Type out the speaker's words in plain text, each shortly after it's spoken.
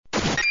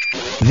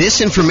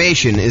This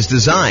information is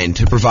designed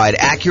to provide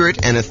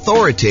accurate and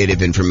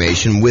authoritative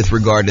information with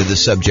regard to the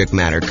subject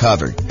matter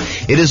covered.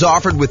 It is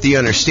offered with the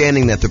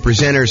understanding that the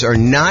presenters are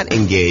not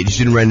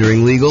engaged in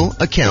rendering legal,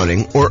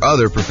 accounting, or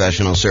other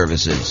professional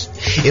services.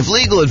 If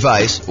legal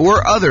advice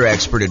or other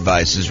expert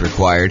advice is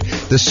required,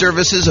 the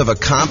services of a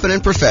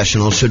competent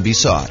professional should be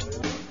sought.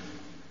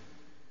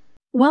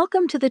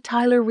 Welcome to the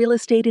Tyler Real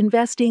Estate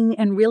Investing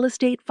and Real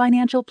Estate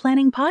Financial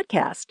Planning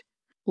Podcast.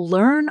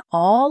 Learn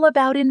all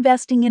about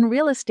investing in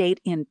real estate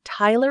in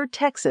Tyler,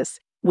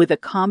 Texas, with a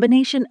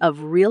combination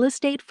of real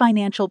estate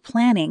financial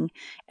planning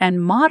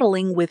and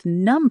modeling with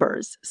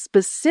numbers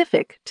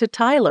specific to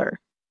Tyler,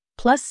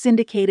 plus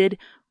syndicated,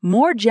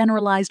 more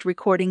generalized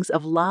recordings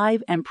of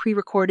live and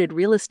pre-recorded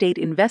real estate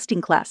investing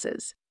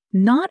classes,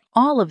 not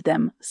all of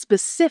them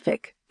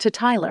specific to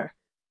Tyler.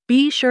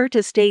 Be sure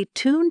to stay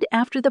tuned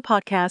after the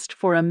podcast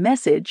for a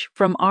message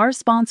from our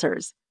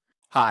sponsors.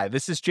 Hi,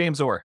 this is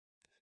James Orr.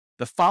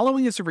 The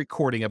following is a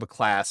recording of a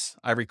class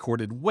I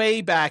recorded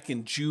way back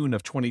in June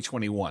of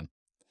 2021.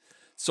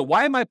 So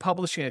why am I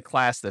publishing a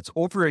class that's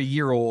over a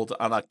year old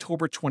on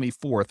October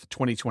 24th,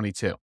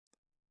 2022?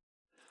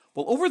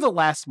 Well, over the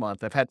last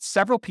month, I've had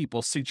several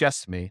people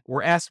suggest to me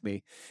or ask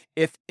me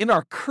if in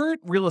our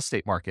current real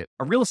estate market,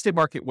 a real estate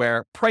market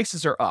where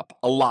prices are up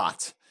a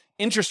lot,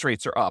 interest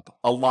rates are up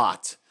a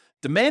lot,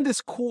 demand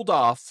has cooled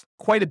off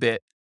quite a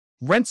bit,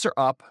 rents are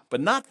up, but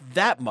not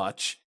that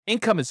much,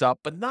 income is up,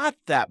 but not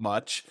that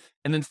much,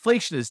 and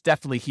inflation is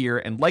definitely here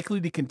and likely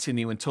to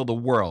continue until the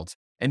world,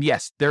 and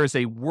yes, there is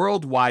a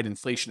worldwide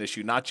inflation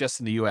issue, not just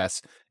in the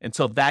US,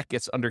 until that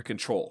gets under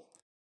control.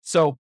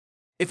 So,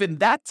 if in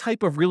that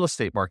type of real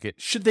estate market,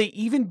 should they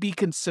even be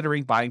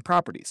considering buying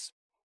properties?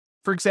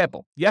 For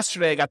example,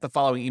 yesterday I got the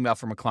following email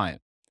from a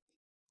client.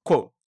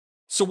 Quote,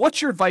 "So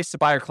what's your advice to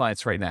buyer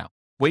clients right now?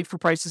 Wait for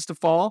prices to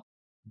fall?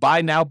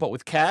 Buy now but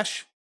with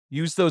cash?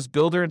 Use those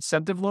builder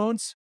incentive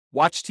loans?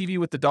 Watch TV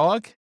with the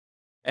dog?"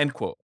 End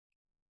quote.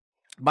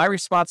 My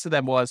response to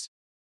them was,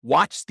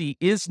 watch the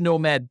Is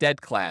Nomad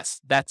Dead class.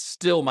 That's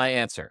still my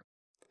answer.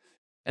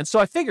 And so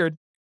I figured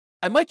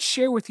I might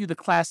share with you the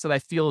class that I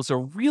feel is a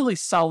really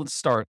solid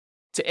start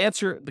to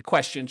answer the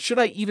question, should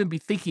I even be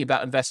thinking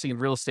about investing in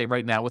real estate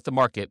right now with the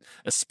market,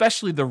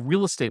 especially the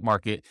real estate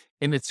market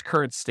in its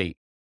current state?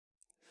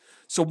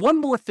 So one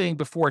more thing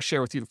before I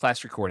share with you the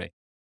class recording.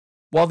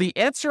 While the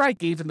answer I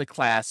gave in the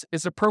class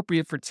is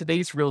appropriate for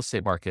today's real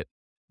estate market,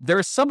 there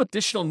is some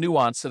additional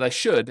nuance that I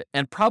should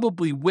and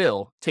probably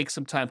will take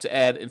some time to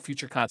add in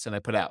future content I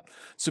put out.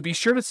 So be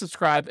sure to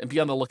subscribe and be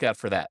on the lookout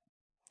for that.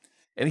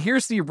 And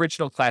here's the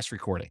original class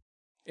recording.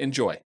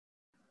 Enjoy.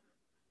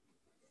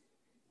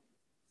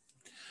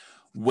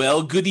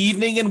 Well, good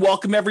evening and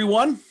welcome,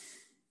 everyone.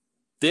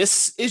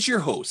 This is your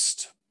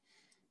host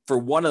for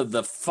one of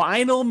the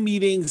final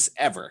meetings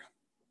ever,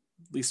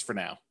 at least for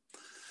now,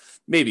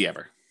 maybe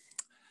ever.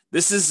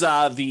 This is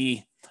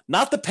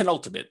not the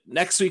penultimate.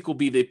 Next week will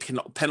be the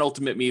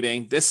penultimate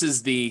meeting. This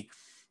is the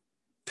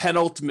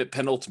penultimate,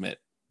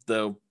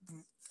 the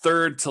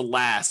third to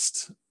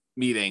last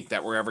meeting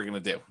that we're ever going to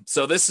do.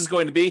 So this is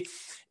going to be,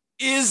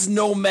 is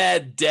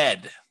Nomad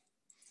dead?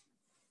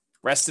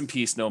 Rest in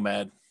peace,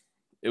 Nomad.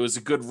 It was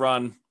a good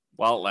run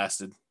while it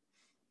lasted,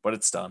 but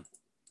it's done.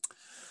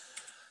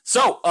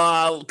 So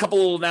a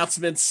couple of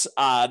announcements.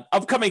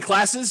 Upcoming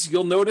classes,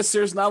 you'll notice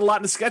there's not a lot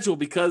in the schedule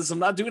because I'm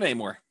not doing it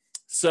anymore.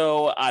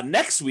 So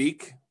next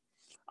week,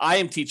 I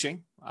am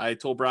teaching. I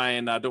told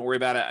Brian, don't worry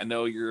about it. I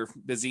know you're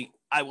busy.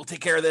 I will take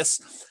care of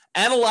this.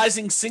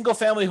 Analyzing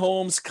single-family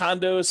homes,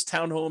 condos,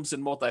 townhomes,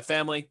 and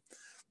multifamily.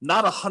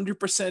 Not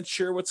 100%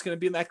 sure what's going to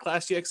be in that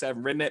class yet because I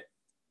haven't written it.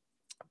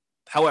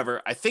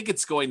 However, I think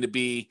it's going to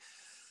be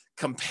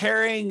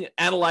comparing,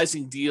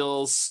 analyzing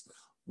deals,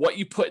 what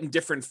you put in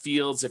different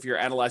fields if you're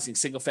analyzing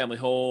single-family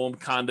home,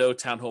 condo,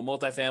 townhome,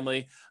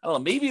 multifamily. I don't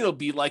know. Maybe it'll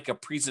be like a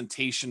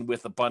presentation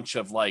with a bunch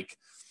of like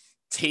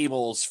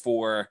tables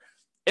for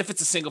if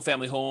it's a single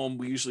family home,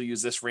 we usually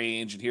use this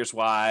range, and here's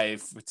why.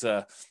 If it's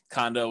a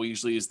condo, we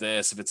usually use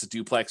this. If it's a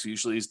duplex, we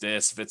usually use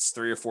this. If it's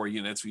 3 or 4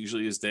 units, we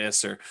usually use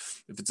this. Or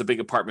if it's a big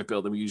apartment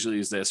building, we usually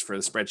use this for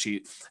the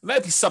spreadsheet. It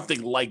might be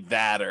something like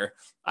that, or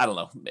I don't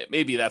know.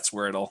 Maybe that's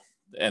where it'll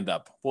end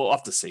up. We'll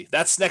have to see.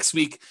 That's next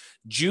week,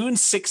 June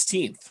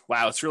 16th.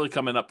 Wow, it's really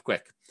coming up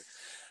quick.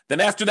 Then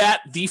after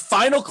that, the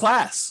final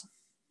class.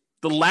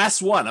 The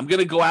last one, I'm going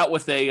to go out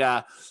with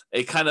a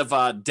kind of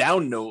a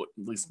down note,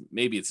 at least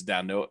maybe it's a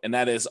down note, and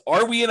that is,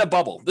 are we in a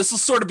bubble? This will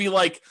sort of be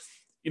like,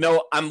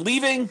 I'm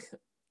leaving.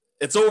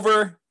 It's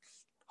over.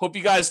 Hope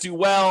you guys do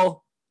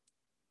well.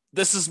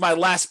 This is my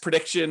last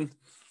prediction.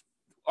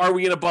 Are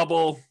we in a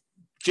bubble?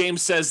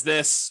 James says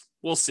this.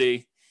 We'll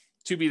see.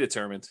 To be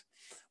determined.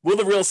 Will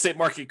the real estate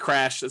market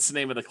crash? That's the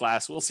name of the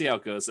class. We'll see how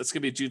it goes. That's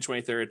going to be June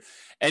 23rd.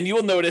 And you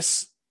will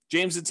notice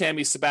James and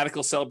Tammy's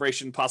sabbatical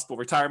celebration, possible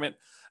retirement.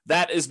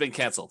 That has been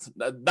canceled.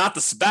 Not the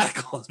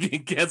sabbatical is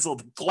being canceled.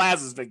 The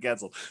class has been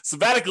canceled.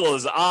 Sabbatical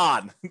is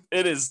on.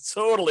 It is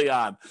totally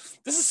on.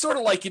 This is sort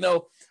of like,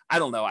 I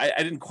don't know. I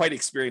didn't quite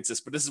experience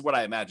this, but this is what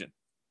I imagine.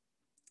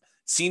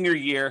 Senior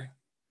year,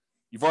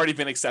 you've already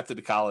been accepted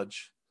to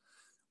college.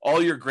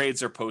 All your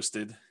grades are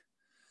posted.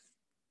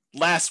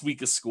 Last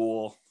week of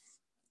school.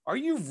 Are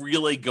you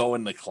really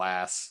going to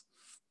class?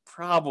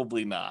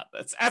 Probably not.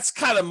 That's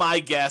kind of my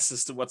guess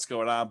as to what's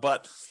going on,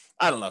 but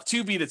I don't know.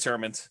 To be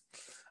determined.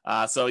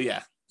 So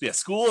yeah,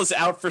 school is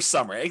out for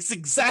summer. It's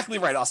exactly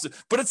right, Austin.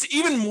 But it's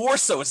even more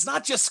so. It's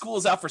not just school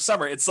is out for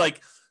summer. It's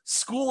like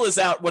school is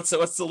out. What's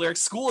the lyric?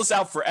 School is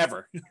out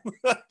forever.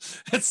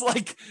 It's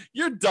like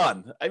you're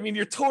done. I mean,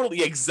 you're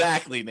totally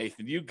exactly,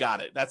 Nathan. You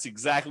got it. That's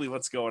exactly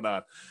what's going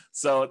on.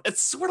 So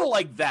it's sort of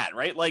like that,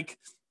 right? Like,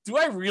 do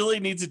I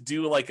really need to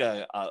do like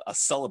a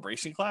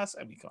celebration class?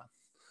 I mean, come on.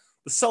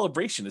 The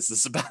celebration is the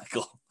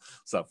sabbatical.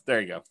 So there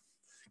you go.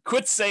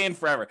 Quit saying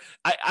forever.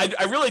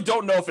 I really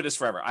don't know if it is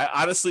forever.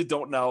 I honestly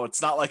don't know.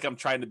 It's not like I'm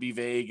trying to be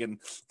vague and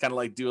kind of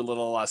like do a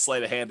little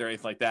sleight of hand or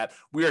anything like that.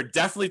 We are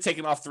definitely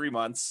taking off 3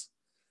 months.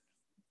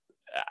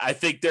 I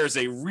think there's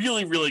a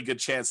really, really good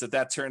chance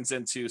that turns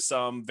into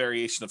some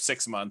variation of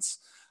 6 months.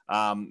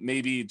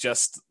 Maybe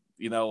just,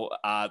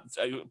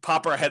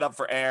 pop our head up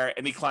for air.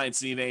 Any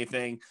clients need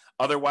anything.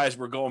 Otherwise,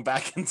 we're going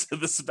back into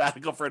the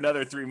sabbatical for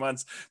another 3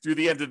 months through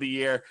the end of the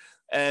year.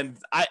 And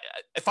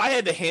if I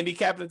had to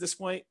handicap it at this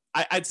point,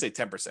 I'd say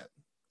 10%.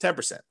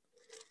 10%.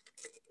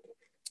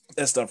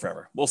 That's done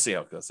forever. We'll see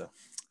how it goes, though.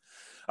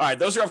 All right,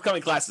 those are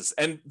upcoming classes.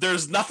 And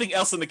there's nothing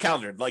else in the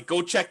calendar. Like,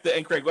 go check the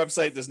NCRAG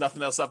website. There's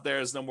nothing else up there.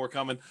 There's no more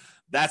coming.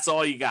 That's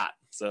all you got.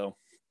 So,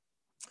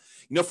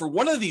 for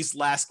one of these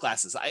last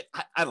classes, I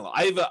don't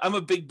know. I'm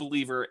a big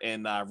believer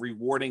in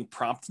rewarding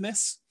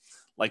promptness,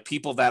 like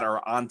people that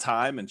are on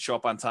time and show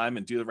up on time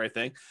and do the right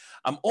thing.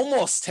 I'm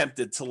almost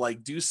tempted to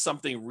like do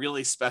something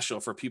really special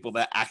for people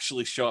that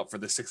actually show up for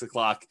the 6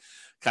 o'clock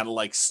kind of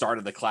like start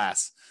of the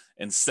class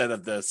instead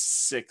of the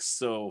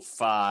 6:05,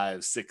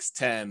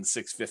 6:10,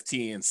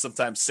 6:15,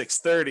 sometimes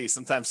 6:30,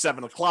 sometimes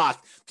 7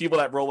 o'clock, people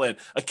that roll in.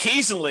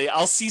 Occasionally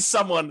I'll see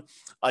someone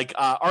like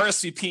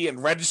RSVP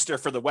and register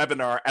for the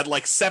webinar at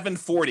like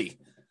 7:40,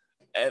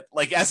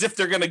 like as if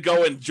they're going to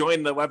go and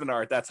join the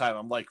webinar at that time.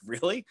 I'm like,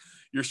 really?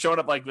 You're showing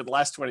up like with the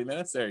last 20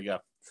 minutes? There you go.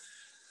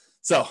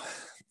 So, all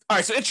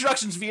right. So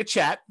introductions via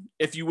chat,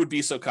 if you would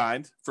be so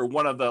kind, for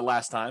one of the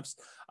last times.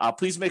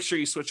 Please make sure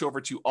you switch over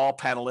to all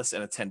panelists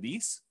and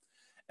attendees.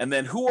 And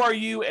then who are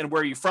you and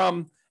where are you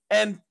from?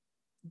 And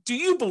do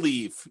you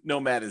believe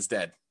Nomad is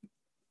dead?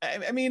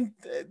 I mean,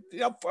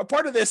 a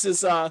part of this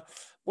is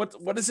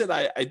what is it?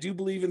 I do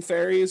believe in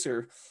fairies,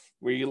 or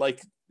where you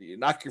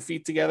knock your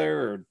feet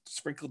together or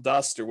sprinkle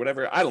dust or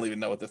whatever. I don't even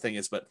know what the thing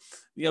is, but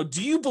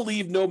do you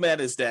believe Nomad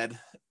is dead?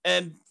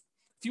 And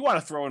if you want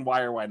to throw in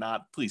why or why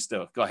not, please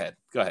do. Go ahead.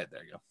 There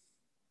you go.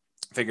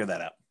 Figure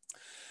that out.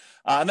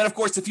 And then, of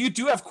course, if you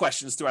do have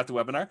questions throughout the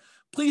webinar,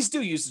 please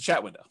do use the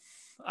chat window.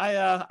 I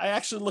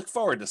actually look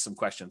forward to some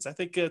questions. I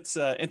think it's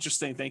an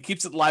interesting thing.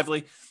 Keeps it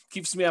lively,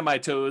 keeps me on my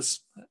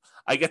toes.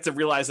 I get to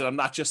realize that I'm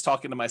not just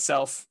talking to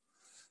myself.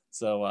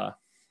 So,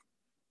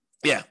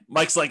 yeah,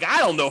 Mike's like, I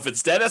don't know if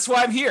it's dead. That's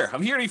why I'm here.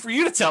 I'm here for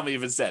you to tell me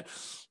if it's dead.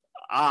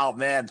 Oh,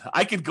 man,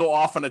 I could go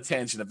off on a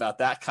tangent about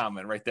that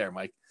comment right there,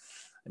 Mike.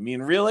 I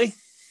mean, really?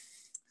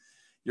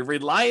 You're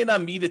relying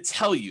on me to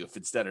tell you if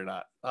it's dead or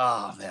not.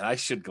 Oh, man, I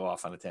should go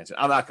off on a tangent.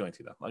 I'm not going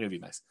to, though. I'm going to be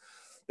nice.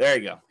 There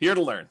you go. Here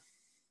to learn.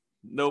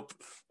 Nope.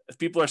 If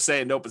people are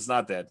saying, nope, it's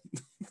not dead.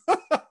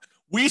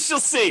 We shall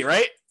see,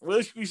 right?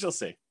 We shall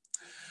see.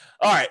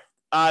 All right.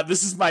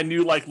 This is my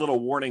new little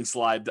warning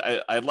slide.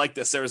 I like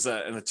this. There was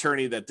an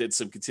attorney that did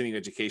some continuing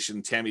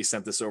education. Tammy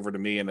sent this over to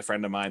me and a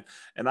friend of mine,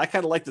 and I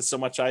kind of liked it so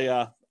much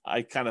I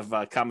kind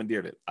of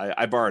commandeered it.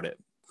 I borrowed it.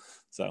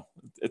 So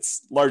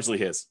it's largely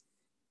his.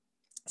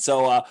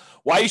 So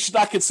why you should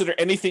not consider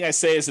anything I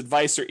say as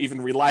advice or even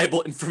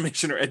reliable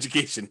information or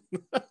education.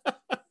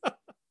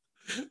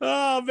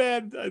 Oh,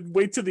 man.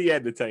 Wait to the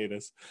end to tell you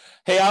this.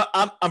 Hey,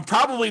 I'm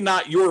probably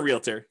not your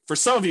realtor. For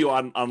some of you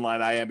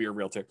online, I am your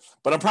realtor.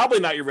 But I'm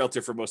probably not your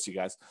realtor for most of you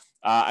guys.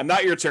 I'm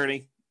not your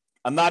attorney.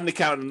 I'm not an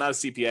accountant. I'm not a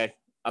CPA.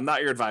 I'm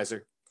not your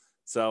advisor.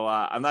 So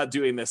I'm not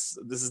doing this.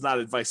 This is not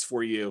advice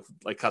for you,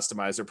 like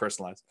customized or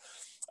personalized.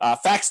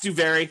 Facts do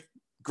vary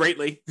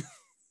greatly.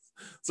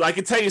 So I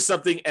can tell you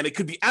something, and it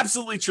could be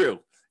absolutely true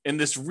in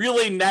this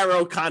really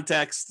narrow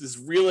context, this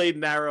really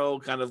narrow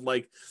kind of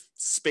like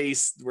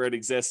space where it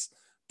exists.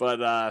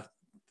 But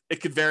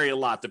it could vary a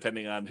lot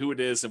depending on who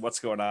it is and what's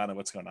going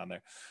on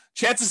there.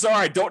 Chances are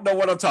I don't know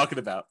what I'm talking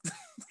about.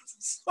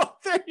 So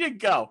there you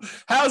go.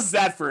 How's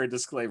that for a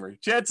disclaimer?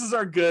 Chances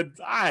are good.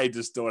 I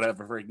just don't have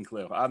a freaking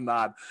clue.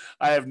 I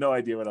have no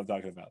idea what I'm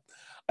talking about.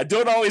 I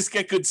don't always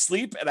get good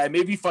sleep, and I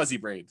may be fuzzy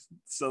brained.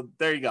 So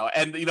there you go.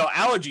 And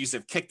allergies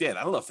have kicked in.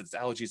 I don't know if it's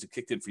allergies have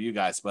kicked in for you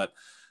guys, but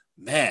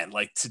man,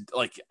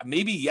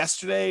 maybe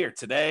yesterday or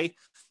today,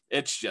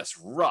 it's just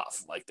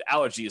rough. Like the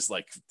allergy is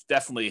like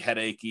definitely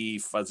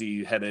headachy,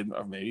 fuzzy headed,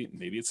 or maybe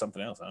it's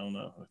something else. I don't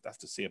know. I have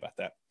to see about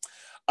that.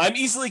 I'm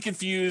easily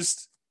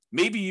confused.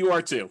 Maybe you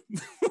are too.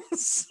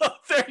 So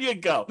there you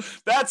go.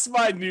 That's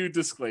my new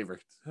disclaimer.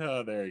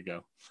 Oh, there you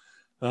go.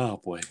 Oh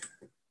boy.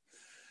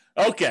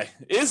 Okay.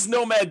 Is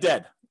Nomad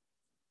dead?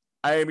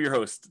 I am your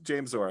host,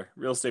 James Orr,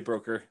 real estate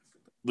broker,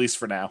 at least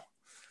for now.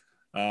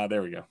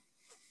 There we go.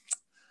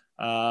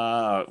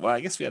 Well, I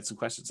guess we had some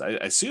questions. I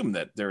assume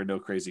that there are no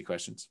crazy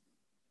questions.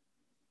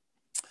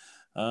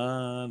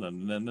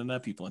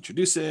 People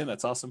introducing.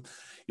 That's awesome.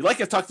 You like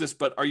I've talked this,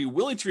 but are you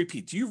willing to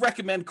repeat? Do you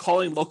recommend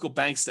calling local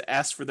banks to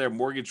ask for their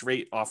mortgage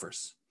rate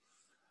offers?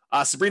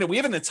 Sabrina, we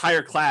have an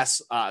entire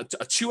class, a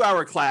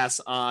 2-hour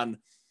class on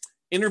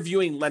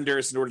interviewing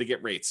lenders in order to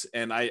get rates.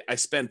 And I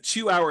spent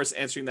 2 hours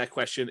answering that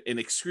question in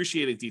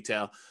excruciating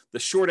detail. The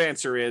short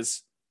answer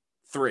is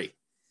 3.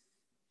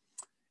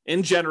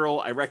 In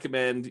general, I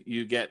recommend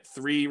you get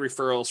 3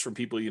 referrals from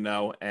people you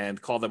know and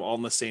call them all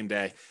on the same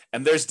day.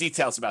 And there's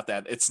details about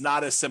that. It's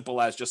not as simple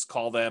as just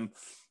call them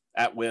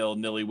at will,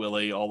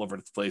 nilly-willy, all over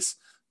the place.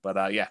 But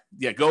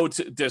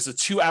there's a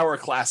 2-hour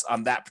class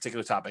on that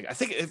particular topic. I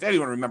think if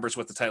anyone remembers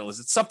what the title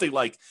is, it's something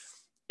like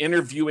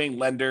interviewing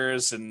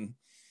lenders and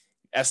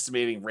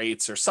estimating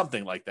rates or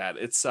something like that.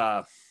 It's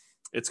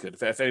good.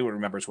 If anyone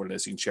remembers what it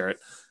is, you can share it,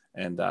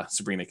 and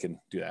Sabrina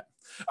can do that.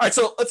 All right,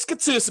 so let's get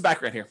to some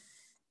background here.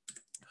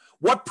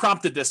 What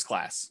prompted this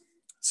class?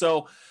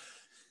 So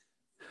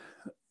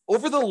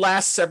over the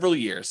last several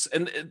years,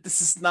 and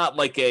this is not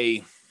like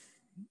a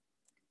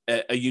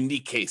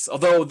unique case,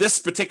 although this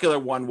particular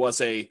one was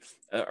a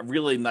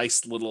really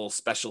nice little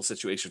special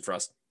situation for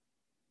us.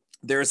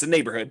 There's a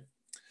neighborhood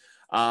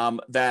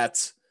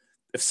that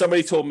if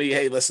somebody told me,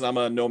 hey, listen, I'm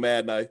a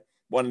nomad and I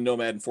want a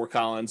nomad in Fort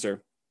Collins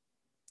or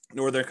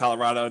Northern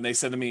Colorado, and they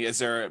said to me, is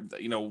there,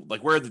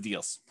 where are the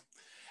deals?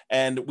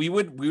 And we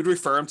would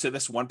refer them to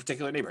this one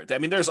particular neighborhood. I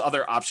mean, there's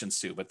other options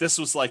too, but this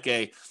was like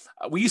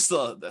we used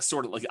to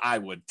sort of like,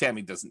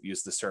 Tammy doesn't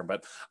use this term,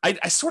 but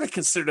I sort of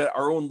considered it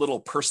our own little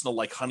personal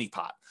like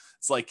honeypot.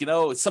 It's like,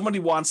 if somebody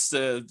wants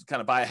to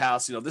kind of buy a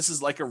house, this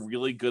is like a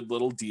really good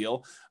little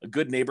deal, a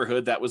good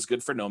neighborhood that was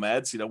good for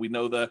nomads. We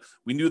knew the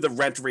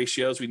rent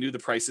ratios, we knew the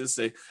prices,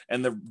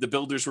 and the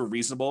builders were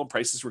reasonable and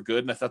prices were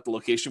good. And I thought the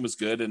location was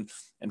good and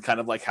kind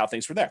of like how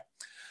things were there.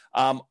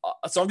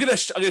 So I'm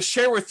gonna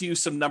share with you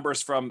some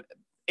numbers from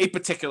a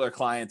particular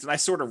client, and I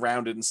sort of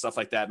rounded and stuff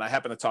like that. And I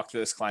happened to talk to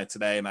this client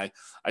today, and I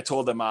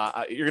told them,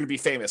 you're going to be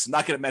famous. I'm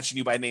not going to mention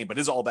you by name, but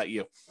it's all about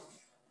you.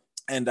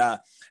 And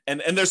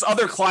there's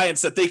other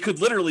clients that they could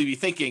literally be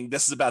thinking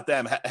this is about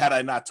them. Had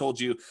I not told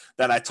you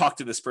that I talked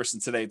to this person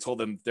today and told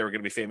them they were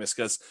going to be famous,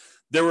 because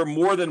there were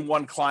more than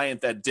one client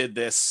that did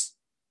this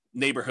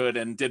neighborhood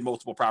and did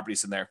multiple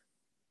properties in there.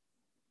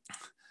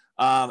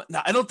 Now,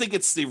 I don't think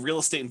it's the real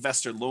estate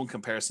investor loan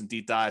comparison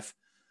deep dive,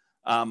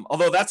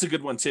 although that's a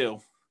good one too.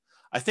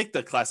 I think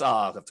the class,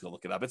 I'll have to go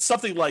look it up. It's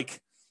something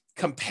like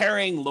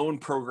comparing loan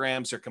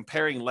programs or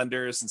comparing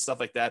lenders and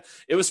stuff like that.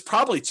 It was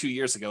probably 2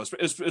 years ago.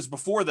 It was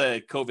before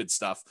the COVID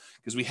stuff,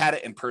 because we had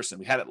it in person.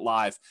 We had it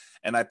live,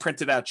 and I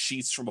printed out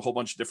sheets from a whole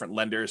bunch of different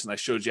lenders, and I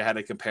showed you how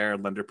to compare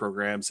lender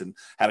programs and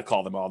how to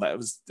call them all.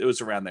 It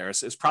was around there.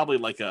 It's probably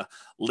like a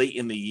late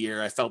in the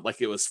year. I felt like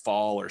it was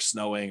fall or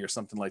snowing or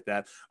something like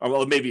that. Or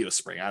well, maybe it was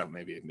spring. I don't know.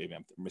 Maybe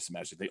I'm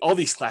misimagining. All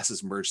these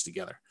classes merged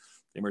together.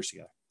 They merged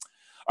together.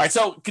 All right,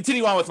 so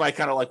continue on with my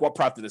kind of like what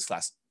prompted this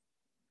class.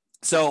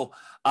 So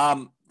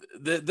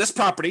this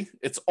property,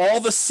 it's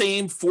all the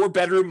same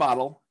 4-bedroom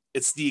model.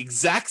 It's the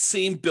exact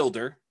same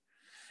builder.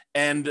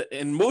 And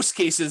in most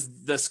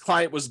cases, this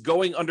client was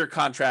going under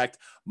contract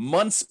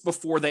months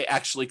before they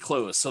actually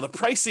close. So the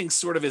pricing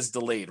sort of is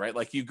delayed, right?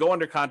 Like you go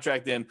under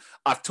contract in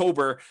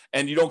October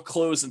and you don't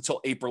close until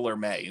April or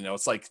May.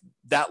 It's like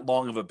that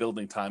long of a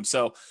building time.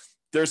 So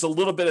there's a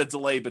little bit of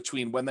delay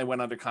between when they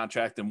went under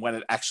contract and when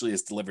it actually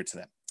is delivered to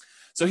them.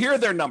 So here are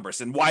their numbers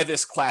and why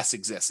this class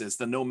exists, is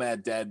the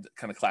Nomad Dead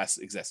kind of class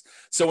exists.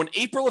 So in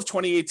April of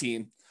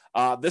 2018,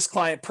 this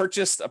client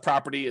purchased a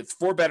property. It's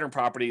 4-bedroom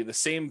property, the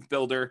same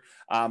builder,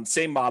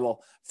 same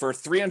model, for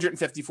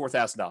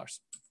 $354,000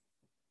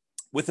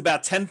 with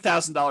about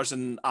 $10,000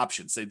 in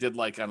options. They did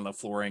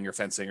flooring or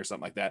fencing or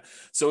something like that.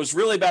 So it was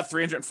really about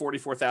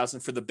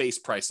 $344,000 for the base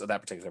price of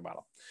that particular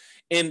model.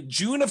 In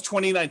June of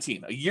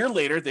 2019, a year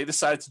later, they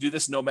decided to do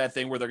this nomad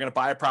thing where they're going to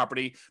buy a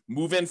property,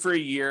 move in for a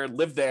year,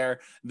 live there.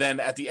 Then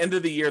at the end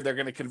of the year, they're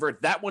going to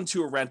convert that one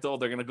to a rental.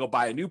 They're going to go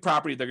buy a new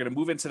property. They're going to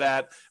move into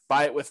that,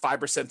 buy it with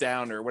 5%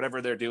 down or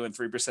whatever they're doing,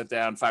 3%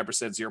 down,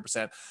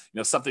 5%,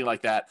 0%, something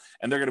like that.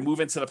 And they're going to move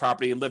into the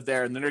property and live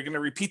there. And then they're going to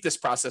repeat this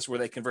process where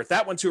they convert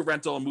that one to a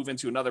rental and move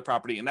into another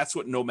property. And that's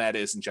what nomad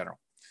is in general.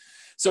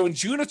 So in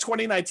June of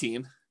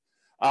 2019,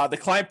 the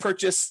client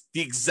purchased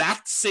the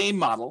exact same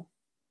model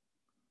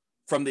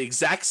from the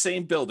exact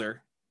same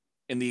builder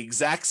in the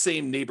exact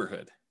same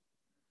neighborhood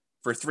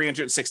for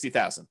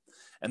 $360,000.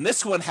 And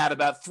this one had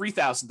about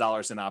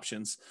 $3,000 in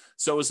options.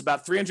 So it was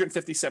about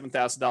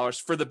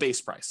 $357,000 for the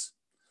base price.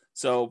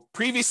 So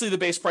previously the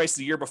base price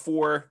the year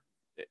before,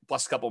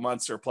 plus a couple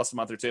months or plus a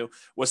month or two,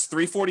 was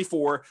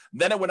 $344.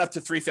 Then it went up to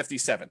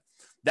 $357.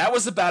 That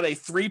was about a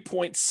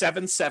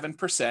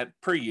 3.77%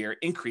 per year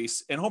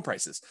increase in home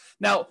prices.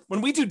 Now, when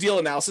we do deal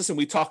analysis and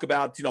we talk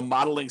about,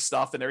 modeling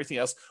stuff and everything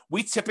else,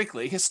 we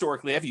typically,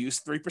 historically, have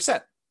used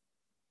 3%.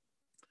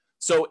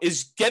 So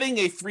is getting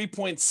a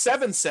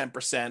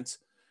 3.77%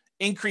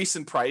 increase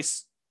in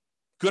price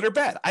good or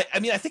bad?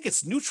 I mean, I think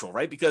it's neutral,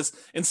 right? Because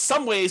in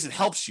some ways it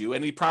helps you.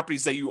 Any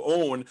properties that you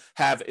own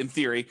have, in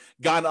theory,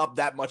 gone up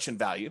that much in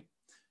value.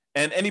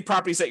 And any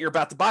properties that you're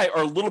about to buy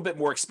are a little bit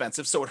more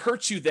expensive. So it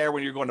hurts you there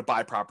when you're going to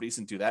buy properties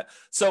and do that.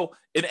 So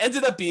it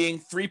ended up being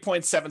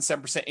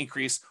 3.77%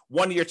 increase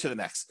 1 year to the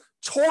next.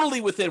 Totally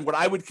within what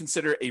I would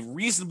consider a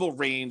reasonable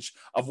range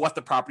of what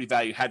the property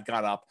value had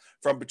gone up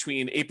from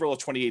between April of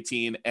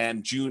 2018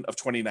 and June of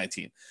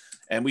 2019.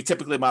 And we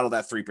typically model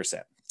that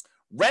 3%.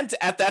 Rent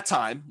at that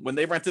time when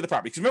they rented the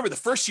property, because remember the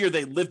first year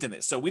they lived in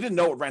it, so we didn't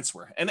know what rents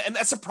were, and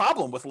that's a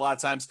problem with a lot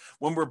of times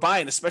when we're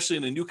buying, especially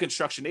in a new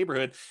construction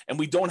neighborhood, and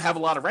we don't have a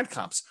lot of rent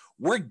comps.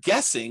 We're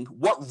guessing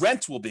what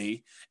rent will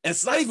be, and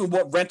it's not even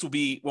what rent will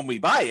be when we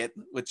buy it,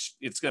 which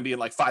it's going to be in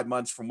like 5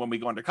 months from when we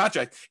go under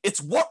contract.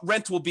 It's what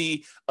rent will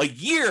be a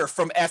year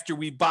from after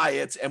we buy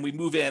it and we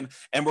move in,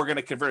 and we're going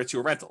to convert it to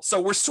a rental. So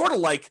we're sort of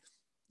like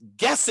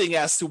guessing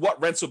as to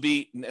what rents will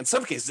be in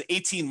some cases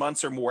 18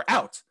 months or more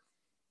out.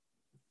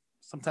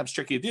 Sometimes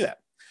tricky to do that.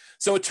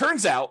 So it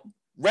turns out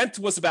rent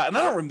was about, and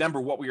I don't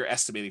remember what we were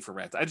estimating for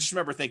rent. I just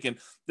remember thinking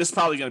this is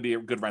probably going to be a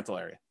good rental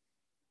area.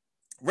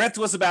 Rent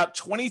was about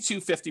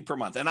 $22.50 per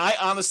month. And I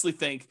honestly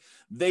think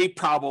they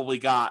probably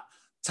got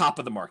top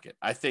of the market.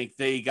 I think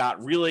they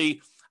got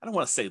really, I don't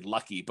want to say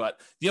lucky, but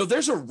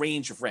there's a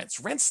range of rents.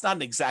 Rent's not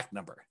an exact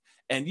number.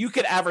 And you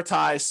could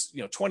advertise,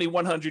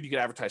 $2,100, you could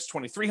advertise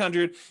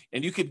 $2,300,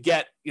 and you could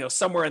get,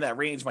 somewhere in that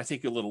range. Might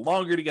take you a little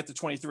longer to get to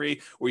 23,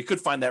 or you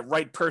could find that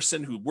right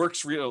person who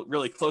works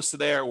really close to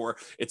there, or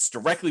it's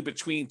directly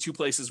between two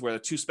places where the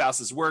two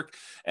spouses work.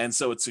 And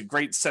so it's a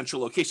great central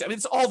location. I mean,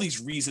 it's all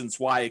these reasons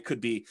why it could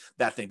be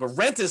that thing, but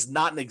rent is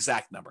not an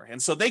exact number.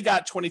 And so they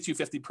got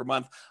 $22.50 per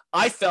month.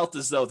 I felt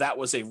as though that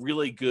was a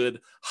really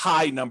good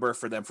high number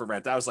for them for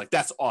rent. I was like,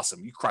 that's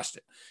awesome. You crushed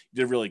it.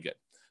 You did really good.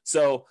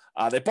 So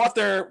they bought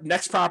their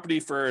next property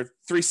for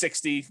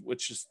 $360,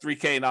 which is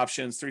 $3K in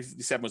options.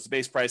 $357 was the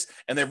base price,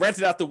 and they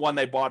rented out the one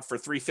they bought for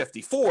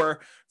 $354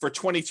 for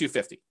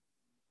 $22.50.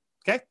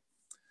 Okay,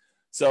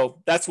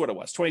 so that's what it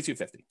was,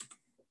 $22.50.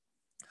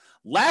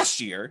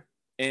 Last year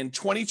in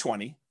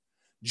 2020,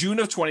 June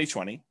of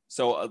 2020,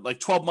 so like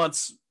 12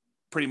 months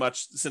pretty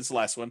much since the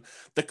last one,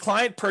 the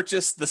client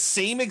purchased the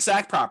same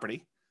exact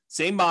property,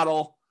 same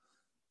model,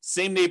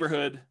 same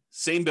neighborhood,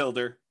 same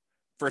builder,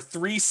 for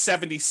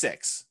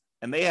 $376,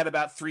 and they had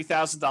about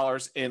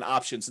 $3,000 in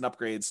options and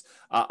upgrades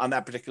on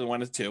that particular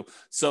one too.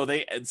 So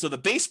the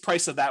base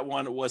price of that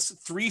one was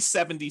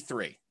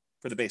 $373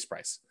 for the base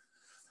price.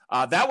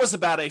 That was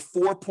about a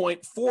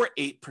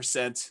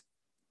 4.48%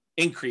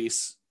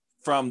 increase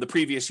from the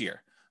previous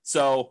year.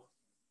 So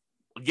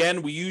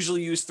again, we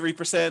usually use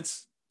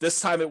 3%. This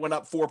time it went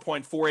up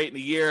 4.48 in a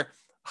year.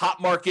 Hot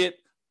market,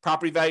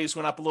 property values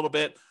went up a little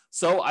bit.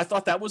 So I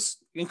thought that was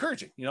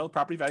encouraging.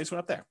 Property values went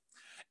up there.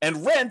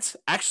 And rent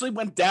actually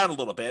went down a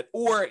little bit,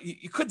 or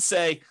you could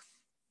say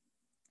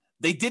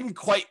they didn't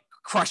quite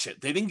crush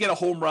it. They didn't get a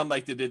home run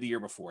like they did the year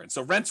before. And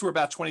so rents were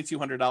about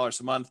 $2,200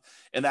 a month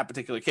in that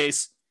particular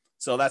case.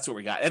 So that's what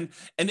we got. And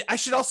I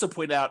should also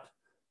point out,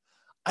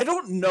 I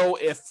don't know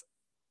if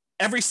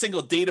every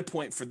single data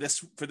point for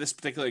this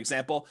particular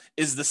example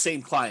is the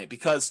same client,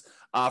 because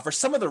for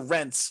some of the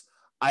rents,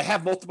 I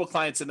have multiple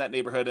clients in that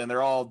neighborhood, and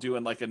they're all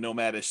doing like a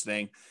nomadish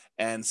thing.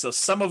 And so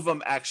some of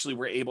them actually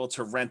were able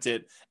to rent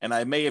it, and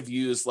I may have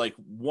used like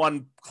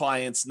one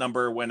client's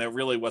number when it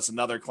really was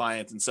another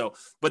client. And so,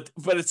 but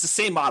it's the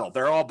same model.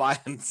 They're all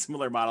buying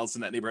similar models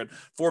in that neighborhood,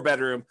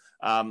 4-bedroom.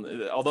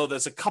 Although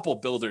there's a couple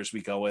builders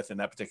we go with in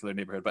that particular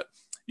neighborhood, but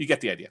you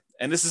get the idea.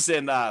 And this is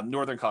in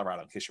northern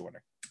Colorado, in case you're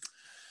wondering.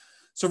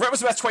 So rent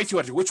was about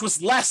 $2,200, which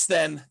was less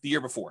than the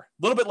year before,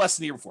 a little bit less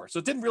than the year before. So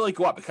it didn't really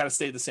go up. It kind of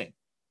stayed the same.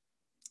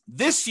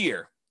 This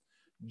year,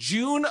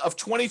 June of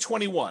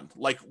 2021,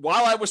 like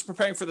while I was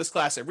preparing for this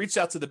class, I reached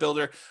out to the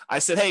builder. I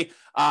said, hey,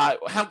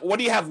 what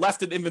do you have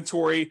left in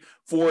inventory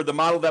for the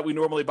model that we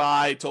normally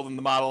buy? I told them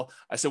the model.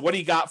 I said, what do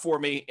you got for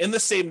me in the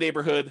same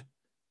neighborhood?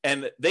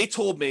 And they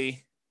told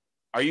me,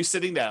 are you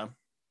sitting down?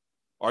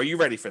 Are you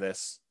ready for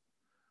this?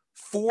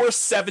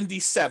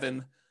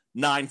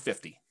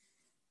 $477,950.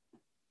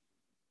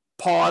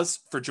 Pause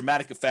for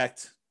dramatic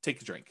effect.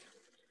 Take a drink.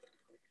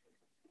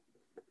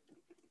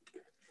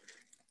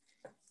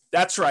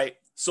 That's right.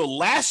 So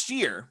last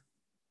year,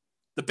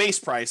 the base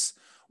price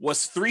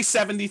was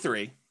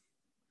 $373.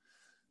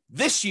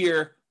 This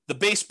year, the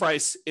base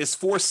price is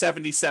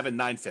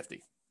 $477,950.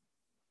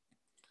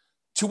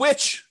 To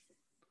which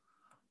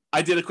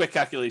I did a quick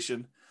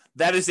calculation.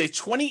 That is a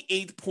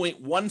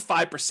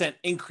 28.15%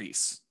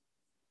 increase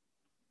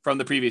from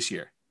the previous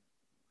year.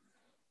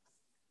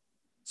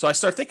 So I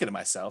start thinking to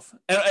myself,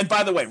 and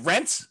by the way,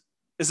 rent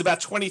is about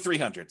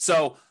 $2,300.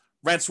 So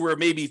rents were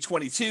maybe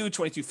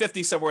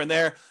 $2,250, somewhere in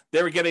there.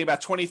 They were getting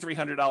about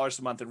 $2,300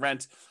 a month in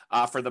rent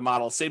for the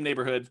model, same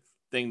neighborhood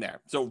thing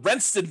there. So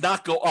rents did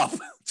not go up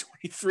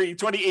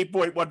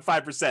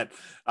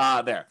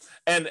 28.15% there.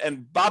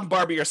 And Bob and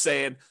Barbie are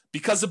saying,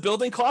 because of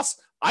building costs,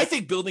 I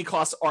think building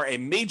costs are a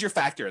major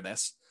factor in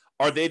this.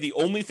 Are they the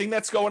only thing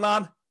that's going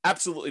on?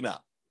 Absolutely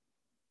not.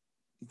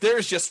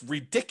 there's just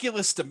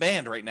ridiculous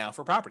demand right now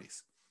for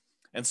properties.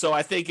 And so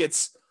I think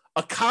it's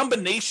a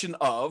combination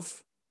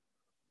of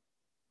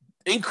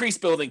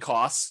increased building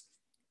costs,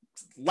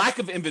 lack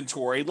of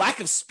inventory, lack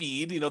of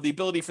speed, the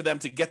ability for them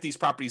to get these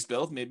properties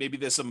built. Maybe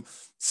there's some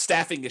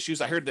staffing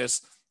issues. I heard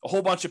there's a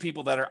whole bunch of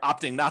people that are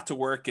opting not to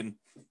work and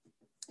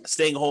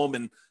staying home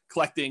and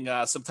collecting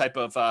some type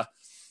of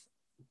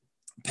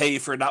pay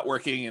for not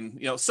working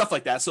and, stuff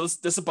like that. So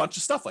there's a bunch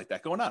of stuff like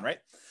that going on, right?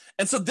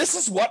 And so this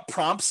is what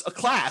prompts a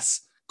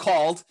class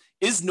called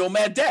Is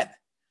Nomad Dead?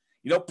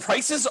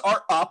 Prices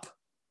are up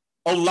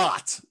a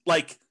lot,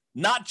 like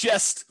not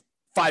just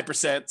 5%,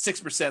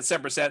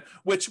 6%, 7%,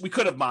 which we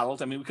could have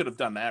modeled. I mean, we could have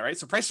done that, right?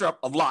 So prices are up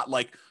a lot,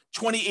 like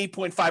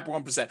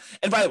 28.51%.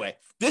 And by the way,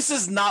 this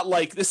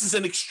is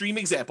an extreme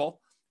example.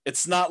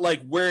 It's not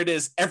like where it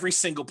is every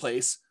single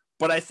place,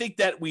 but I think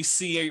that we're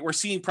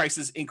seeing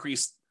prices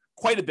increase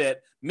quite a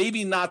bit,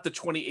 maybe not the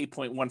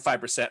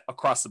 28.15%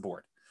 across the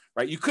board,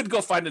 right? You could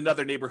go find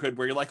another neighborhood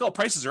where you're like, oh,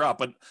 prices are up,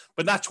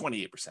 but not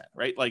 28%,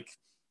 right? Like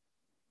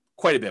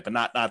quite a bit, but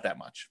not that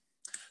much.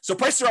 So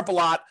prices are up a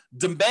lot.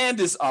 Demand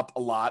is up a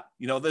lot.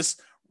 This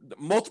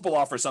multiple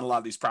offers on a lot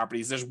of these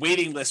properties. There's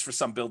waiting lists for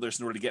some builders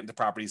in order to get into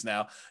properties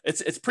now.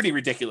 It's pretty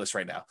ridiculous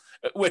right now,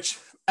 which,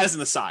 as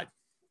an aside,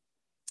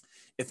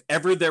 if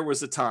ever there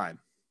was a time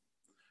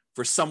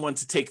for someone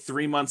to take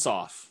 3 months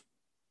off,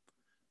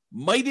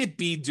 might it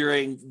be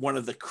during one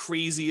of the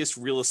craziest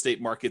real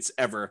estate markets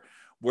ever,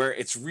 where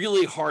it's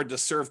really hard to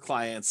serve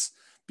clients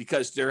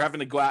because they're having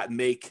to go out and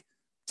make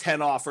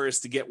 10 offers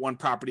to get one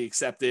property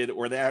accepted,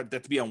 or they have to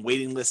be on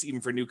waiting lists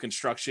even for new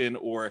construction,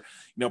 or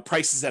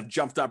prices have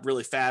jumped up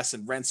really fast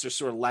and rents are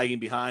sort of lagging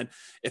behind.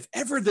 If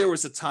ever there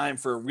was a time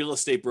for a real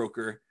estate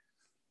broker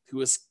who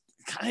was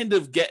kind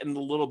of getting a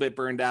little bit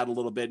burned out a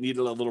little bit, needed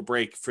a little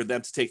break, for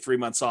them to take 3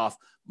 months off,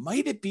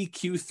 might it be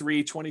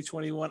Q3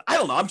 2021? I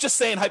don't know. I'm just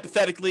saying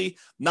hypothetically,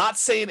 not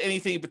saying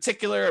anything in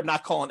particular. I'm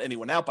not calling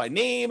anyone out by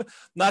name,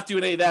 not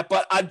doing any of that,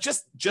 but I'm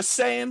just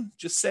saying,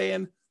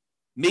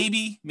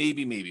 maybe.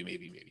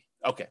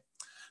 Okay.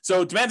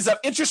 So demand is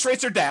up. Interest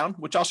rates are down,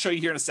 which I'll show you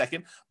here in a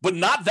second, but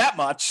not that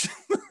much.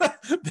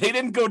 They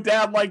didn't go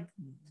down like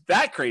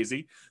that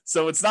crazy.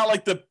 So it's not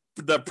like the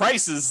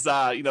price is,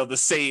 the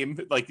same,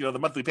 like, the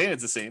monthly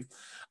payment's the same.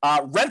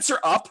 Rents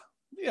are up,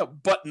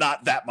 but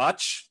not that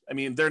much. I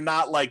mean, they're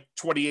not like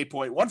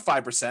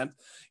 28.15%,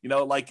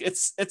 like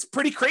it's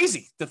pretty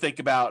crazy to think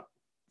about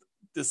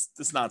this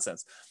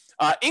nonsense.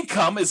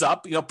 Income is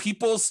up.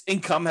 People's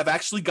income have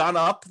actually gone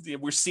up.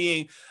 We're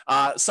seeing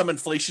some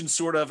inflation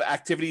sort of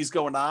activities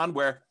going on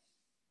where,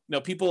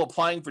 people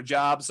applying for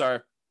jobs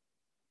are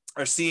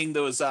seeing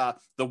those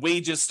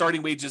the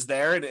starting wages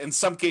there, and in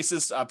some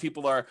cases,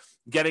 people are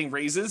getting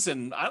raises.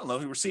 And I don't know,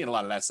 we're seeing a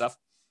lot of that stuff.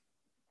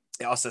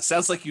 It also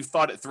sounds like you've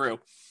thought it through.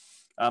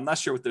 I'm not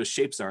sure what those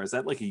shapes are. Is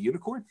that like a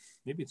unicorn?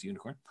 Maybe it's a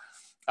unicorn.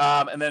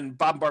 And then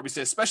Bob and Barbie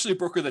say, especially a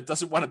broker that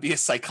doesn't want to be a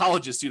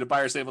psychologist due to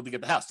buyers able to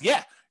get the house.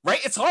 Yeah, right.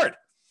 It's hard.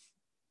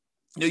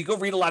 You go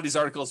read a lot of these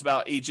articles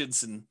about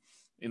agents and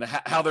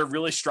how they're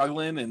really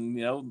struggling, and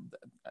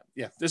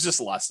there's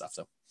just a lot of stuff.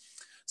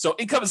 So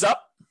income is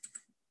up.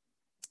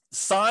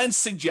 Signs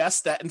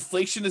suggest that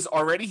inflation is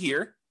already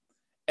here,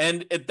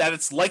 and that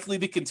it's likely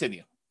to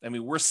continue. I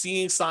mean, we're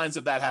seeing signs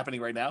of that happening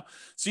right now.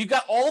 So you've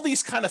got all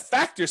these kind of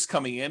factors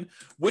coming in,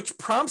 which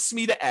prompts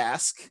me to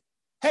ask,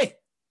 hey,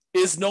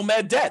 is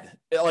Nomad dead?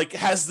 Like,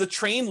 has the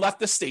train left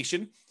the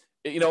station?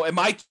 Am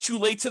I too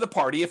late to the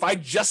party? If I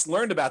just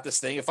learned about this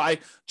thing, if I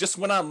just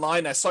went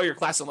online, I saw your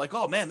class, I'm like,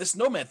 oh man, this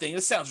Nomad thing,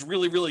 this sounds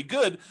really, really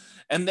good.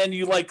 And then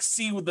you like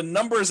see the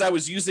numbers I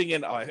was using,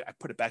 and I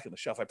put it back on the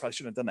shelf. I probably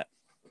shouldn't have done that.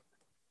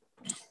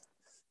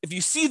 If you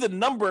see the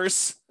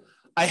numbers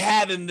I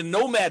had in the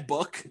Nomad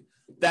book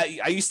that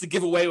I used to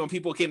give away when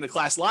people came to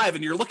class live,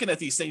 and you're looking at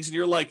these things and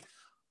you're like,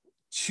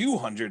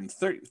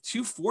 230,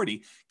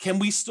 240. Can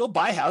we still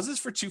buy houses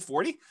for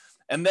 240?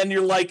 And then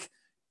you're like,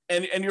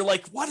 and you're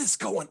like, what is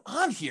going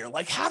on here?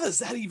 Like, how does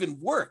that even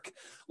work?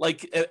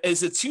 Like,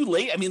 is it too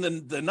late? I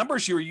mean, the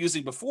numbers you were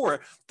using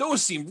before,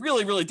 those seem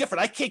really, really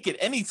different. I can't get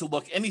any to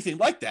look anything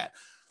like that.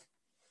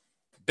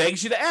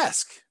 Begs you to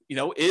ask,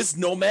 is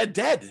Nomad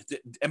dead?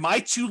 Am I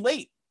too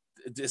late?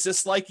 Is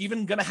this like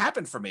even going to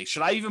happen for me?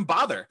 Should I even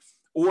bother?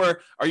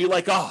 Or are you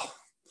like, oh,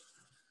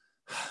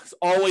 it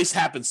always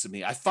happens to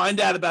me. I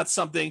find out about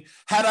something.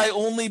 Had I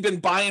only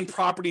been buying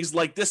properties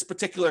like this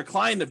particular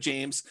client of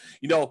James,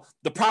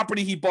 the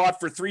property he bought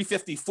for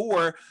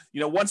 $354,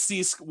 once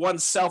these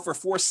ones sell for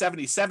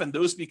 $477,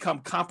 those become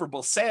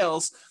comparable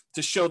sales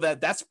to show that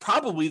that's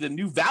probably the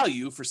new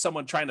value for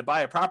someone trying to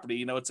buy a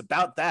property. It's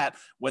about that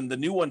when the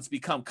new ones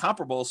become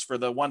comparables for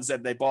the ones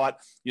that they bought,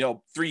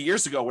 3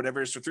 years ago,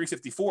 whatever it is, for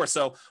 $354.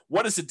 So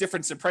what is the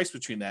difference in price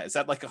between that? Is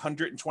that like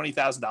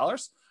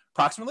 $120,000?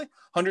 Approximately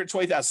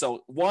 120,000.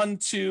 So 1,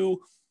 2,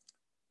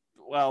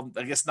 well,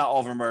 I guess not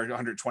all of them are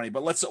 120,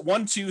 but let's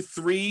 1, 2,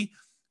 3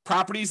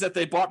 properties that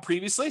they bought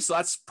previously. So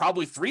that's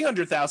probably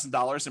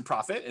 $300,000 in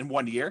profit in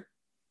 1 year.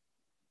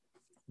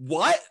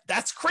 What?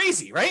 That's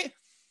crazy, right?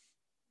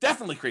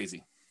 Definitely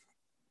crazy.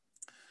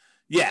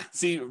 Yeah.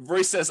 See,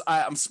 Royce says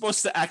I'm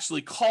supposed to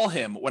actually call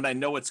him when I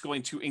know it's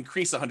going to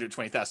increase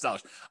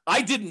 $120,000.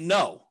 I didn't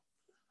know.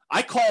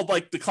 I called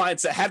like the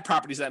clients that had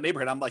properties in that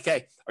neighborhood. I'm like,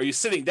 hey, are you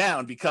sitting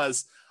down?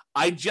 Because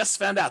I just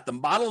found out the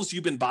models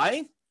you've been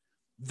buying,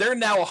 they're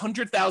now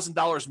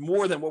 $100,000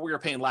 more than what we were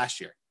paying last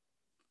year.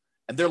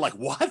 And they're like,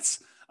 what?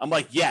 I'm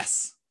like,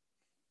 yes.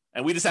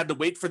 And we just had to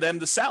wait for them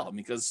to sell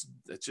because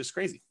it's just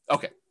crazy.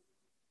 Okay.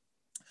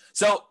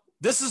 So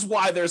this is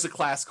why there's a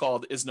class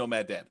called Is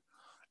Nomad Dead?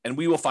 And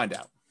we will find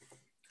out.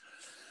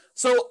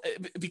 So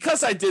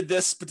because I did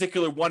this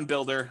particular one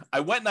builder, I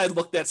went and I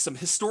looked at some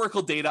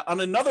historical data on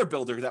another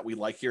builder that we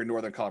like here in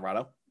Northern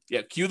Colorado.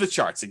 Yeah, cue the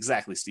charts.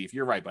 Exactly, Steve.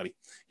 You're right, buddy.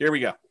 Here we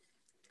go.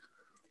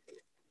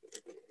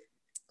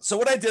 So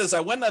what I did is I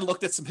went and I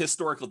looked at some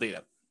historical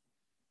data.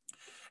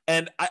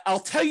 And I'll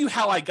tell you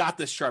how I got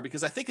this chart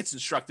because I think it's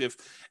instructive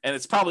and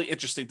it's probably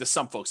interesting to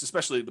some folks,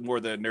 especially the more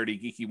the nerdy,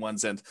 geeky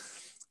ones. And,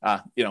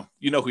 you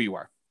know who you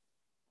are.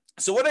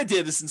 So what I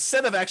did is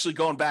instead of actually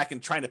going back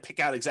and trying to pick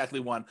out exactly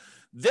one,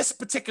 this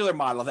particular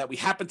model that we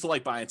happen to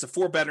like buying, it's a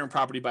 4-bedroom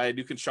property by a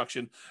new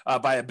construction,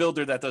 by a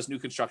builder that does new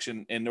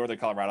construction in Northern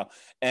Colorado.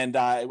 And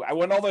I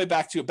went all the way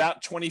back to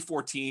about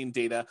 2014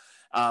 data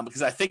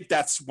because I think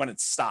that's when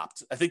it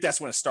stopped. I think that's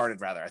when it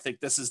started, rather. I think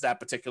this is that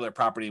particular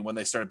property when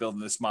they started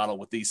building this model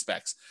with these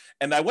specs.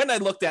 And I went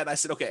and I looked at it and I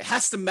said, okay, it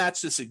has to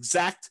match this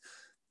exact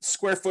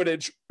square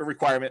footage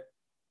requirement.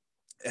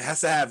 It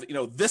has to have,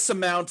 this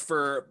amount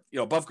for,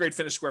 above grade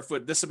finished square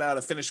foot, this amount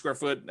of finished square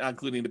foot,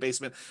 including the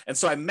basement. And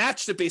so I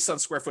matched it based on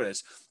square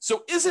footage.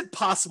 So is it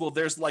possible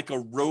there's like a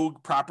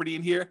rogue property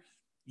in here?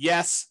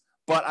 Yes.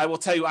 But I will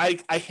tell you, I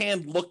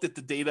hand looked at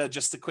the data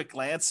just a quick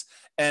glance,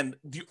 and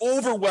the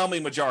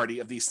overwhelming majority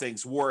of these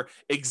things were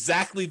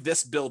exactly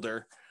this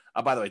builder.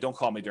 By the way, don't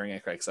call me during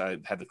it, because I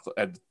had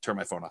to turn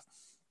my phone off.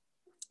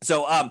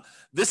 So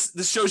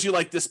this shows you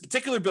like this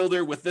particular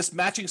builder with this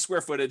matching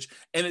square footage,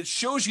 and it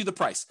shows you the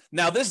price.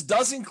 Now, this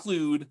does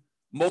include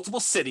multiple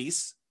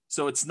cities,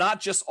 so it's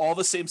not just all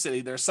the same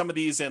city. There's some of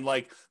these in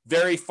like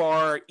very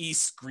far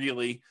east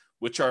Greeley,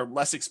 which are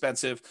less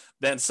expensive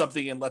than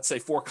something in, let's say,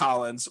 Fort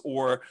Collins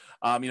or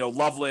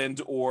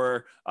Loveland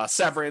or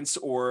Severance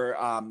or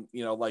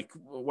like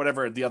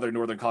whatever the other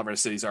Northern Colorado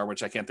cities are,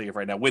 which I can't think of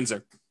right now,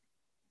 Windsor,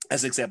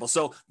 as an example.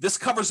 So this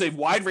covers a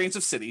wide range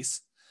of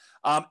cities.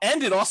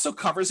 And it also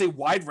covers a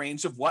wide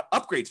range of what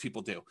upgrades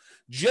people do.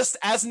 Just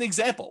as an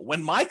example,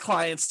 when my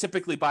clients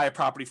typically buy a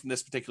property from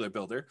this particular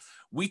builder,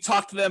 we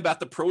talk to them about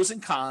the pros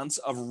and cons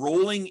of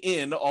rolling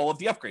in all of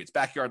the upgrades: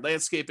 backyard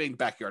landscaping,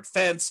 backyard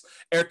fence,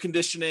 air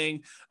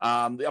conditioning,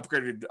 the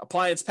upgraded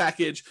appliance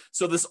package.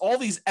 So there's all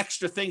these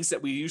extra things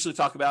that we usually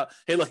talk about.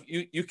 Hey, look,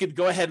 you could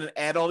go ahead and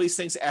add all these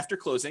things after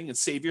closing and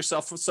save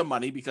yourself some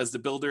money because the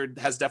builder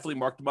has definitely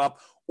marked them up.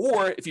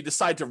 Or if you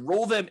decide to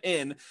roll them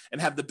in and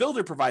have the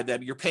builder provide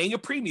them, you're paying a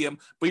premium,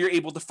 but you're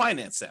able to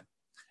finance them.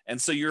 And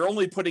so you're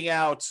only putting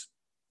out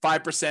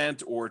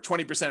 5% or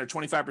 20% or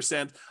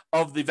 25%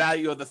 of the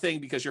value of the thing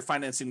because you're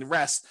financing the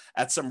rest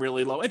at some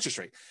really low interest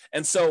rate.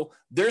 And so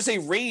there's a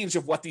range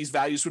of what these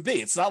values would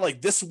be. It's not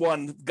like this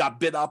one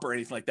got bid up or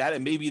anything like that.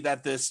 And maybe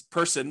that this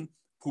person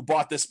who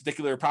bought this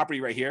particular property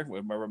right here,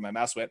 where my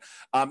mouse went,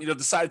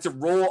 decided to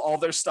roll all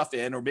their stuff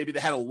in, or maybe they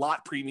had a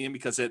lot premium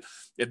because it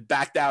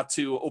backed out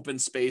to open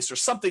space or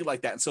something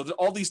like that. And so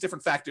all these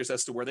different factors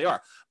as to where they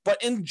are.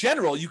 But in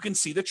general, you can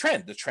see the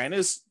trend. The trend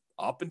is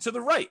up and to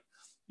the right.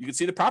 You can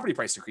see the property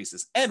price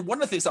increases. And one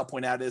of the things I'll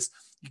point out is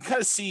you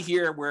kind of see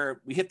here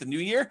where we hit the new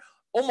year,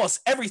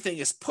 almost everything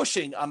is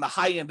pushing on the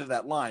high end of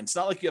that line. It's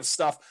not like you have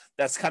stuff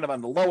that's kind of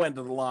on the low end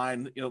of the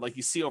line, like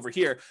you see over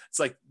here. It's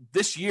like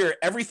this year,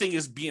 everything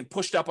is being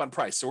pushed up on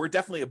price. So we're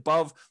definitely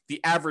above the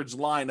average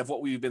line of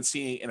what we've been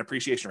seeing in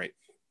appreciation rate.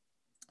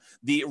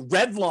 The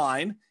red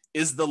line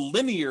is the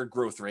linear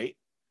growth rate.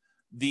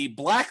 The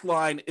black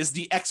line is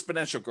the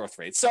exponential growth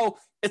rate. So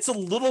it's a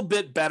little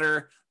bit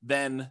better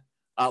than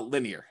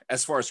linear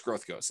as far as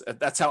growth goes.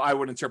 That's how I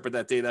would interpret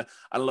that data.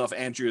 I don't know if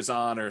Andrew is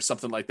on or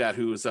something like that,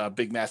 who's a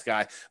big math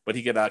guy, but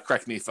he could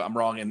correct me if I'm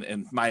wrong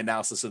in my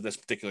analysis of this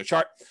particular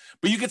chart.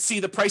 But you could see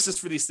the prices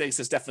for these things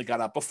has definitely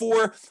gone up.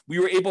 Before, we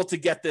were able to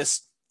get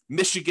this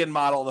Michigan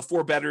model, the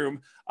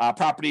 4-bedroom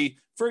property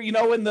for,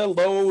 in the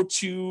low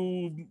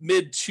to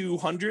mid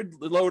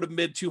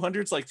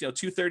 200s, like,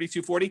 230,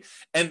 240.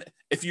 And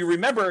if you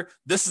remember,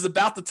 this is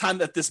about the time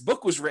that this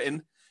book was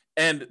written.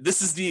 And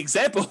this is the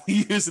example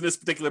we use in this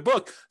particular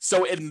book.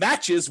 So it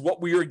matches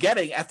what we were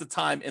getting at the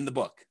time in the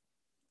book,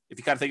 if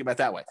you kind of think about it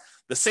that way.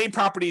 The same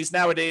properties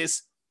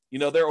nowadays,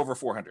 they're over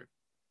 400.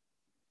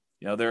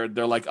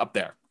 They're like up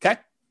there,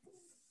 okay?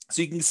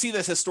 So you can see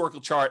this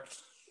historical chart.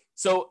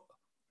 So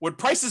when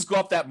prices go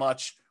up that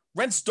much,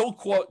 rents don't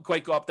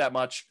quite go up that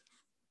much.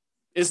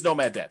 Is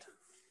Nomad dead?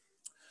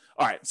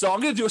 All right, so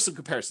I'm going to do some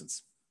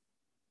comparisons,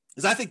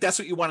 because I think that's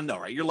what you want to know,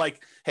 right? You're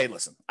like, hey,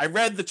 listen, I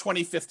read the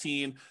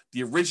 2015,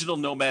 the original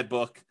Nomad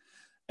book,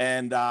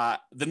 and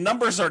the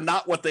numbers are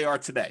not what they are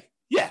today.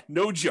 Yeah,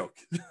 no joke,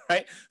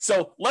 right?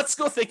 So let's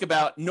go think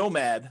about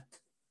Nomad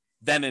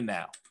then and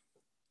now.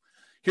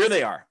 Here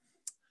they are.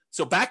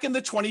 So back in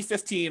the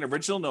 2015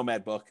 original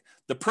Nomad book,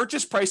 the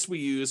purchase price we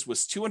used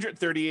was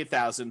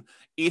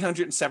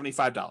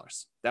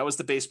 $238,875. That was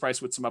the base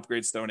price with some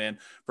upgrades thrown in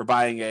for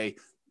buying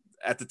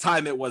at the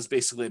time, it was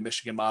basically a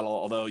Michigan model,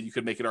 although you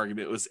could make an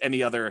argument it was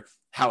any other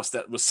house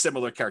that was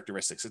similar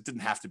characteristics. It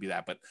didn't have to be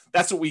that, but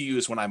that's what we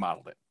used when I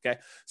modeled it. Okay.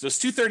 So it's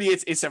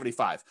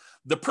 $238,875.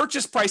 The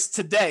purchase price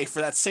today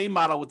for that same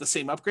model with the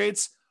same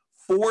upgrades,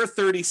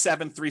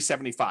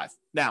 $437,375.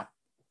 Now,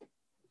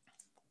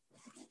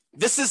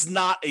 this is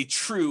not a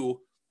true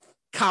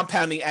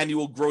compounding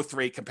annual growth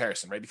rate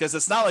comparison, right? Because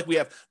it's not like we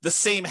have the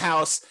same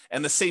house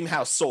and the same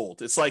house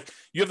sold. It's like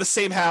you have the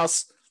same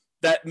house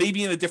that may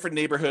be in a different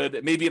neighborhood,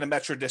 it may be in a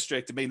metro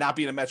district, it may not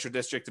be in a metro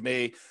district, it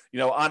may,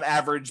 on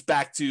average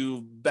back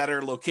to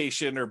better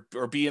location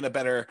or be in a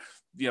better,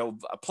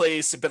 a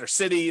place, a better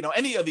city,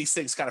 any of these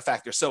things kind of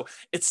factor. So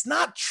it's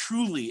not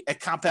truly a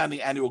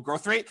compounding annual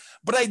growth rate,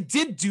 but I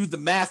did do the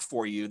math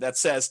for you that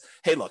says,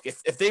 hey, look,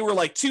 if they were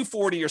like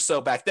 240 or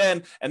so back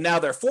then, and now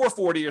they're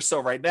 440 or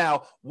so right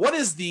now, what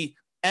is the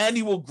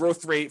annual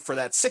growth rate for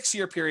that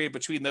 6-year period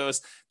between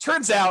those?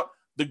 Turns out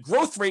the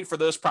growth rate for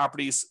those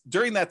properties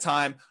during that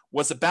time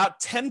was about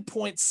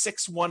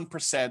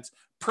 10.61%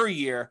 per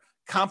year,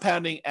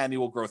 compounding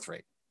annual growth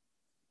rate.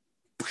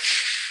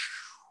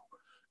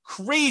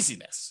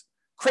 Craziness.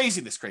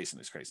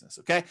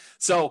 Okay.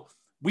 So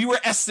we were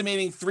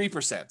estimating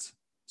 3%.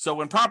 So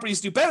when properties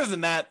do better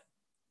than that,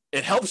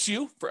 it helps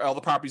you for all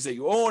the properties that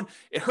you own.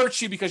 It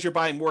hurts you because you're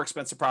buying more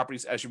expensive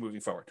properties as you're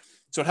moving forward.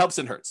 So it helps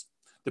and hurts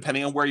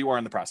depending on where you are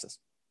in the process.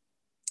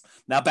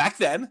 Now, back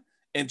then,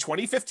 in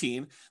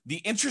 2015, the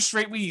interest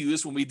rate we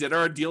used when we did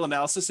our deal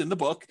analysis in the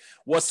book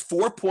was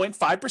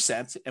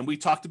 4.5%. And we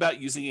talked about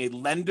using a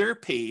lender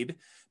paid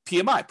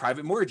PMI,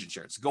 private mortgage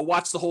insurance. Go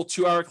watch the whole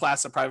 2-hour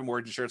class on private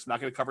mortgage insurance. I'm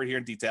not going to cover it here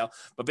in detail,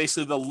 but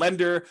basically the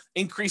lender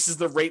increases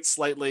the rate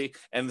slightly.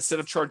 And instead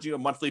of charging you a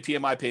monthly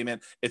PMI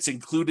payment, it's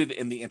included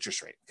in the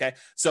interest rate. Okay.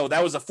 So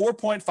that was a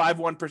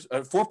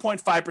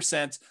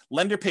 4.5%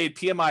 lender paid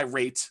PMI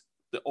rate,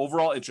 the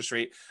overall interest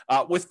rate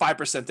with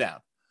 5%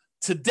 down.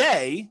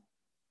 Today,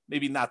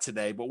 maybe not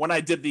today, but when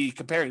I did the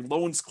comparing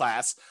loans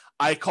class,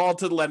 I called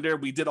to the lender.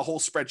 We did a whole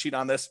spreadsheet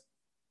on this.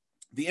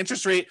 The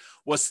interest rate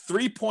was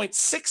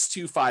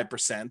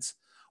 3.625%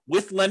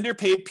 with lender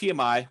paid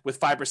PMI with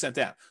 5%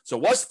 down. So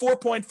it was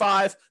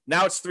 4.5.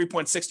 Now it's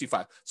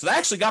 3.625. So that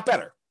actually got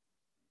better.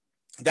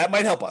 That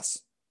might help us,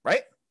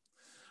 right?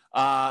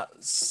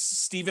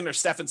 Steven or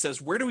Stefan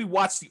says, where do we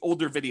watch the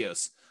older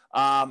videos?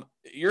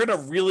 You're in a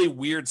really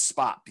weird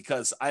spot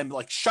because I'm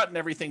like shutting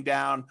everything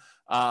down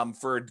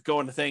for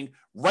going to thing.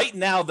 Right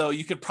now, though,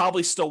 you could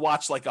probably still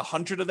watch like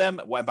 100 of them.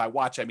 When by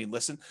watch, I mean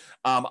listen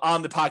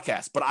on the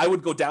podcast. But I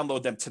would go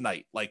download them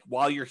tonight. Like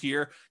while you're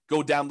here,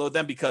 go download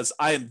them because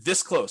I am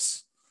this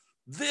close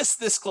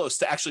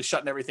to actually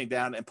shutting everything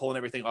down and pulling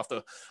everything off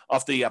the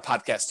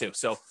podcast too.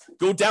 So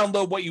go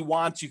download what you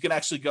want. You can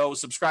actually go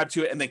subscribe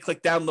to it and then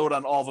click download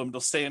on all of them.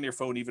 They'll stay on your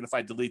phone even if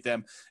I delete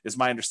them, is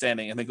my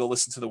understanding. And then go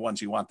listen to the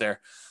ones you want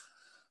there.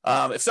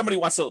 If somebody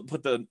wants to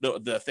put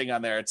the thing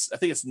on there, I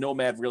think it's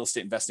Nomad Real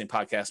Estate Investing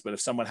Podcast. But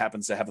if someone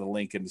happens to have the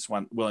link and is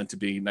willing to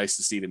be nice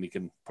to see them, you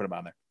can put them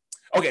on there.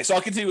 Okay, so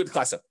I'll continue with the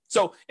class up.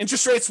 So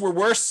interest rates were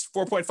worse,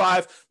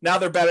 4.5. Now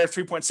they're better,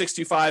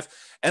 3.625.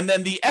 And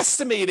then the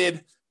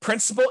estimated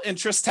principal,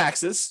 interest,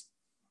 taxes,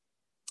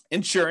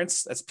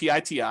 insurance, that's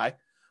PITI,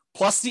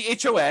 plus the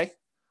HOA,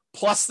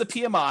 plus the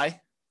PMI.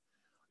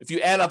 If you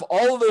add up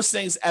all of those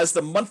things as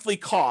the monthly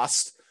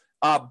cost,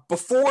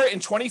 before in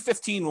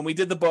 2015, when we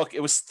did the book, it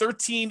was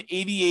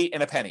 $13.88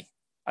 and a penny.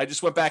 I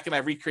just went back and I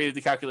recreated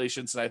the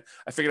calculations and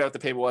I figured out what the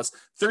payment was.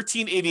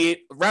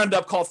 $13.88, round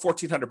up, call it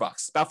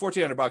 $1,400, about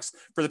 $1,400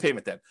 for the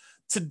payment then.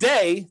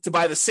 Today, to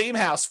buy the same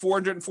house,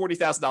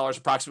 $440,000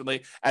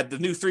 approximately at the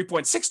new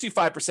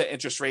 3.625%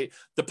 interest rate,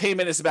 the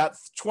payment is about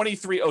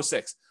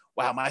 $2,306.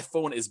 Wow, my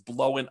phone is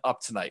blowing up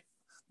tonight.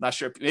 Not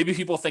sure. Maybe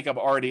people think I'm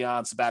already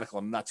on sabbatical.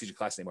 I'm not teaching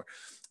class anymore.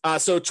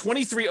 So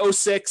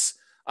 $2,306,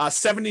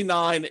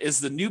 79 is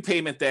the new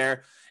payment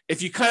there.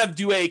 If you kind of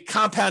do a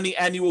compounding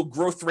annual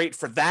growth rate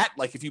for that,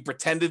 like if you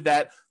pretended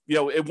that,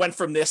 it went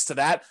from this to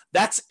that,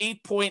 that's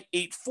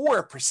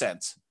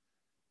 8.84%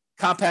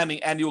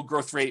 compounding annual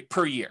growth rate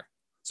per year.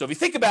 So if you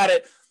think about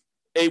it,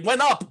 it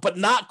went up, but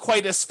not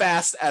quite as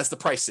fast as the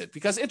price did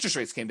because interest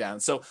rates came down.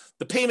 So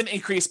the payment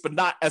increased, but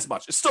not as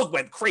much. It still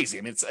went crazy.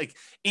 I mean, it's like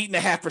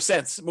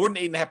 8.5%, more than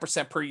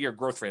 8.5% per year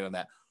growth rate on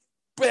that.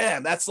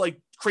 Bam, that's like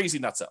crazy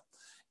nuts up.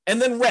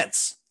 And then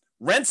rents.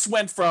 Rents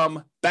went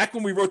from, back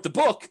when we wrote the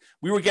book,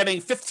 we were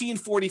getting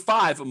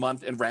 $1,545 a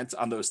month in rent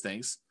on those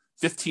things.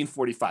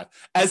 $1,545,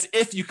 as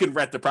if you can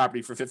rent the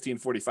property for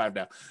 $1,545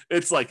 now.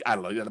 It's like, I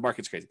don't know, the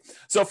market's crazy.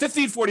 So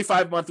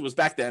 $1,545 a month was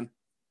back then.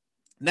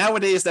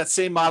 Nowadays, that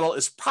same model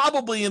is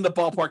probably in the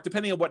ballpark,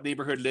 depending on what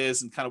neighborhood it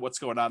is and kind of what's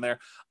going on there,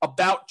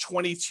 about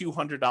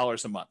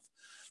 $2,200 a month.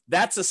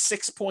 That's a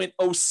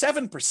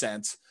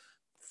 6.07%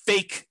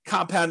 fake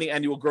compounding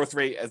annual growth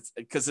rate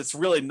because it's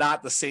really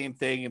not the same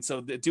thing. And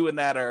so doing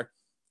that are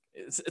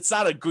It's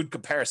not a good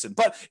comparison,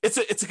 but it's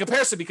a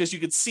comparison because you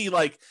can see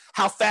like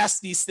how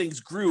fast these things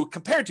grew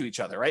compared to each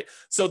other, right?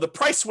 So the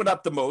price went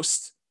up the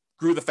most,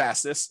 grew the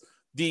fastest.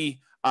 The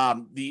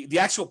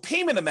actual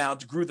payment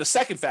amount grew the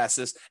second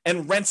fastest,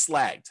 and rents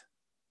lagged.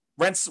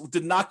 Rents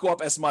did not go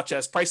up as much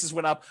as prices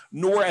went up,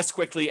 nor as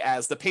quickly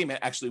as the payment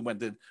actually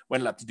went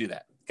up to do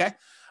that. Okay,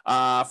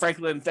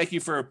 Franklin, thank you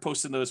for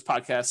posting those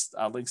podcast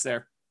links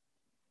there.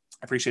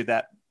 I appreciate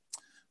that.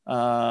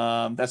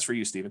 That's for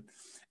you, Stephen.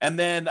 And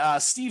then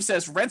Steve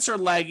says rents are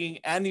lagging.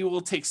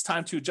 Annual takes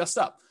time to adjust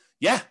up.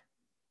 Yeah,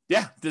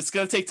 it's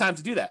going to take time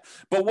to do that.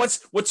 But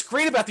what's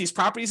great about these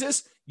properties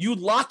is you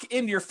lock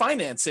in your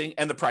financing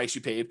and the price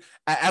you paid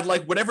at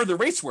like whatever the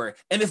rates were.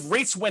 And if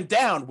rates went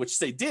down, which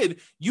they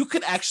did, you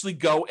could actually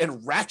go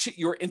and ratchet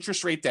your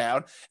interest rate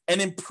down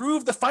and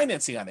improve the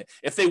financing on it.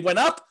 If they went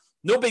up,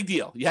 no big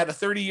deal. You had a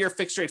 30-year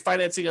fixed rate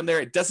financing on there.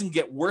 It doesn't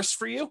get worse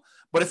for you.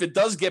 But if it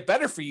does get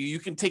better for you, you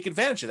can take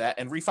advantage of that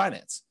and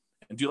refinance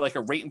and do like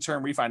a rate and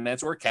term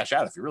refinance or cash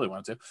out if you really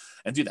want to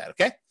and do that.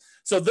 Okay.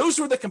 So those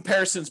were the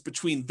comparisons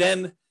between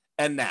then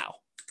and now.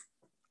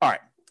 All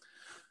right.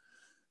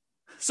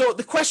 So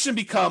the question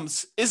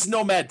becomes, is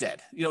Nomad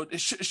dead?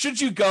 Should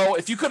you go,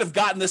 if you could have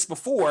gotten this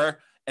before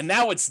and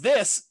now it's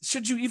this,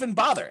 should you even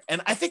bother?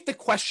 And I think the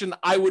question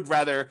I would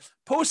rather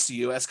pose to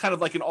you as kind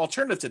of like an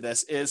alternative to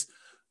this is,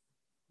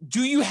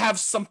 do you have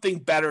something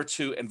better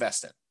to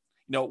invest in?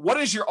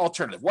 What is your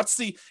alternative?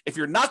 If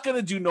you're not going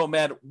to do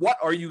Nomad, what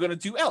are you going to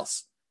do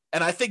else?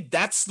 And I think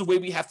that's the way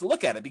we have to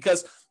look at it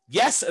because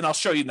yes, and I'll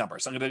show you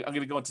numbers. I'm going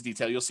to go into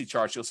detail. You'll see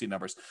charts, you'll see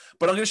numbers,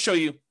 but I'm going to show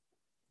you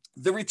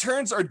the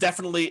returns are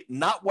definitely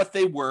not what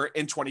they were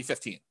in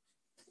 2015.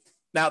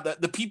 Now,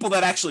 the people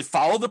that actually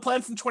follow the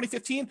plan from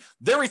 2015,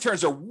 their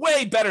returns are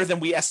way better than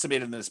we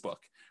estimated in this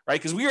book, right?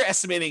 Because we are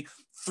estimating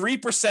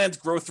 3%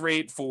 growth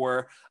rate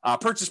for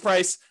purchase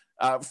price,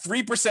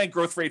 3%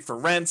 growth rate for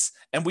rents,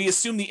 and we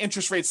assume the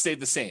interest rate stayed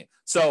the same.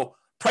 So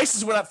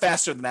prices went up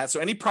faster than that. So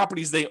any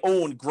properties they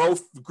own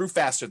grew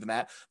faster than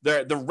that.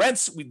 The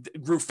rents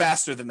grew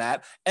faster than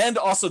that. And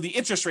also the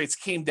interest rates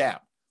came down.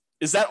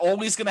 Is that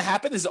always going to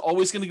happen? Is it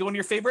always going to go in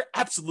your favor?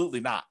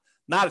 Absolutely not.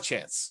 Not a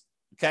chance.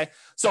 Okay.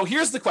 So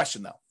here's the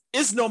question though.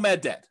 Is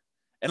Nomad dead?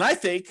 And I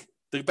think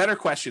the better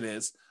question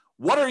is,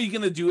 what are you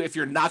going to do if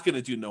you're not going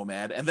to do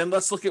Nomad? And then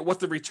let's look at what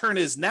the return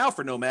is now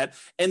for Nomad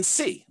and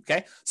see.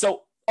 Okay.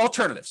 So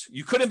alternatives.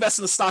 You could invest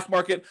in the stock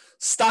market.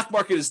 Stock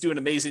market is doing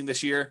amazing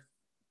this year.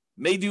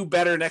 May do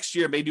better next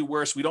year, may do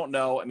worse. We don't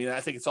know. I mean, I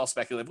think it's all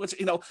speculative, which,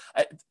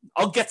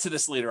 I'll get to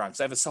this later on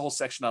because I have a whole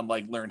section on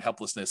like learned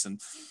helplessness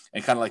and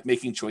kind of like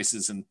making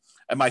choices and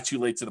am I too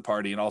late to the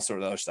party and all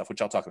sort of other stuff,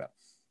 which I'll talk about.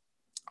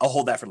 I'll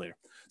hold that for later.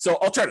 So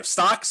alternative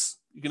stocks,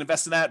 you can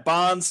invest in that.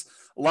 Bonds.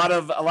 A lot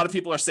of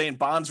people are saying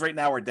bonds right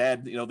now are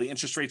dead. The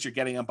interest rates you're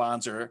getting on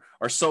bonds are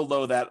so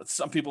low that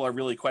some people are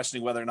really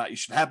questioning whether or not you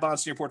should have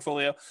bonds in your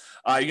portfolio.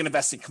 You're going to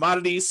invest in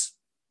commodities.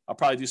 I'll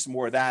probably do some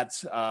more of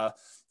that.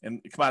 And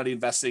commodity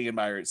investing in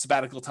my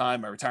sabbatical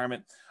time, my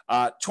retirement,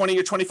 20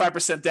 or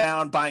 25%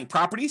 down buying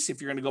properties. If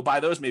you're going to go buy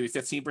those, maybe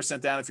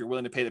 15% down if you're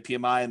willing to pay the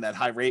PMI and that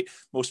high rate.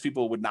 Most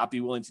people would not be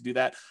willing to do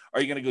that.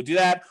 Are you going to go do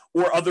that?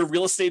 Or other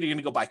real estate? Are you going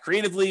to go buy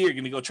creatively? You're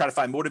going to go try to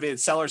find motivated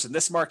sellers in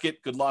this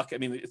market. Good luck. I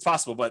mean, it's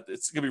possible, but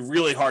it's going to be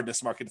really hard in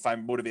this market to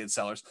find motivated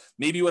sellers.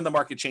 Maybe when the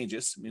market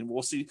changes. I mean,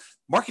 we'll see.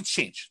 Markets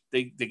change.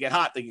 They get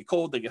hot, they get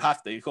cold, they get hot,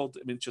 they get cold.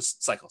 I mean, it's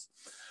just cycles.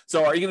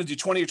 So are you going to do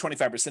 20 or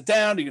 25%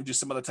 down? Are you going to do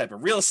some other type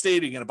of real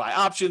estate? Are you going to buy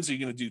options? Are you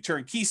going to do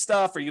turnkey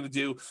stuff? Are you going to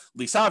do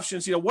lease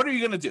options? What are you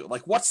going to do?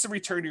 Like, what's the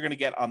return you're going to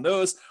get on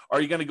those?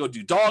 Are you going to go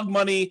do dog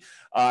money?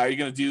 Are you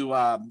going to do,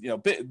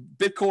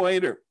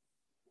 Bitcoin or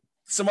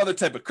some other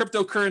type of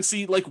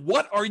cryptocurrency? Like,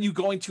 what are you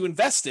going to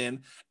invest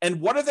in? And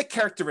what are the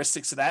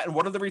characteristics of that? And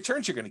what are the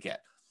returns you're going to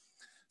get?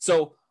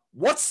 So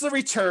what's the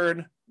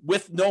return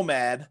with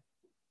Nomad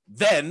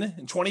then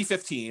in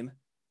 2015?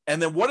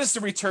 And then what is the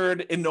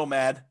return in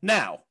Nomad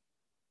now?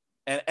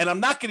 And I'm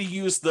not going to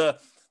use the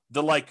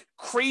like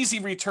crazy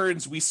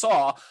returns we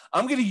saw.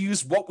 I'm going to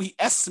use what we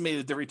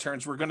estimated the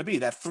returns were going to be,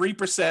 that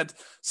 3%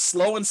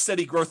 slow and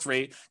steady growth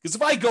rate. Because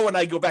if I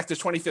go back to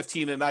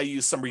 2015 and I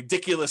use some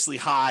ridiculously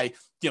high,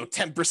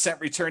 10%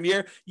 return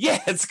year,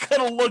 it's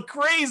going to look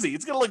crazy.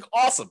 It's going to look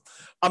awesome.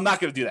 I'm not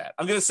going to do that.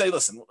 I'm going to say,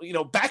 listen,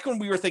 back when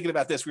we were thinking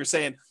about this, we were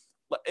saying,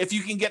 if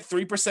you can get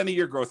 3% a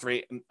year growth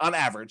rate on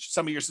average,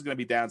 some years is going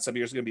to be down, some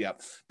years are going to be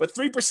up, but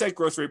 3%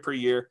 growth rate per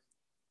year,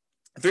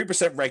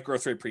 3% rate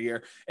growth rate per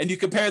year. And you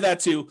compare that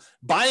to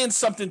buying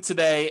something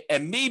today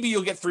and maybe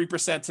you'll get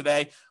 3%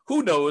 today.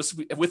 Who knows?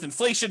 With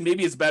inflation,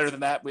 maybe it's better than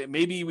that.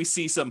 Maybe we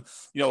see some,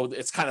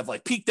 it's kind of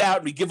like peaked out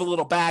and we give a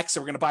little back.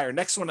 So we're going to buy our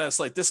next one at a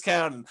slight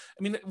discount. And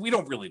I mean, we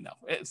don't really know.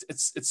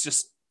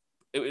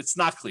 It's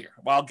not clear.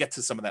 Well, I'll get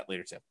to some of that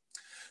later too.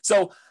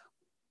 So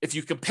if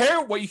you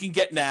compare what you can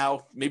get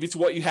now, maybe to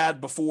what you had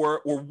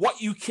before, or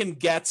what you can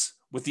get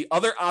with the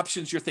other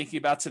options you're thinking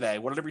about today,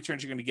 what are the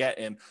returns you're going to get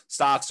in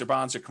stocks or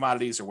bonds or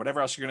commodities or whatever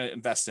else you're going to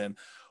invest in?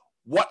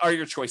 What are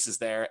your choices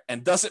there?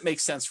 And does it make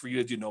sense for you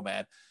to do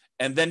Nomad?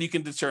 And then you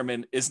can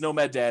determine, is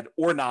Nomad dead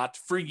or not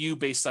for you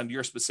based on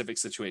your specific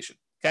situation?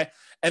 Okay.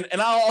 And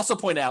I'll also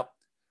point out,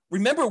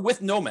 remember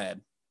with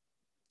Nomad,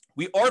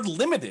 we are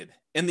limited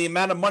in the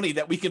amount of money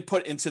that we can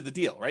put into the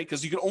deal, right?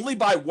 Because you can only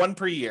buy one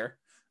per year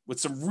with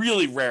some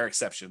really rare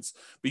exceptions.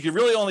 But you can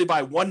really only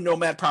buy one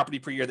Nomad property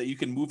per year that you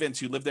can move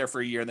into, live there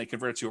for a year, and then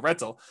convert it to a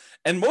rental.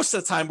 And most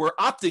of the time, we're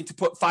opting to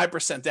put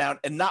 5% down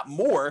and not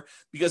more,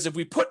 because if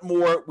we put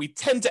more, we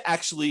tend to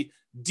actually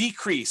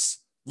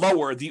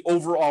lower the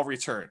overall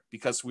return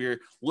because we're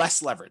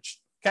less leveraged.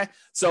 Okay.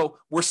 So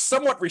we're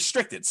somewhat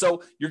restricted.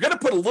 So you're going to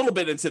put a little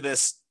bit into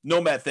this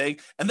Nomad thing.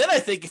 And then I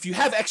think if you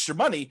have extra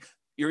money,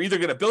 you're either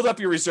going to build up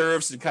your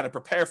reserves and kind of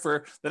prepare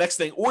for the next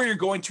thing, or you're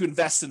going to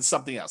invest in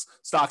something else,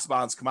 stocks,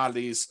 bonds,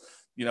 commodities,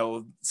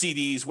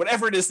 CDs,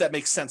 whatever it is that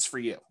makes sense for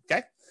you.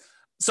 Okay.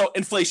 So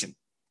inflation,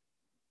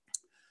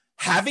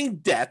 having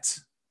debt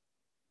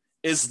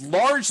is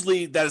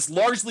largely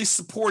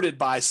supported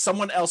by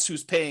someone else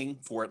who's paying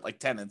for it, like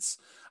tenants,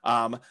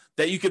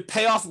 that you could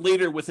pay off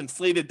later with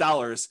inflated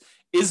dollars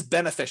is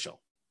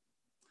beneficial.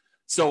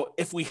 So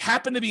if we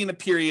happen to be in a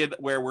period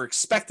where we're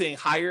expecting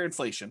higher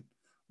inflation,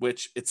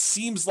 which it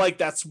seems like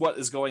that's what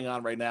is going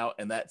on right now,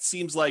 and that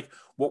seems like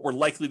what we're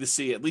likely to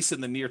see, at least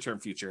in the near-term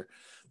future,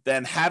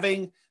 then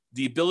having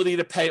the ability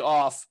to pay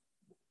off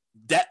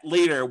debt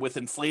later with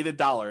inflated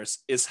dollars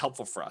is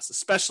helpful for us,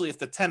 especially if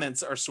the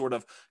tenants are sort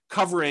of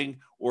covering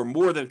or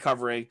more than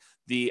covering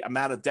the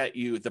amount of debt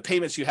the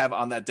payments you have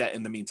on that debt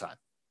in the meantime.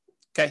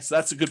 Okay, so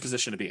that's a good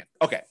position to be in.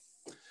 Okay,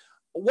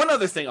 one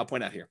other thing I'll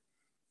point out here.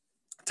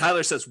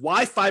 Tyler says,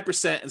 why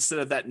 5% instead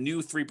of that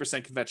new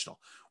 3% conventional?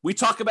 We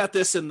talk about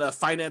this in the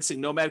Financing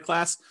Nomad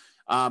class.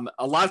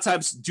 A lot of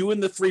times doing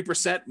the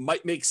 3%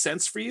 might make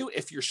sense for you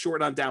if you're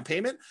short on down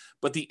payment,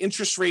 but the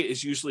interest rate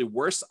is usually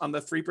worse on the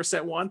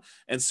 3% one.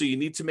 And so you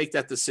need to make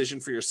that decision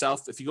for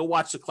yourself. If you go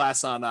watch the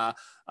class on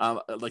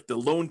like the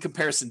loan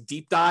comparison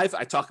deep dive,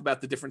 I talk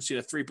about the difference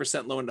between a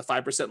 3% loan and a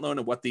 5% loan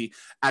and what the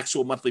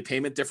actual monthly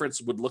payment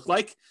difference would look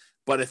like.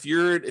 But if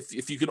you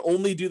can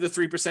only do the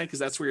 3% because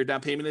that's where your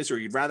down payment is, or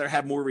you'd rather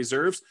have more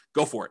reserves,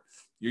 go for it.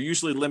 You're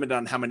usually limited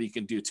on how many you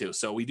can do too.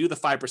 So we do the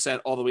 5%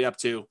 all the way up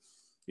to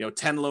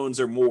 10 loans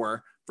or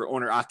more for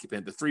owner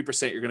occupant. The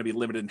 3%, you're going to be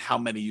limited in how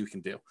many you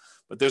can do.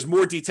 But there's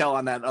more detail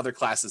on that in other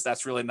classes.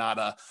 That's really not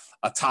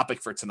a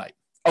topic for tonight.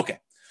 Okay.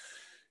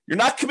 You're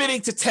not committing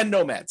to 10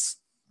 nomads.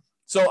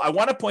 So I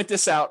want to point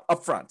this out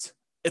up front.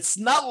 It's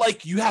not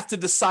like you have to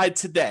decide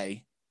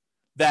today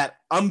that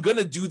I'm going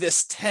to do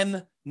this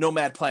 10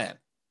 nomad plan.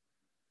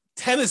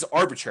 10 is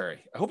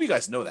arbitrary. I hope you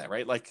guys know that,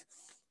 right? Like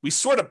we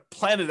sort of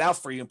plan it out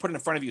for you and put it in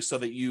front of you so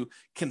that you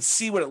can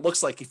see what it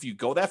looks like if you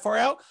go that far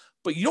out,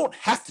 but you don't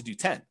have to do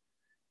 10.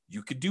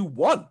 You could do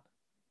 1.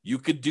 You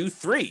could do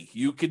 3.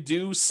 You could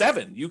do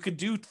 7. You could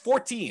do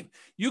 14.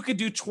 You could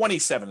do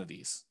 27 of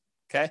these.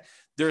 Okay.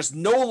 There's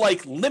no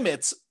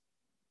limits,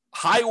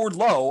 high or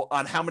low,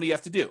 on how many you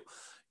have to do.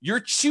 You're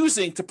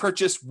choosing to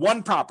purchase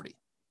one property.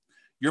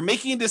 You're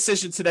making a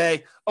decision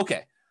today.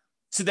 Okay.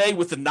 Today,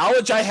 with the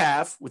knowledge I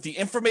have, with the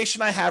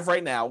information I have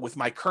right now, with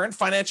my current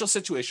financial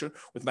situation,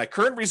 with my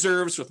current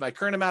reserves, with my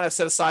current amount I've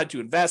set aside to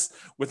invest,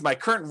 with my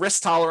current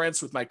risk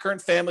tolerance, with my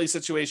current family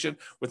situation,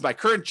 with my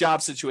current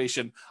job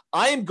situation,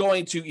 I am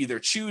going to either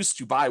choose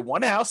to buy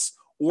one house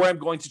or I'm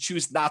going to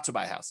choose not to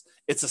buy a house.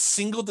 It's a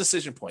single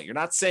decision point. You're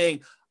not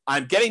saying,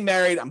 I'm getting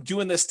married, I'm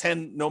doing this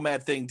 10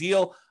 nomad thing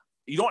deal.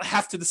 You don't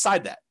have to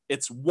decide that.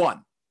 It's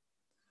 1.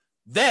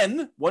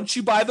 Then, once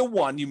you buy the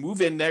 1, you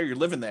move in there, you're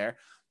living there,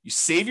 you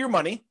save your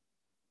money.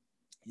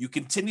 You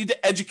continue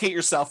to educate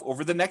yourself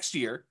over the next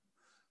year.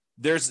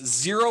 There's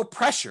zero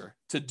pressure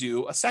to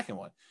do a second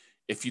one.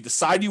 If you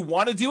decide you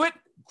want to do it,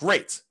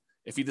 great.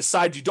 If you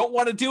decide you don't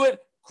want to do it,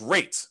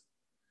 great.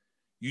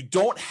 You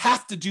don't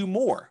have to do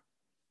more.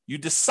 You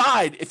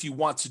decide if you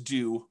want to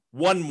do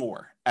one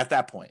more at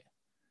that point.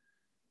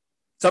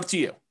 It's up to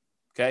you.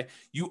 Okay.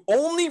 You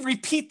only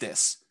repeat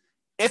this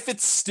if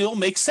it still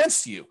makes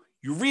sense to you.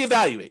 You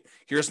reevaluate.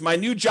 Here's my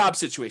new job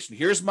situation.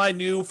 Here's my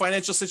new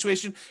financial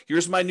situation.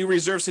 Here's my new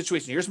reserve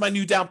situation. Here's my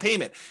new down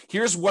payment.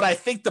 Here's what I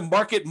think the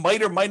market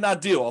might or might not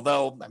do.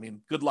 Although,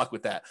 good luck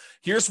with that.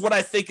 Here's what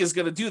I think is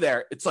going to do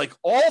there. It's like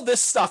all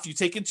this stuff you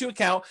take into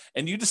account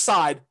and you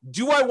decide,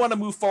 do I want to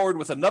move forward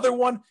with another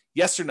one?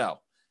 Yes or no?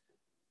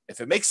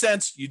 If it makes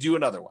sense, you do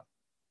another one.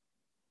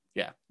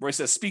 Yeah. Roy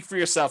says, speak for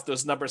yourself.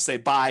 Those numbers say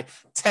buy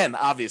 10,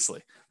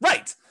 obviously.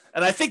 Right.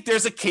 And I think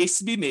there's a case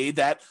to be made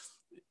that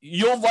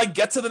you'll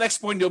get to the next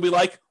point and you'll be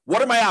like,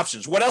 what are my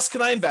options? What else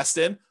can I invest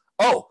in?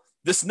 Oh,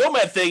 this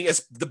nomad thing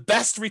is the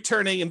best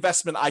returning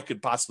investment I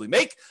could possibly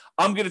make.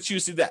 I'm going to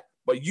choose to do that.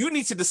 But you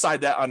need to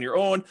decide that on your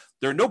own.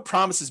 There are no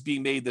promises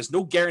being made. There's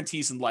no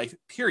guarantees in life,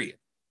 period.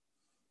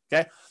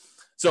 Okay.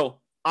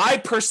 So I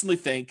personally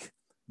think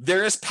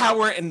there is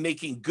power in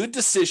making good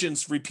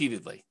decisions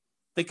repeatedly.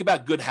 Think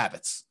about good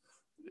habits.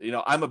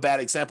 I'm a bad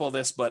example of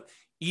this, but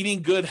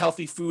eating good,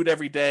 healthy food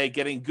every day,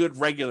 getting good,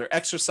 regular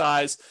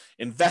exercise,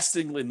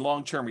 investing in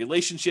long-term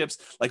relationships,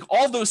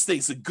 all those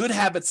things, the good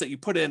habits that you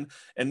put in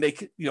and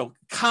make,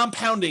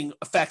 compounding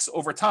effects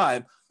over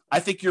time, I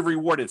think you're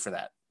rewarded for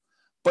that.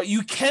 but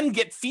you can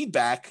get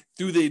feedback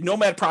through the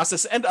Nomad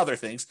process and other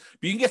things.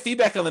 But you can get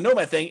feedback on the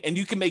Nomad thing, and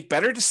you can make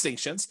better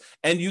distinctions,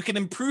 and you can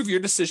improve your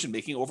decision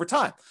making over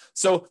time.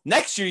 So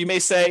next year, you may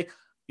say,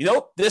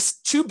 this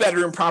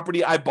 2-bedroom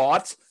property I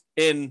bought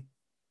in,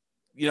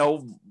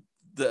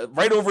 the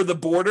right over the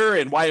border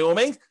in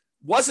Wyoming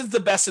wasn't the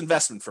best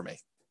investment for me.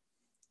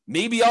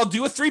 Maybe I'll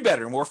do a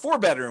 3-bedroom or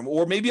 4-bedroom,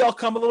 or maybe I'll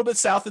come a little bit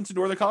south into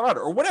northern Colorado,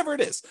 or whatever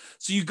it is.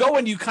 So you go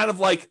and you kind of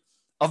like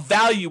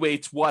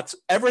evaluate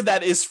whatever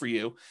that is for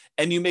you,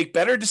 and you make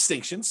better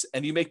distinctions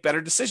and you make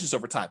better decisions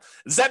over time.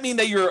 Does that mean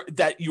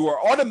that you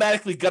are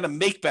automatically going to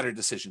make better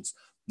decisions?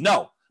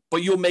 No,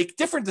 but you'll make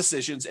different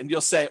decisions, and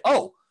you'll say,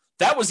 oh,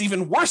 that was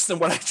even worse than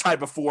what I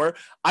tried before.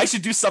 I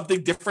should do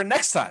something different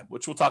next time,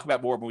 which we'll talk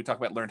about more when we talk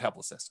about learned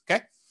helplessness.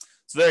 Okay.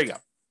 So there you go.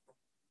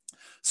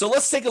 So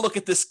let's take a look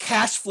at this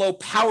cash flow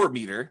power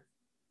meter,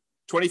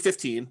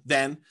 2015,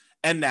 then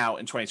and now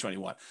in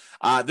 2021.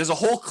 There's a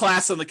whole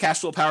class on the cash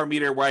flow power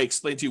meter where I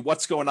explain to you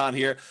what's going on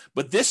here,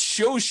 but this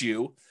shows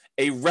you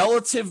a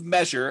relative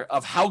measure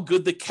of how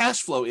good the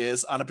cash flow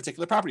is on a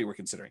particular property we're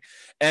considering.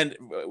 And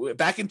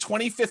back in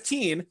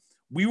 2015,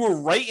 we were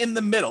right in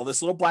the middle.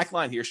 This little black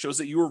line here shows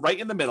that you were right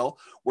in the middle,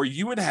 where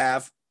you would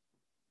have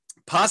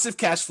positive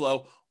cash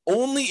flow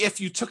only if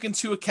you took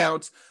into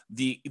account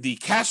the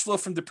cash flow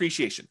from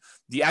depreciation,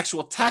 the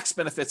actual tax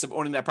benefits of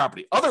owning that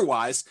property.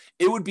 Otherwise,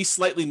 it would be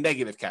slightly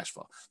negative cash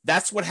flow.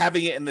 That's what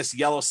having it in this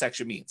yellow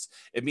section means.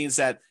 It means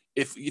that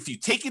if you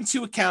take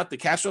into account the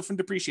cash flow from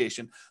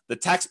depreciation, the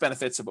tax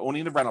benefits of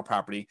owning the rental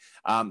property,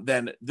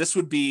 then this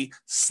would be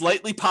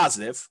slightly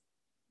positive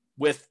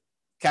with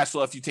cash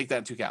flow if you take that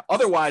into account.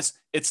 Otherwise,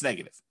 it's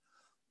negative.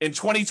 In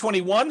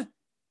 2021,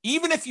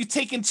 even if you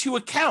take into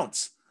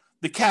account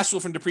the cash flow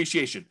from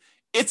depreciation,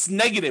 it's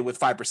negative with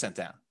 5%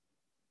 down.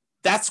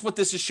 That's what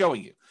this is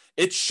showing you.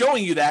 It's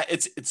showing you that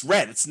it's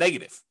red, it's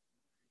negative.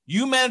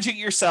 You managing it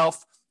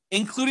yourself,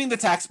 including the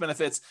tax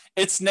benefits,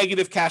 it's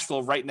negative cash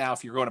flow right now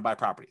if you're going to buy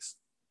properties.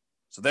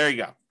 So there you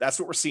go. That's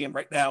what we're seeing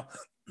right now.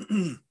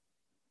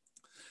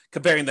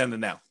 Comparing them to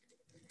now.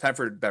 Time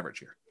for a beverage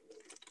here.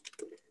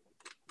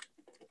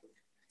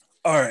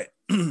 All right,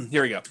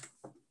 here we go.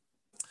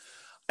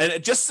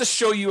 And just to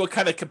show you a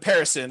kind of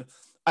comparison,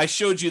 I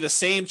showed you the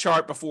same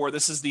chart before.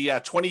 This is the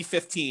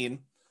 2015,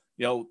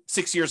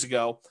 6 years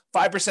ago,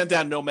 5%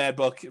 down Nomad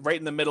book, right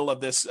in the middle of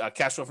this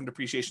cash flow from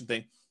depreciation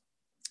thing.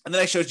 And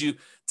then I showed you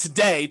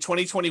today,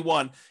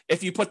 2021,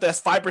 if you put that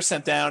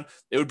 5% down,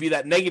 it would be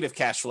that negative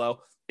cash flow.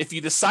 If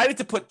you decided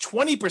to put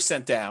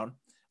 20% down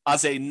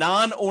as a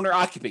non-owner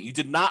occupant, you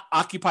did not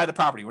occupy the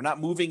property, we're not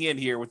moving in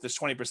here with this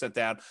 20%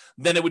 down,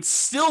 then it would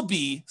still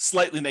be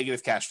slightly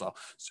negative cash flow.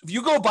 So if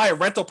you go buy a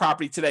rental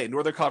property today in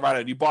northern Colorado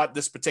and you bought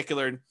this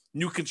particular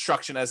new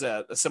construction as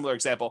a similar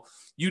example,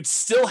 you'd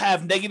still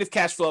have negative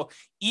cash flow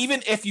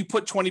even if you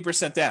put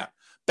 20% down.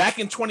 Back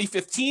in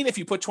 2015, if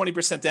you put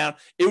 20% down,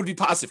 it would be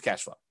positive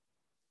cash flow.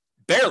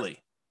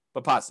 Barely,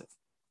 but positive.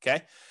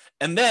 Okay.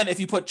 And then if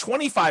you put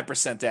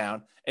 25%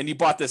 down and you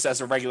bought this as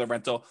a regular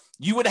rental,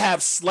 you would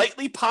have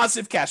slightly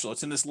positive cash flow.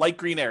 It's in this light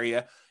green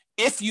area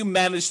if you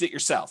managed it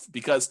yourself,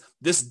 because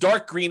this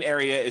dark green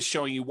area is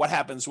showing you what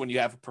happens when you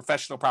have a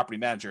professional property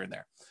manager in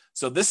there.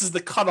 So this is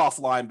the cutoff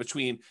line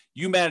between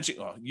you managing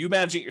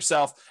it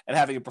yourself and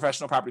having a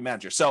professional property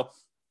manager. So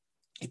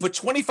you put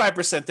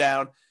 25%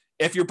 down.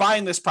 If you're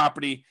buying this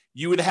property,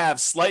 you would have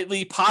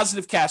slightly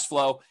positive cash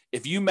flow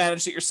if you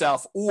managed it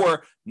yourself,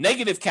 or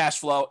negative cash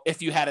flow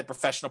if you had a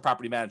professional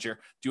property manager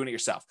doing it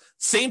yourself.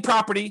 Same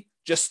property,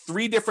 just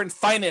 3 different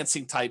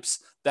financing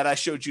types that I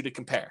showed you to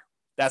compare.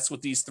 That's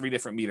what these 3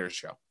 different meters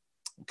show.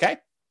 Okay.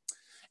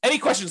 Any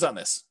questions on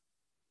this?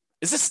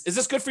 Is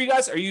this good for you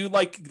guys? Are you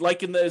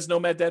liking this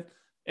Nomad Dead?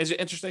 Is it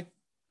interesting?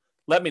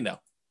 Let me know.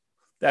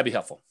 That'd be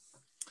helpful.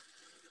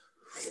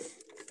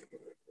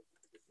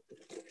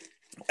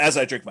 As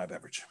I drink my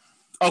beverage.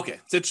 Okay,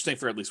 it's interesting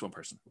for at least one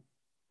person.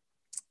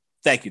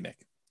 Thank you, Nick.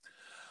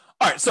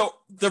 All right, so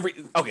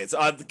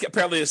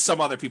apparently there's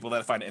some other people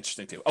that find it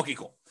interesting too. Okay,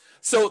 cool.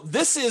 So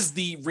this is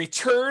the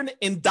return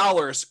in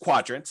dollars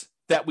quadrant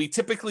that we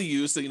typically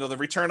use. The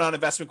return on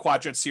investment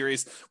quadrant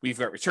series. We've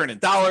got return in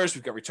dollars.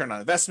 We've got return on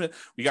investment.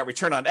 We got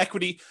return on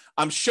equity.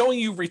 I'm showing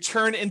you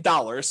return in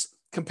dollars,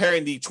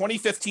 comparing the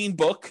 2015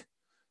 book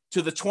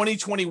to the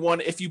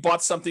 2021 if you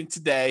bought something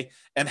today,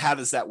 and how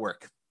does that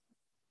work?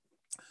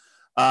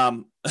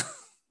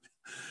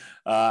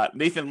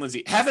 Nathan and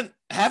Lindsay haven't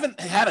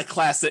had a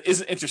class that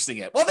isn't interesting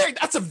yet. Well,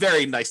 that's a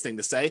very nice thing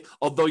to say,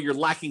 although you're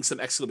lacking some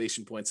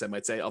exclamation points, I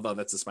might say, although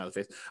that's a smiley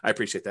face. I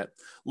appreciate that.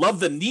 Love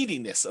the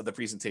neediness of the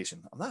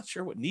presentation. I'm not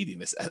sure what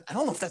neediness. I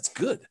don't know if that's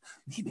good.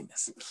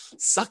 Neediness.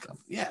 Suck up.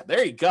 Yeah,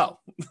 there you go.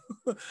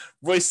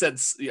 Royce said,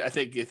 I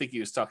think he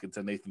was talking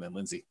to Nathan and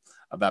Lindsay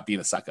about being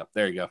a suck up.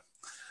 There you go.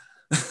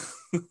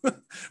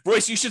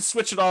 Royce, you should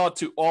switch it all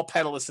to all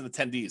panelists and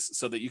attendees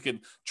so that you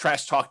can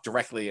trash talk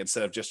directly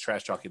instead of just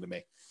trash talking to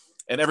me.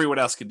 And everyone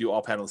else can do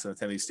all panelists and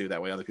attendees too.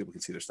 That way other people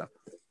can see their stuff.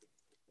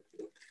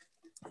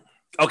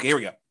 Okay, here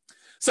we go.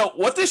 So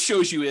what this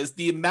shows you is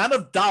the amount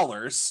of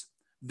dollars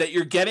that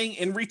you're getting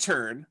in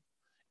return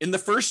in the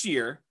first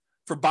year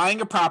for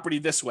buying a property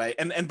this way,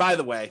 and by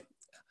the way,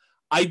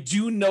 I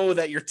do know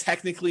that you're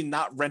technically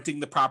not renting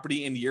the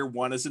property in year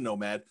one as a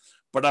nomad,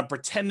 but I'm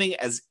pretending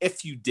as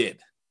if you did.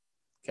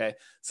 Okay.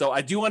 So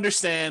I do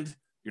understand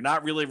you're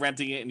not really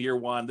renting it in year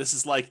one. This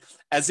is like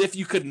as if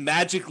you could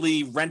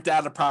magically rent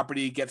out a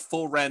property, get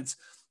full rent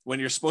when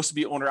you're supposed to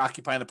be owner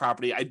occupying the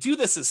property. I do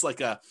this as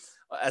like an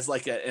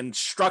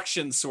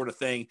instruction sort of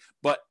thing,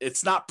 but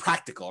it's not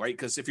practical, right?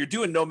 Because if you're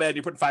doing nomad,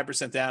 you're putting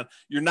 5% down,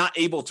 you're not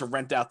able to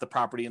rent out the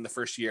property in the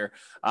first year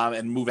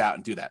and move out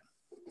and do that.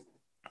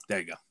 There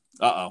you go.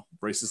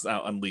 Race is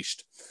now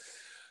unleashed.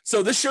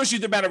 So this shows you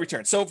the amount of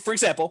return. So for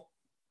example,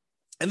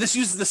 and this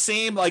uses the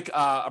same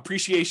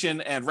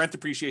appreciation and rent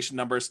appreciation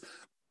numbers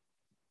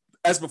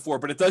as before,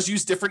 but it does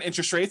use different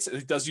interest rates.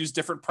 It does use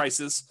different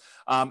prices.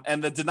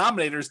 And the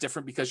denominator is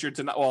different because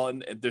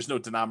and there's no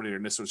denominator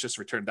in this, so it's just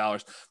return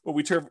dollars. But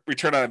we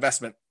return on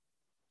investment.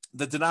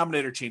 The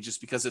denominator changes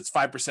because it's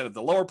 5% of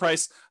the lower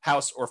price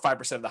house or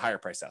 5% of the higher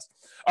price house.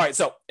 All right,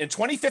 so in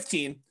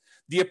 2015,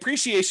 the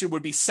appreciation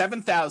would be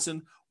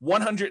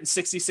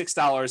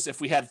 $7,166 if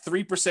we had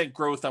 3%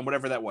 growth on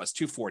whatever that was,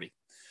 240.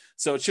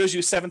 So it shows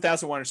you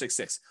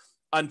 7,166.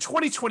 On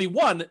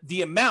 2021,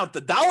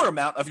 the dollar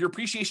amount of your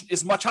appreciation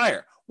is much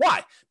higher.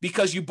 Why?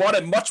 Because you bought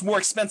a much more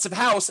expensive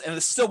house and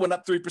it still went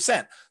up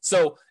 3%.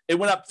 So it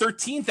went up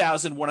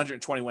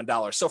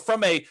 $13,121. So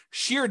from a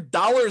sheer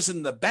dollars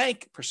in the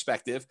bank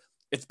perspective,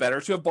 it's better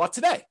to have bought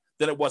today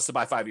than it was to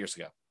buy 5 years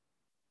ago.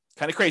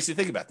 Kind of crazy to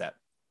think about that.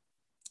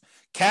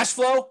 Cash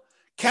flow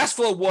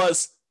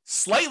was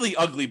slightly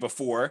ugly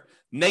before,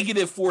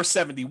 negative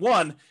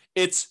 471.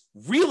 It's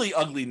really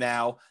ugly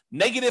now,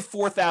 negative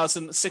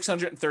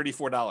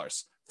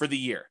 $4,634 for the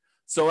year.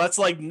 So that's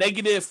like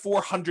negative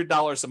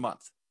 $400 a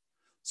month.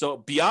 So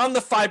beyond the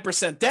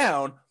 5%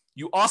 down,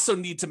 you also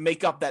need to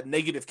make up that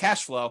negative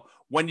cash flow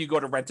when you go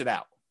to rent it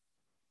out.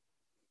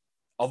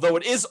 Although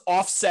it is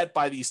offset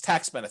by these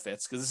tax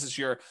benefits, because this is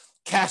your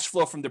cash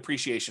flow from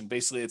depreciation.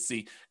 Basically, it's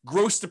the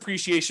gross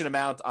depreciation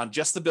amount on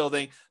just the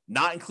building,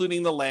 not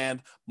including the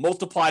land,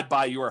 multiplied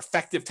by your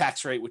effective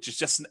tax rate, which is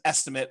just an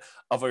estimate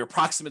of your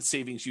approximate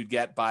savings you'd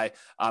get by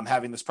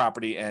having this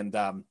property and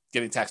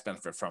getting tax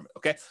benefit from it.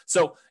 Okay.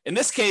 So in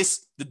this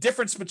case, the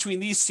difference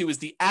between these two is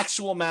the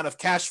actual amount of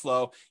cash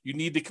flow you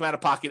need to come out of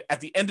pocket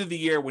at the end of the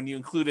year when you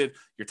included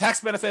your tax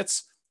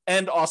benefits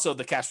and also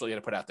the cash flow you had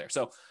to put out there.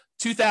 So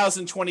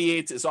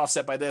 2028 is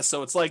offset by this.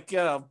 So it's like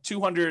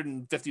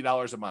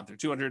 $250 a month or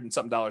 $200 and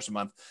something dollars a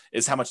month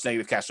is how much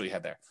negative cash flow you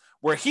had there.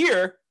 Where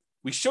here,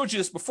 we showed you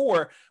this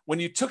before, when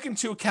you took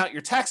into account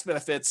your tax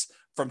benefits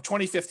from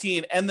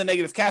 2015 and the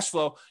negative cash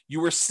flow, you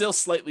were still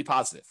slightly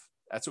positive.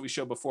 That's what we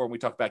showed before when we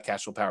talked about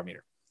cash flow power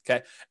meter.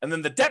 Okay. And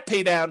then the debt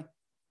pay down,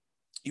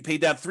 you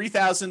paid down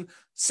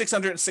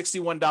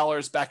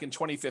 $3,661 back in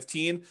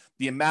 2015.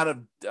 The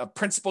amount of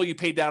principal you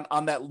paid down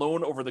on that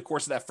loan over the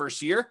course of that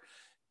first year.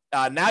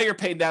 Now you're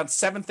paying down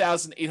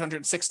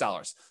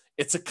 $7,806.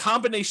 It's a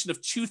combination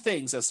of two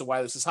things as to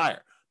why this is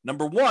higher.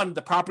 Number one,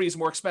 the property is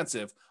more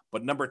expensive,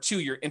 but number two,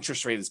 your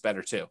interest rate is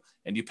better too.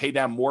 And you pay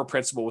down more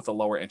principal with a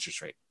lower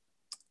interest rate.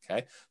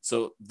 Okay.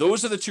 So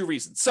those are the two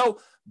reasons.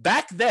 So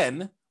back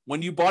then,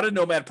 when you bought a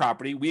Nomad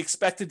property, we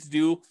expected to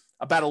do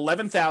about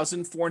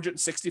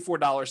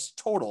 $11,464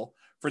 total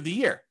for the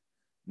year.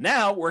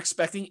 Now we're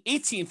expecting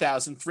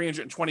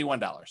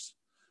 $18,321.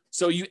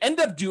 So you end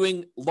up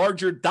doing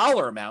larger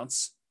dollar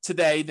amounts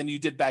today than you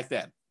did back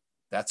then.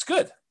 That's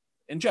good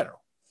in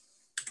general.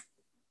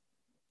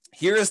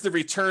 Here is the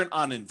return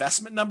on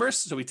investment numbers.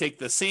 So we take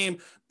the same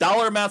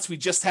dollar amounts we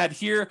just had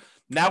here.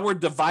 Now we're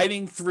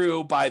dividing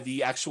through by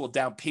the actual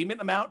down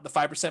payment amount, the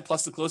 5%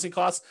 plus the closing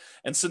costs.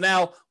 And so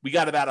now we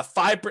got about a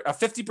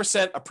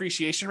 50%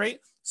 appreciation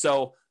rate.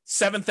 So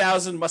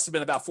 7,000 must have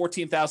been about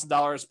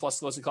 $14,000 plus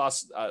closing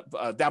costs,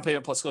 down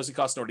payment plus closing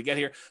costs in order to get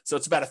here. So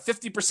it's about a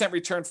 50%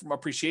 return from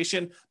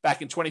appreciation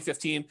back in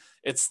 2015.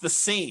 It's the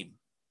same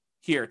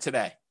here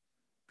today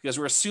because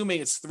we're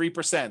assuming it's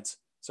 3%.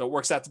 So it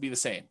works out to be the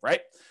same, right?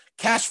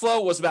 Cash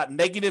flow was about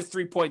negative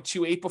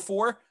 3.28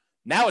 before.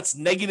 Now it's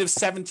negative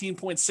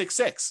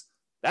 17.66.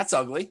 That's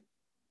ugly.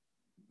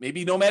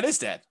 Maybe Nomad is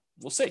dead.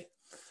 We'll see.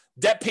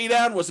 Debt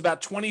paydown was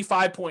about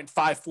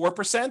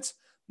 25.54%.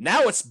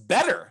 Now it's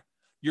better.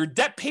 Your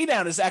debt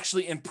paydown is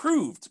actually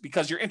improved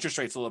because your interest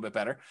rate's a little bit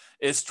better.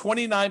 It's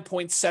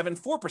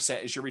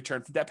 29.74% is your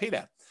return from debt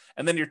paydown.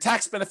 And then your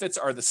tax benefits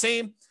are the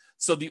same.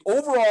 So the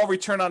overall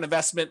return on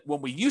investment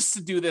when we used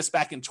to do this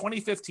back in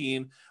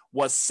 2015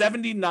 was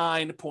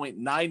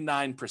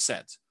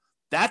 79.99%.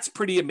 That's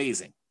pretty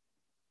amazing.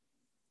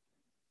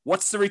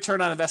 What's the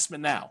return on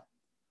investment now?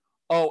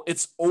 Oh,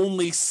 it's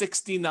only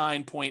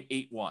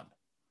 69.81.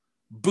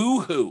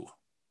 Boo-hoo,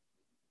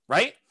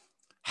 right?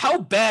 How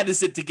bad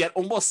is it to get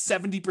almost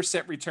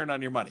 70% return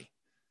on your money?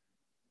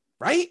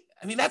 Right?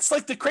 I mean, that's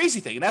like the crazy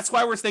thing. And that's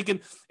why we're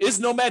thinking, is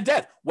Nomad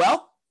dead?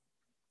 Well,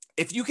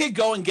 if you could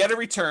go and get a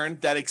return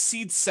that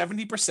exceeds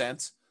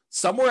 70%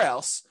 somewhere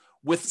else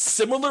with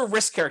similar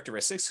risk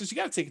characteristics, because you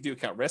got to take into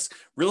account risk.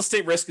 Real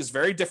estate risk is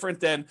very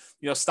different than,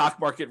 stock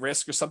market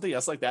risk or something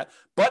else like that.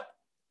 But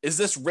is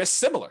this risk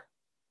similar?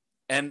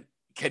 And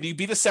can you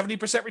beat a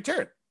 70%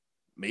 return?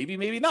 Maybe,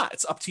 maybe not.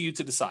 It's up to you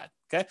to decide.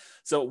 Okay.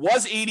 So it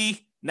was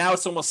 80. Now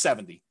it's almost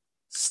 70.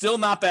 Still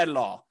not bad at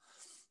all.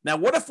 Now,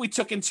 what if we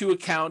took into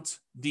account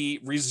the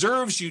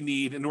reserves you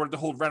need in order to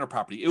hold rental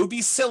property? It would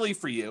be silly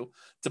for you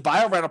to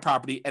buy a rental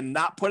property and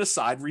not put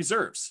aside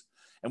reserves.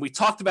 And we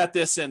talked about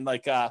this in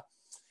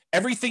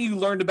everything you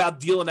learned about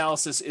deal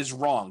analysis is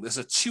wrong. There's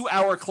a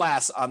 2-hour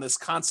class on this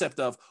concept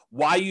of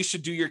why you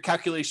should do your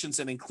calculations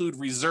and include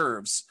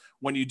reserves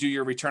when you do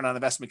your return on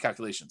investment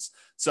calculations.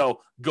 So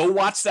go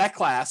watch that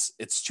class.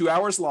 It's 2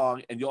 hours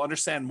long, and you'll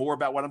understand more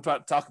about what I'm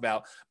about to talk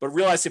about. But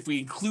realize if we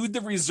include the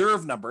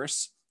reserve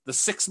numbers, the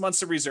 6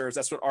 months of reserves,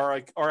 that's what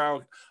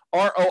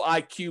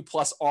ROIQ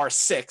plus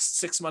R6,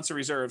 6 months of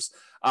reserves,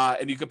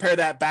 and you compare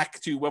that back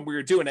to when we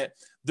were doing it,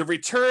 the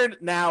return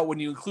now when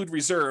you include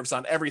reserves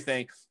on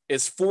everything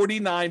is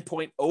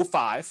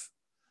 49.05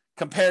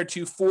 compared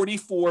to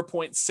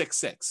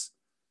 44.66.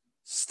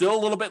 Still a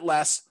little bit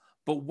less,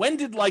 but when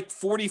did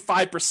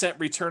 45%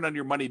 return on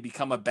your money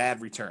become a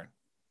bad return?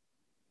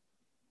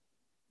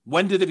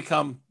 When did it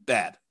become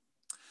bad?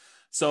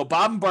 So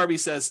Bob and Barbie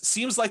says,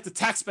 seems like the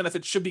tax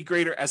benefit should be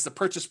greater as the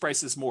purchase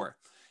price is more.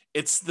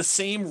 It's the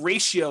same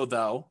ratio,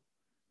 though,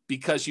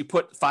 because you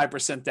put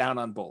 5% down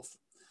on both.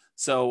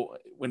 So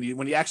when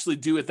you actually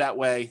do it that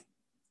way,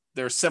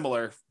 they're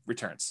similar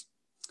returns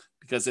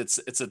because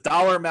it's a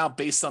dollar amount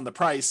based on the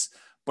price,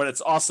 but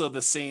it's also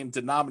the same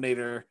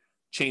denominator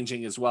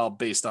changing as well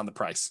based on the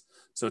price.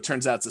 So it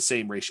turns out it's the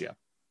same ratio.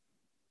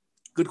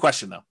 Good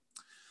question, though.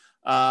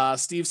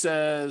 Steve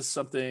says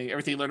something,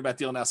 everything you learned about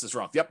deal analysis is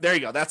wrong. Yep, there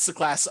you go. That's the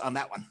class on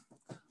that one.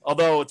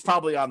 Although it's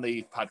probably on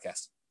the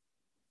podcast.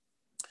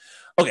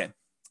 Okay,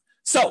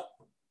 so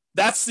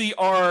that's the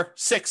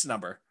R6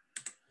 number.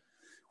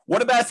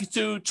 What about if you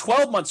do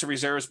 12 months of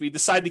reserves, but you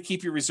decide to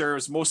keep your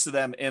reserves, most of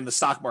them in the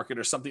stock market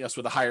or something else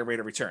with a higher rate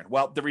of return?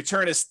 Well, the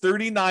return is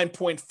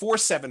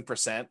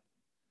 39.47%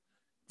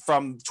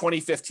 from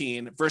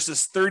 2015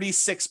 versus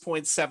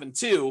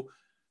 36.72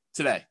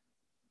 today.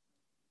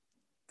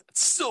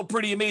 It's still a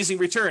pretty amazing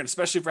return,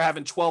 especially for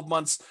having 12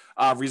 months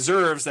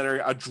reserves that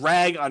are a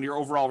drag on your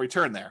overall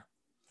return there.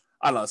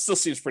 I don't know. It still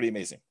seems pretty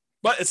amazing.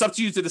 But it's up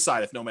to you to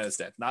decide if Nomad is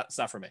dead. It's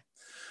not for me.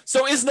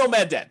 So is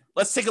Nomad dead?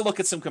 Let's take a look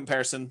at some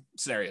comparison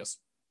scenarios.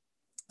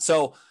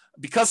 So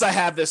because I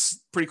have this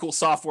pretty cool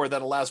software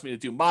that allows me to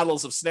do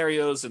models of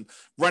scenarios and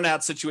run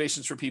out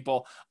situations for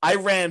people, I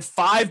ran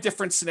 5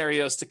 different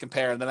scenarios to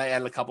compare, and then I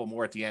added a couple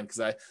more at the end because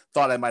I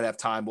thought I might have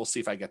time. We'll see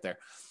if I get there.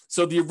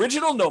 So the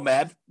original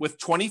Nomad with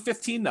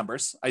 2015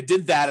 numbers, I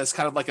did that as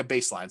kind of like a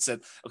baseline.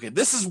 Said, okay,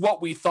 this is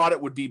what we thought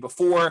it would be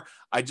before.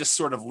 I just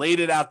sort of laid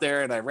it out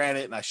there and I ran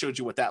it and I showed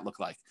you what that looked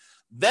like.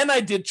 Then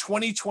I did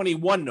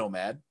 2021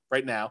 Nomad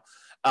right now.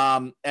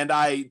 And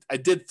I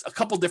did a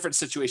couple different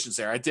situations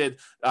there. I did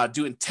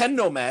doing 10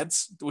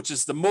 Nomads, which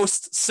is the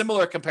most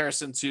similar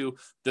comparison to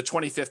the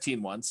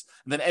 2015 ones.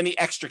 And then any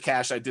extra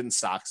cash I did in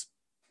stocks,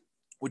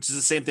 which is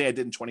the same thing I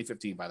did in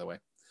 2015, by the way.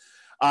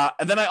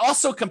 And then I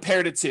also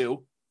compared it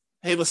to,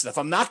 hey, listen, if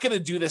I'm not going to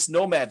do this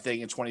Nomad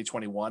thing in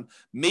 2021,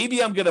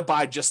 maybe I'm going to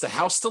buy just a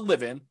house to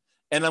live in,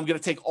 and I'm going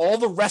to take all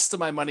the rest of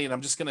my money and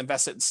I'm just going to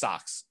invest it in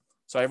stocks.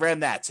 So I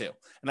ran that too.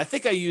 And I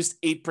think I used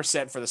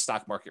 8% for the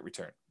stock market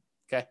return.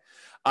 Okay.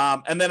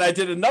 And then I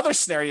did another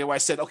scenario where I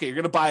said, okay, you're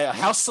going to buy a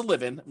house to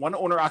live in, one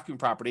owner occupant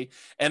property,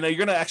 and you're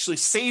going to actually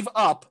save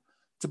up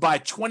to buy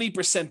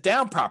 20%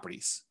 down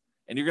properties.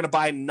 And you're going to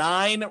buy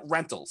 9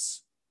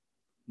 rentals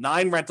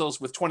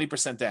with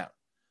 20% down.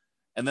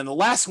 And then the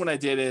last one I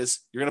did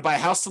is you're going to buy a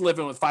house to live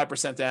in with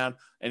 5% down,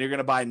 and you're going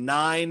to buy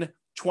 9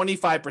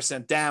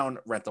 25% down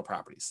rental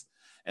properties.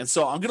 And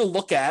so I'm going to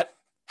look at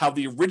how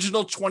the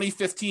original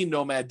 2015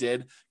 Nomad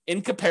did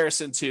in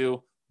comparison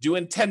to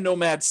doing 10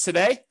 Nomads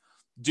today,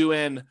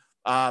 doing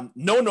no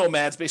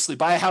Nomads, basically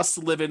buy a house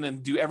to live in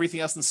and do everything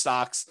else in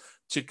stocks,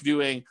 to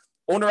doing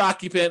owner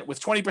occupant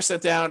with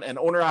 20% down and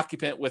owner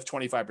occupant with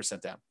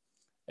 25% down.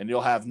 And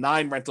you'll have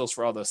 9 rentals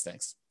for all those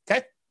things.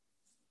 Okay.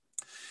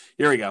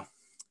 Here we go.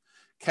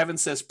 Kevin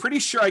says, pretty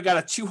sure I got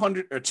a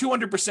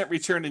 200%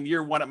 return in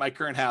year 1 at my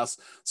current house.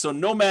 So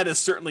Nomad is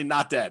certainly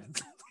not dead.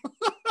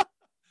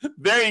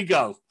 There you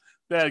go.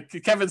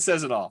 Kevin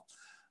says it all.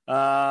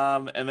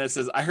 And then it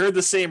says, I heard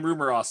the same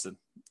rumor, Austin.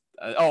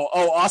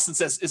 Austin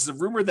says, is the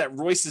rumor that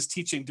Royce is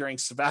teaching during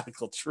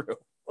sabbatical true?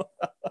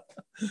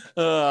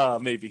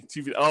 Maybe.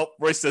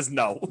 Royce says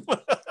no.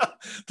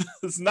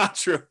 It's not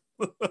true.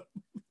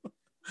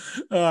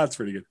 That's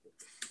pretty good.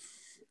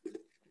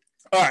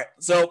 All right,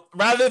 so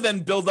rather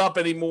than build up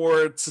any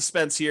more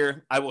suspense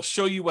here, I will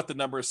show you what the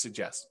numbers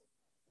suggest.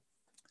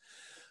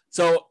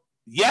 So,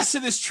 yes,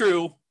 it is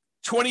true.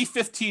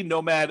 2015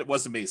 Nomad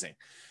was amazing.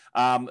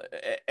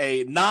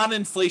 A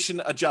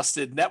non-inflation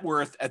adjusted net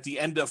worth at the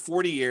end of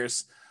 40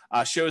 years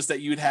shows that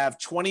you'd have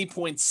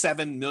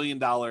 $20.7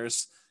 million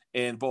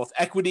in both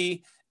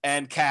equity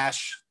and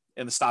cash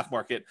in the stock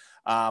market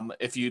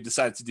if you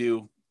decided to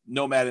do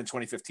Nomad in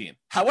 2015.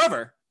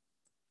 However,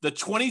 the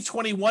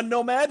 2021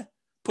 Nomad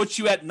puts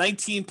you at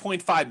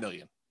 19.5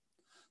 million.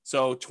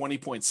 So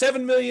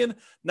 20.7 million,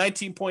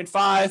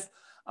 19.5.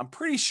 I'm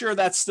pretty sure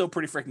that's still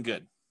pretty freaking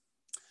good.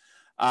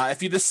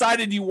 If you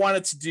decided you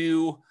wanted to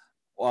do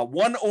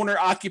one owner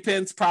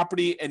occupant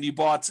property and you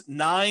bought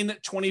 9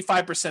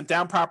 25%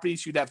 down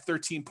properties, you'd have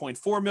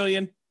 13.4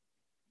 million.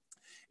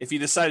 If you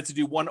decided to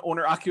do one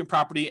owner occupant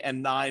property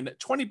and 9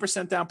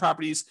 20% down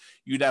properties,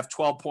 you'd have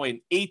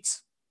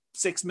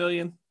 12.86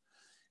 million.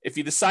 If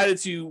you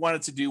decided you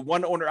wanted to do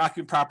one owner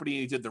occupant property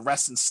and you did the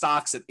rest in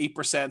stocks at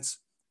 8%,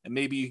 and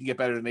maybe you can get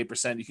better than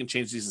 8%, you can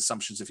change these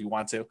assumptions if you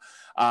want to,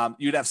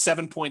 you'd have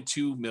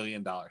 $7.2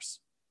 million.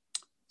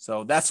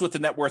 So that's what the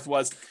net worth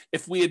was.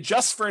 If we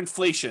adjust for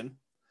inflation,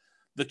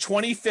 the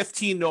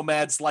 2015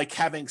 nomads like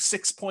having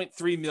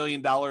 $6.3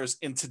 million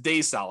in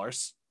today's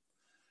dollars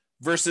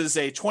versus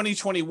a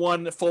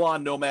 2021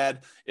 full-on nomad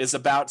is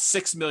about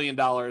 $6 million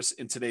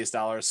in today's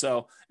dollars.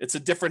 So it's a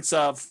difference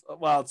of,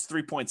 well, it's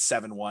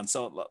 3.71.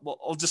 So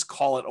I'll just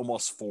call it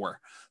almost 4.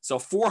 So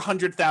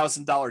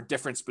 $400,000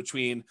 difference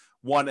between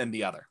one and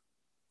the other,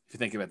 if you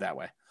think of it that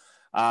way.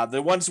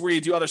 The ones where you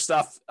do other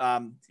stuff,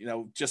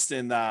 just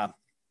in,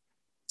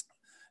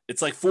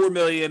 it's like 4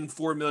 million, and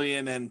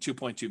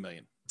 2.2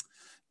 million.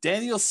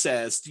 Daniel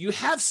says, do you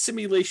have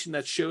simulation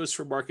that shows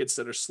for markets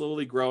that are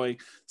slowly growing,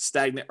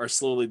 stagnant, or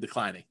slowly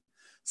declining?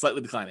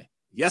 Slightly declining.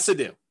 Yes, I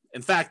do.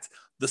 In fact,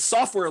 the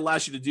software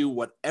allows you to do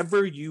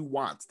whatever you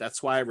want.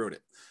 That's why I wrote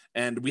it.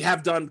 And we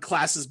have done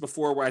classes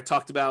before where I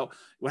talked about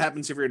what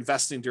happens if you're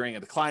investing during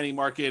a declining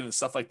market and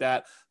stuff like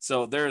that.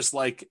 So there's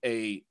like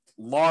a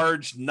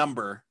large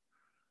number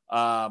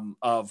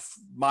of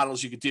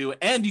models you could do,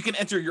 and you can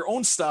enter your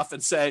own stuff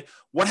and say,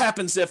 what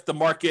happens if the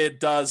market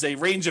does a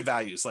range of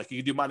values? Like you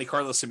can do Monte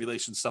Carlo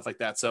simulations, stuff like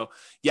that. So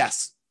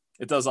yes,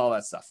 it does all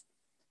that stuff.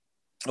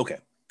 Okay.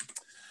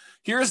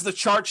 Here's the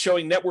chart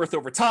showing net worth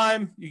over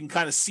time. You can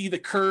kind of see the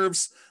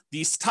curves.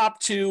 These top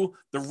two,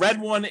 the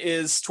red one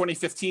is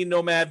 2015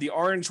 Nomad. The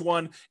orange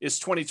one is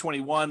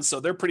 2021. So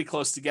they're pretty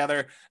close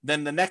together.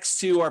 Then the next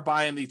two are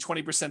buying the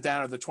 20%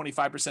 down or the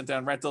 25%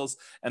 down rentals.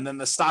 And then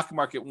the stock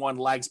market one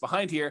lags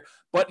behind here.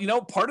 But,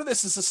 part of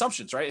this is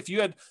assumptions, right? If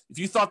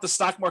you thought the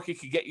stock market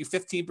could get you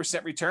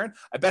 15% return,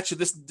 I bet you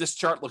this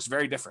chart looks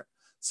very different.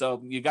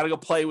 So you got to go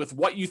play with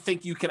what you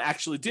think you can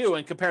actually do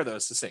and compare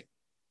those to see.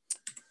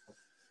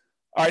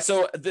 All right,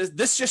 so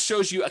this just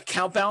shows you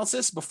account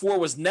balances. Before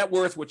was net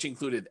worth, which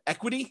included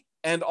equity,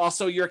 and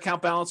also your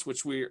account balance,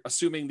 which we're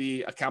assuming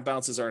the account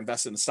balances are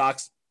invested in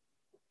stocks.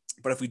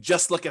 But if we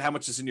just look at how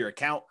much is in your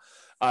account,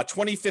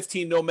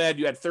 2015 Nomad,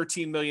 you had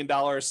 $13 million,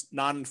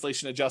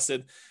 non-inflation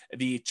adjusted.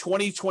 The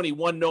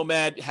 2021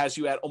 Nomad has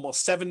you at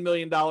almost $7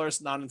 million,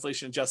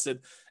 non-inflation adjusted.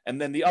 And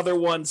then the other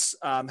ones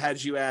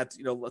had you at,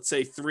 let's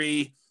say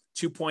 3,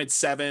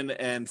 2.7,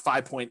 and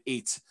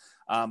 5.8.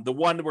 The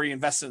one where you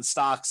invest in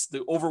stocks,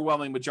 the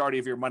overwhelming majority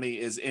of your money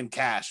is in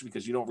cash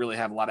because you don't really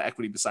have a lot of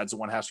equity besides the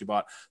one house you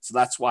bought. So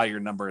that's why your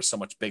number is so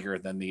much bigger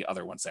than the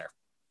other ones there.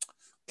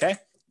 Okay.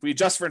 If we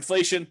adjust for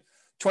inflation,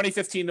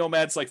 2015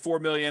 Nomads like 4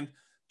 million,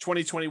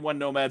 2021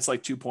 Nomads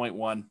like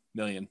 2.1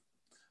 million.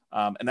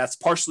 And that's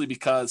partially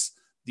because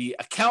the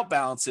account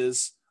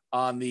balances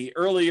on the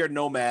earlier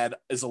Nomad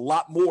is a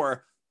lot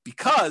more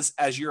because,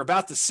 as you're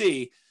about to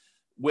see,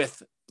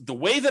 with the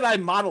way that I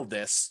modeled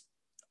this,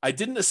 I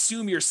didn't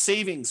assume your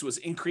savings was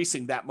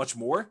increasing that much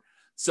more.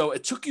 So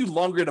it took you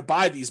longer to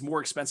buy these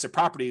more expensive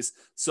properties.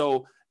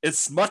 So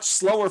it's much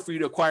slower for you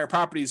to acquire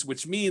properties,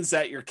 which means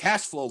that your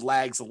cash flow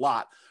lags a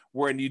lot.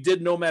 When you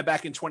did Nomad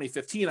back in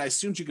 2015, I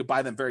assumed you could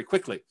buy them very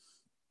quickly.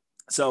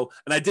 So,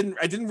 and I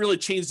didn't really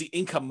change the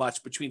income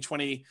much between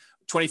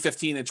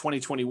 2015 and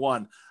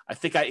 2021. I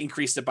think I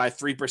increased it by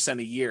 3%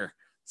 a year.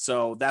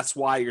 So that's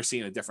why you're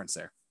seeing a difference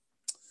there.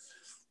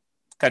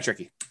 Kind of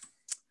tricky.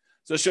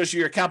 So it shows you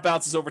your account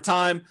balances over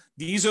time.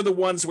 These are the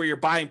ones where you're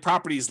buying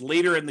properties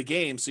later in the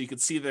game. So you can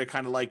see they're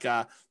kind of like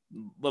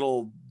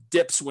little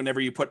dips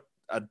whenever you put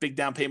a big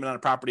down payment on a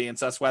property. And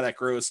so that's why that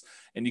grows.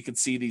 And you can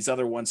see these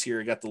other ones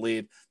here got the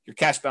lead. Your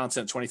cash balance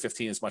in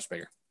 2015 is much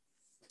bigger.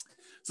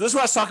 So this is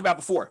what I was talking about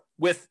before.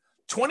 With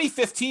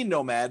 2015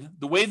 Nomad,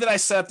 the way that I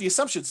set up the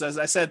assumptions is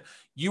I said,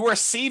 you are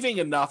saving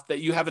enough that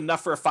you have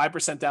enough for a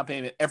 5% down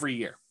payment every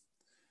year.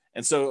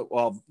 And so,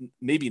 well,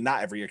 maybe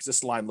not every year because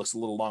this line looks a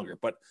little longer,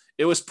 but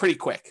it was pretty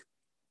quick.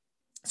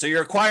 So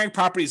you're acquiring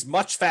properties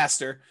much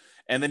faster,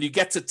 and then you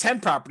get to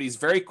 10 properties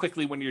very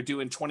quickly when you're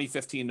doing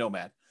 2015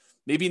 Nomad.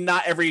 Maybe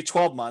not every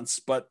 12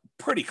 months, but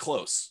pretty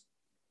close.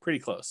 Pretty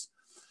close.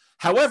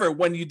 However,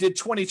 when you did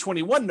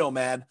 2021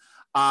 Nomad,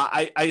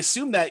 I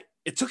assume that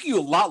it took you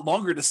a lot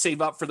longer to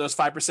save up for those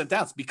 5%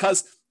 downs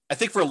because I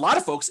think for a lot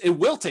of folks, it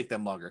will take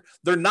them longer.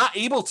 They're not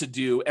able to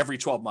do every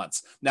 12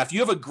 months. Now, if you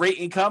have a great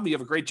income, you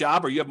have a great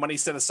job, or you have money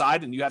set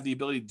aside and you have the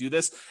ability to do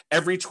this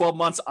every 12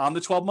 months on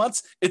the 12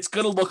 months, it's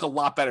going to look a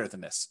lot better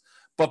than this.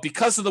 But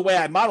because of the way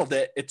I modeled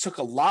it, it took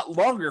a lot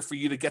longer for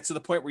you to get to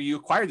the point where you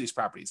acquire these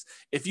properties.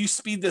 If you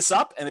speed this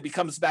up and it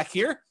becomes back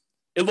here,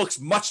 it looks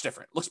much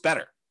different. It looks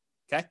better.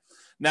 Okay.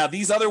 Now,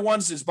 these other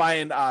ones is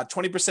buying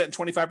 20% and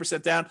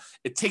 25% down.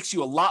 It takes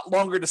you a lot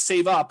longer to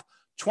save up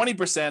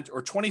 20%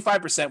 or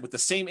 25% with the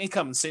same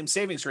income and same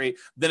savings rate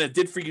than it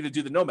did for you to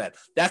do the Nomad.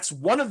 That's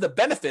one of the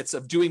benefits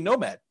of doing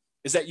Nomad.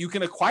 is that you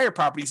can acquire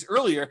properties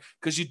earlier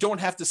because you don't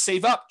have to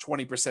save up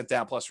 20%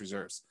 down plus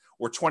reserves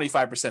or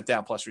 25%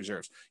 down plus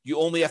reserves. You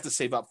only have to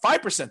save up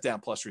 5% down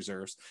plus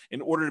reserves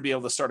in order to be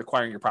able to start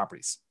acquiring your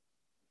properties.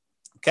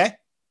 Okay?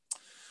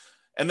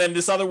 And then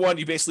this other one,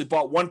 you basically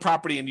bought one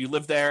property and you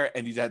lived there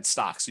and you had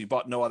stocks. So you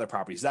bought no other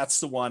properties. That's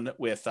the one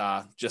with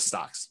just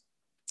stocks.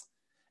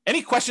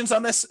 Any questions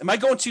on this? Am I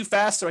going too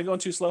fast? Am I going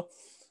too slow?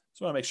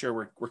 Just want to make sure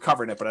we're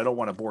covering it, but I don't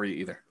want to bore you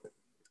either.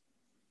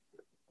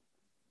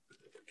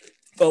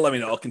 Well, let me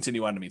know. I'll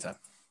continue on in the meantime.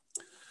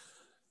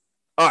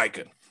 All right,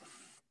 good.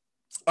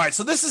 All right,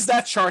 so this is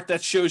that chart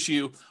that shows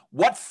you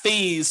what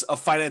phase of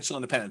financial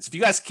independence. If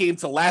you guys came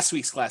to last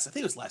week's class, I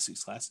think it was last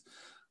week's class.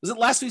 Was it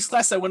last week's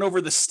class I went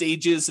over the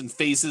stages and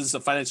phases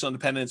of financial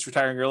independence,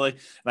 retiring early, and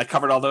I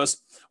covered all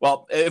those?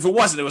 Well, if it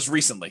wasn't, it was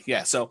recently.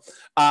 Yeah. So,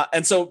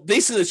 and so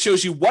basically it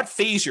shows you what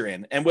phase you're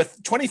in. And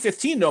with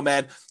 2015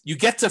 Nomad, you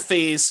get to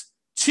phase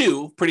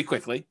 2 pretty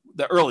quickly,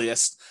 the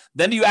earliest.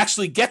 Then you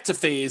actually get to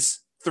phase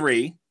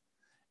 3,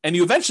 and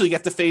you eventually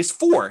get to phase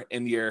 4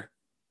 in your,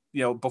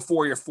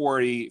 before your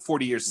 40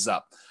 years is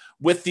up.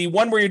 With the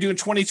one where you're doing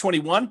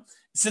 2021,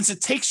 since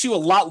it takes you a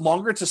lot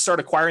longer to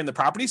start acquiring the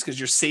properties because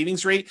your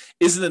savings rate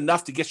isn't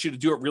enough to get you to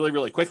do it really,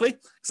 really quickly,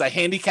 because I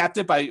handicapped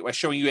it by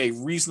showing you a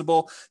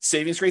reasonable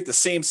savings rate, the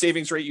same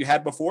savings rate you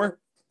had before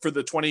for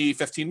the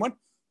 2015 one.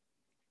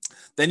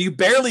 Then you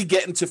barely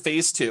get into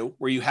phase 2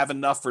 where you have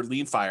enough for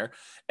lean fire,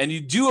 and you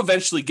do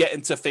eventually get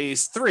into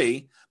phase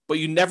 3, but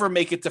you never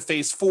make it to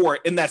phase 4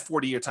 in that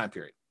 40-year time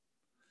period.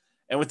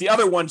 And with the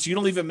other ones, you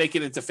don't even make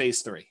it into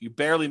phase 3. You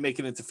barely make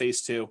it into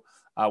phase 2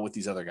 with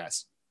these other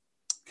guys.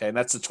 Okay, and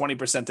that's the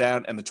 20%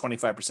 down and the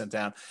 25%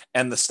 down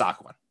and the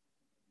stock one.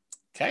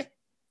 Okay,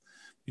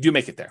 you do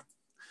make it there.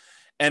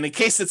 And in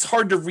case it's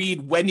hard to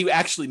read when you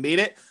actually made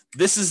it,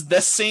 this is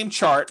the same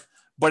chart,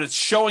 but it's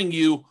showing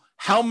you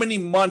how many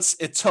months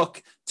it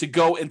took to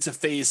go into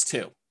phase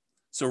 2.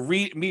 So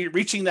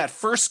reaching that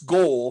first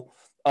goal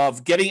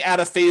of getting out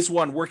of phase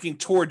 1, working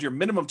toward your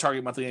minimum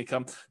target monthly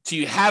income till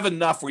you have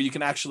enough where you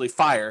can actually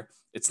fire.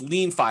 It's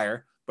lean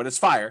fire, but it's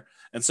fire.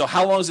 And so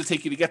how long does it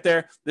take you to get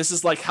there? This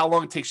is like how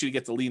long it takes you to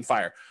get to lean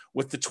fire.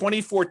 With the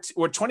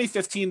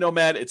 2015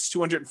 Nomad, it's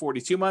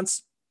 242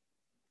 months.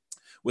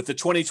 With the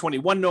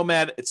 2021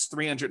 Nomad, it's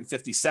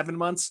 357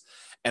 months.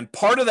 And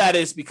part of that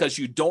is because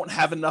you don't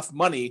have enough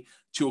money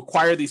to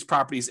acquire these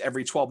properties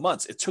every 12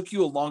 months. It took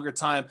you a longer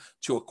time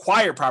to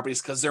acquire properties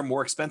because they're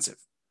more expensive.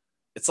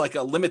 It's like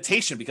a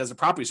limitation because the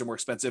properties are more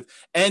expensive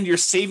and your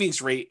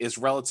savings rate is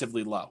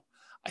relatively low.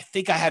 I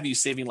think I have you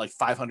saving like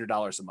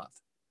 $500 a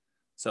month.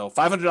 So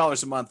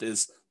 $500 a month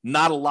is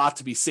not a lot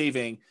to be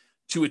saving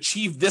to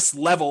achieve this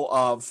level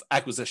of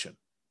acquisition.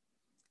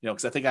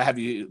 Because I think I have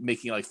you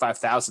making like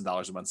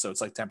 $5,000 a month. So it's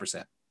like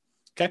 10%.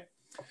 Okay.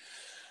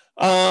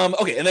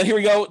 Okay. And then here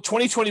we go.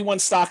 2021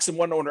 stocks and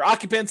one owner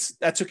occupants.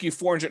 That took you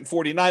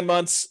 449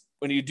 months.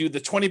 When you do the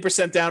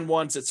 20% down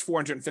ones, it's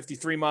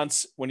 453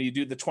 months. When you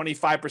do the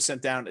 25%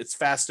 down, it's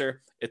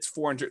faster. It's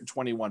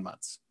 421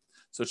 months.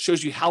 So it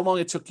shows you how long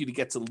it took you to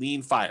get to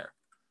lean fire.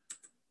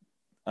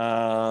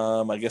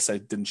 I guess I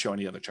didn't show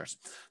any other charts.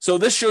 So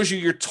this shows you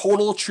your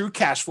total true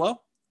cash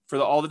flow for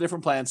all the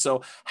different plans.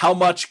 So how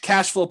much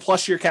cash flow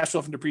plus your cash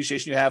flow from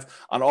depreciation you have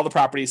on all the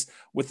properties.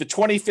 With the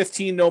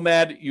 2015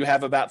 Nomad, you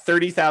have about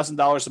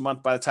 $30,000 a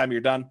month by the time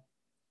you're done.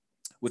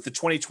 With the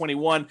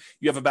 2021,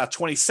 you have about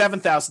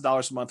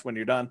 $27,000 a month when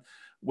you're done.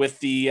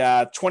 With the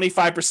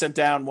 25%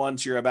 down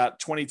ones, you're about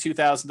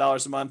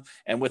 $22,000 a month.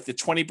 And with the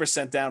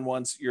 20% down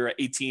ones, you're at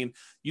 18.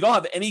 You don't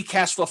have any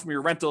cash flow from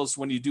your rentals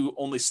when you do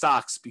only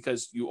stocks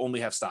because you only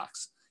have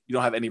stocks. You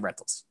don't have any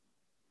rentals.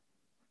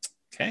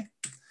 Okay.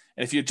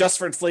 And if you adjust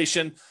for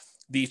inflation,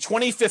 the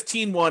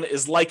 2015 one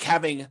is like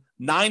having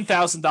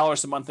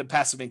 $9,000 a month in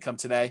passive income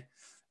today.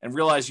 And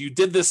realize you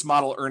did this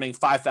model earning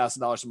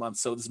 $5,000 a month.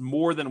 So it's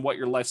more than what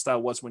your lifestyle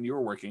was when you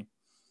were working.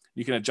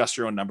 You can adjust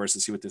your own numbers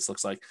to see what this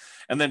looks like.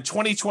 And then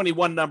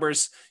 2021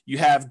 numbers, you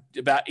have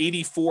about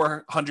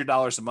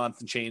 $8,400 a month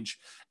and change.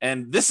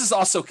 And this is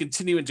also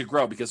continuing to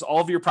grow because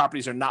all of your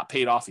properties are not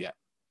paid off yet.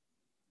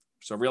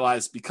 So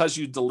realize because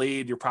you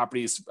delayed your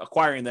properties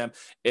acquiring them,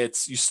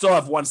 you still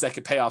have ones that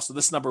could pay off. So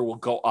this number will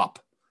go up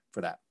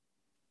for that.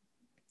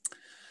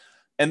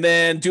 And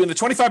then doing the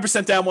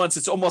 25% down ones,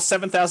 it's almost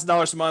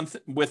 $7,000 a month.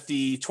 With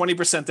the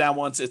 20% down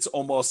ones, it's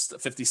almost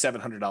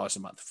 $5,700 a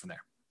month from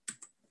there.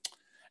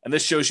 And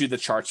this shows you the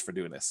charts for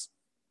doing this.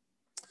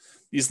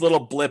 These little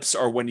blips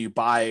are when you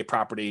buy a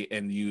property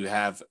and you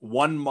have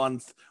 1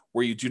 month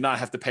where you do not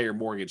have to pay your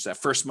mortgage. That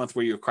first month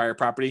where you acquire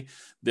property,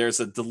 there's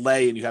a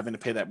delay and you having to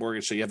pay that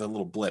mortgage. So you have a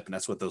little blip, and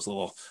that's what those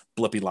little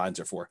blippy lines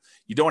are for.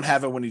 You don't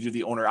have it when you do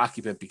the owner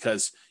occupant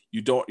because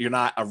you're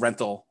not a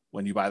rental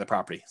when you buy the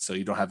property. So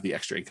you don't have the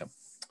extra income.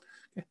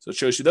 Okay, so it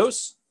shows you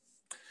those.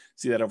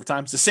 See that over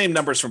time. It's the same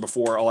numbers from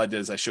before. All I did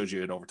is I showed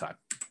you it over time.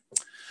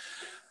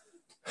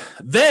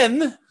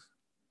 Then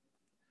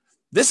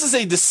this is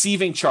a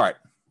deceiving chart.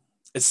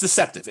 It's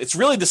deceptive. It's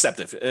really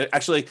deceptive.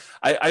 Actually,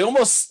 I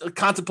almost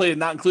contemplated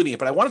not including it,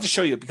 but I wanted to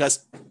show you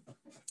because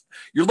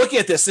you're looking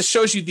at this. This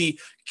shows you the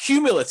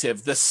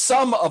cumulative, the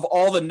sum of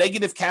all the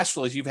negative cash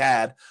flows you've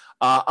had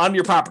on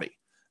your property.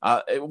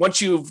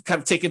 Once you've kind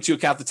of taken into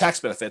account the tax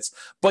benefits,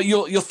 but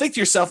you'll think to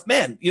yourself,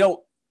 man,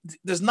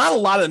 there's not a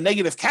lot of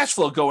negative cash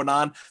flow going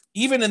on,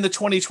 even in the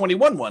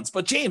 2021 ones.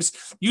 But James,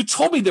 you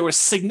told me there was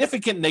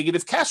significant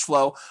negative cash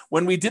flow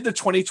when we did the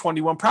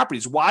 2021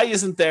 properties. Why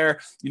isn't there,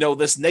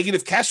 this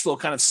negative cash flow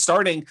kind of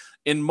starting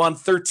in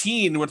month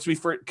 13 once we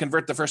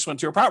convert the first one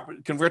to a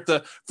property, convert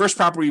the first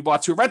property we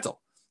bought to a rental?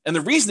 And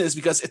the reason is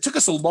because it took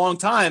us a long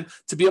time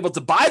to be able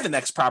to buy the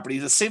next property,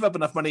 to save up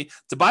enough money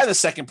to buy the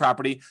second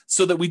property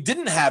so that we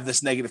didn't have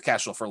this negative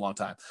cash flow for a long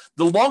time.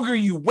 The longer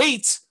you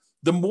wait,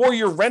 the more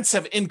your rents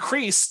have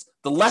increased,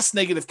 the less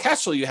negative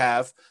cash flow you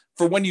have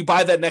for when you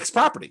buy that next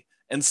property.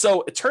 And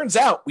so it turns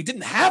out we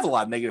didn't have a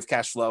lot of negative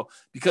cash flow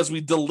because we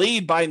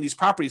delayed buying these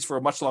properties for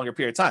a much longer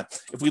period of time.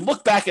 If we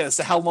look back at as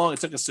to how long it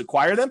took us to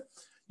acquire them,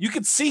 you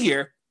can see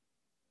here,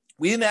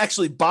 we didn't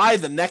actually buy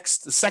the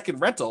second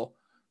rental,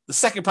 the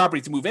second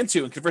property to move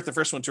into and convert the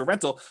first one to a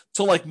rental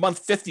till like month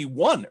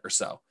 51 or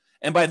so.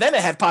 And by then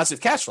it had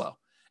positive cash flow.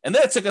 And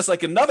then it took us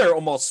like another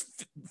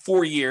almost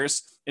 4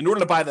 years in order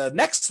to buy the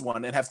next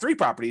one and have 3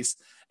 properties.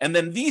 And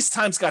then these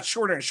times got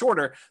shorter and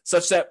shorter,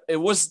 such that it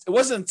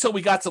wasn't until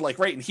we got to like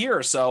right in here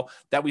or so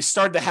that we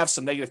started to have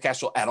some negative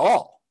cash flow at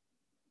all,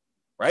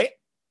 right?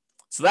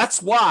 So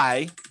that's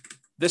why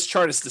this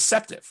chart is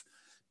deceptive.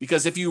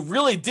 Because if you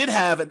really did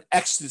have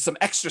some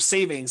extra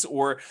savings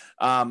or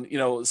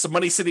some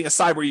money sitting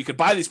aside where you could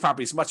buy these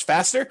properties much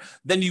faster,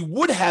 then you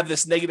would have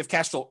this negative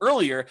cash flow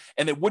earlier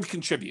and it would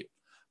contribute.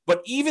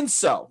 But even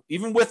so,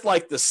 even with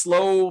like the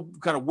slow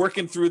kind of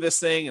working through this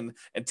thing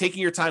and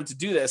taking your time to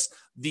do this,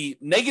 the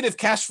negative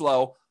cash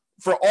flow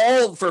for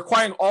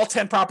acquiring all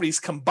 10 properties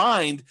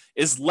combined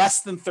is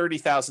less than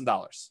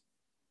 $30,000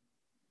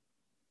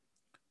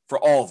 for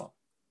all of them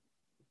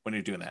when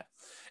you're doing that.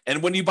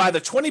 And when you buy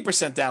the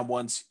 20% down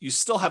ones, you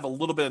still have a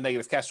little bit of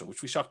negative cash flow,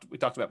 which we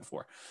talked about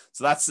before.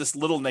 So that's this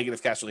little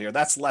negative cash flow here.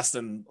 That's less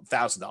than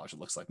 $1,000. It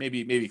looks like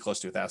maybe close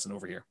to 1,000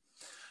 over here.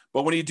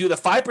 But when you do the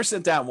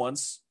 5% down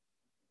ones,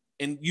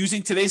 and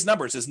using today's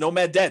numbers as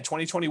Nomad Dead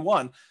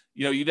 2021,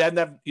 you'd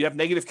have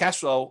negative cash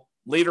flow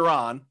later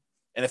on,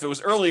 and if it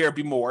was earlier, it'd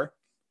be more.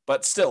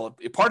 But still,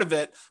 part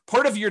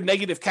of your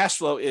negative cash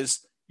flow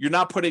is you're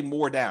not putting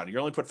more down. You're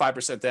only put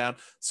 5% down,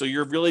 so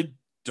you're really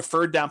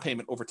deferred down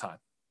payment over time.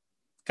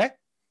 Okay.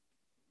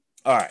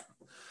 All right.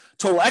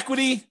 Total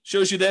equity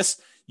shows you this.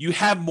 You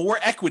have more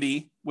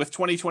equity with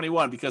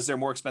 2021 because they're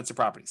more expensive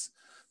properties.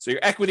 So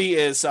your equity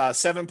is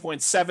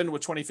 7.7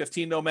 with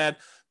 2015 Nomad,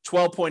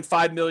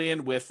 12.5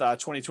 million with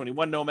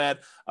 2021 Nomad,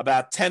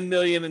 about 10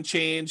 million and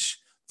change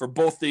for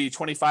both the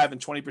 25 and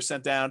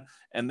 20% down.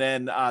 And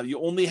then you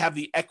only have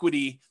the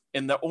equity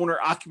in the owner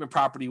occupant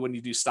property when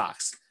you do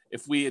stocks.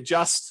 If we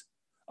adjust,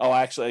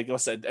 I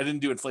guess I didn't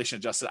do inflation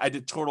adjusted. I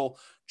did total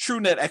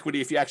true net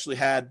equity if you actually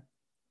had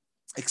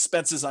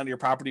expenses on your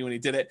property when you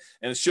did it.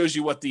 And it shows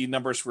you what the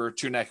numbers for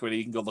true net equity.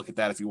 You can go look at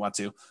that if you want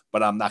to,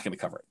 but I'm not going to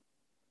cover it.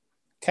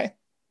 Okay.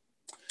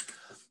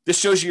 This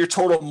shows you your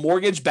total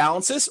mortgage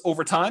balances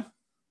over time.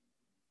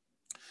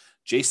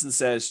 Jason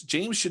says,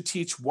 James should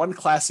teach one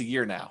class a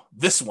year now.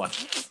 This one.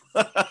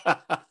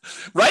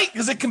 Right?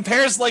 Because it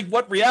compares like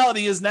what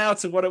reality is now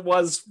to what it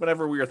was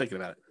whenever we were thinking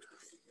about it.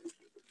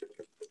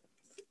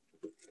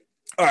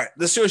 All right.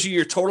 This shows you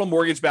your total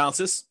mortgage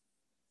balances.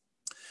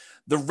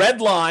 The red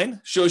line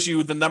shows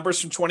you the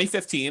numbers from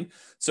 2015.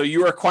 So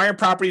you were acquiring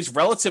properties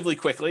relatively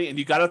quickly, and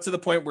you got up to the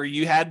point where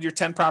you had your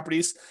 10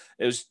 properties.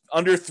 It was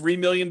under $3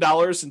 million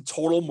in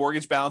total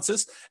mortgage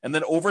balances. And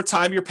then over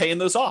time, you're paying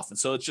those off. And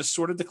so it's just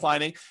sort of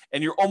declining.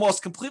 And you're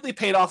almost completely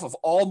paid off of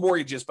all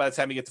mortgages by the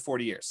time you get to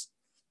 40 years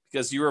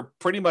because you were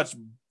pretty much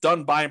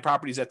done buying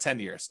properties at 10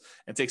 years.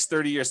 And it takes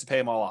 30 years to pay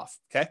them all off.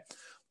 Okay.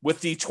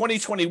 With the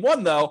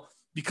 2021, though,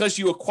 because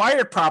you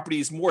acquired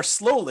properties more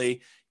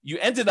slowly, you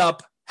ended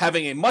up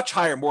having a much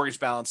higher mortgage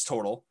balance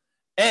total,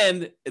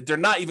 and they're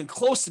not even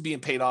close to being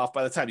paid off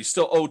by the time you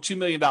still owe $2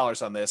 million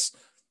on this,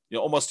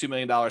 almost $2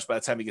 million by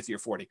the time you get to your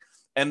 40.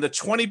 And the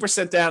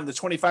 20% down, the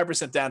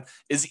 25% down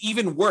is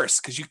even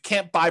worse because you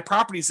can't buy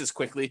properties as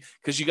quickly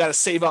because you got to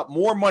save up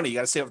more money. You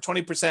got to save up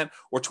 20%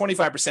 or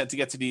 25% to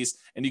get to these.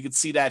 And you can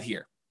see that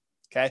here.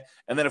 Okay.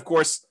 And then of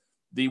course,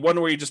 the one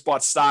where you just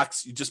bought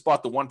stocks, you just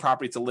bought the one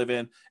property to live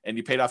in and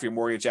you paid off your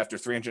mortgage after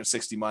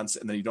 360 months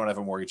and then you don't have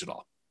a mortgage at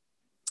all.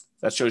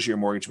 That shows you your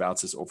mortgage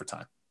balances over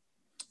time.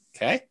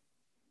 Okay.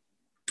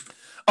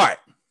 All right.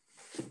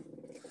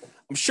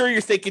 I'm sure you're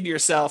thinking to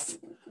yourself,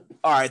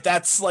 all right,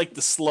 that's like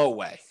the slow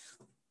way.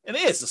 And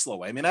it is the slow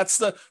way. I mean, that's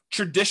the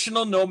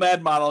traditional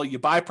nomad model. You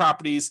buy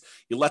properties,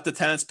 you let the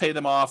tenants pay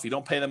them off. You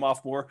don't pay them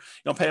off more.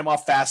 You don't pay them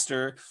off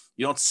faster.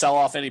 You don't sell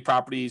off any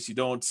properties. You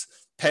don't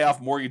pay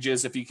off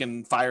mortgages if you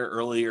can fire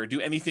early or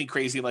do anything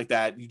crazy like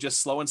that. You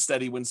just slow and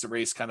steady wins the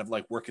race, kind of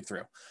like work it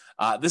through.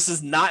 This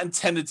is not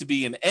intended to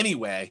be in any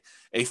way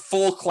a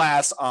full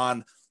class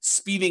on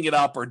speeding it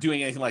up or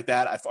doing anything like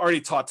that. I've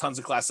already taught tons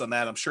of classes on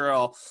that. I'm sure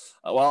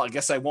I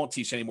guess I won't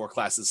teach any more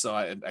classes, so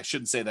I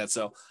shouldn't say that.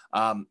 So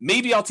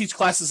maybe I'll teach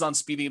classes on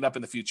speeding it up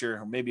in the future,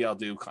 or maybe I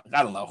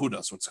don't know. Who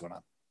knows what's going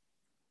on?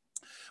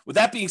 With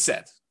that being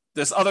said,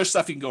 there's other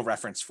stuff you can go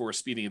reference for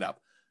speeding it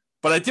up.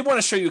 But I did want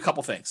to show you a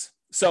couple things.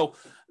 So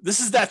this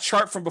is that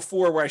chart from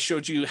before where I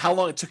showed you how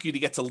long it took you to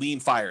get to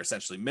lean fire,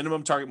 essentially,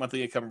 minimum target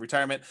monthly income in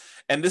retirement.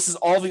 And this is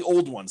all the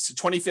old ones. So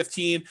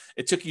 2015,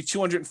 it took you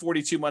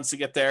 242 months to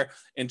get there.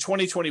 In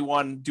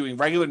 2021, doing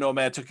regular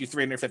Nomad took you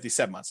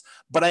 357 months.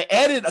 But I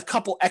added a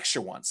couple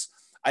extra ones.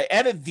 I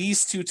added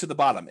these two to the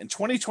bottom. In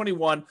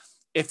 2021,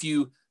 if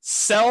you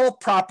sell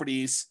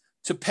properties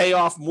to pay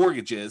off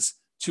mortgages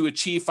to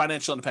achieve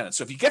financial independence.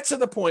 So if you get to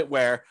the point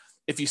where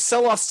if you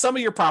sell off some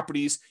of your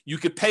properties, you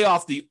could pay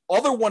off the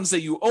other ones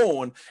that you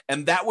own,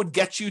 and that would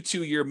get you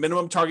to your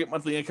minimum target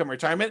monthly income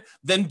retirement,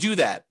 then do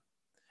that.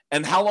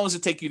 And how long does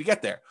it take you to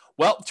get there?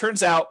 Well, it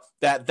turns out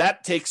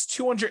that takes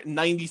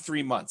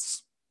 293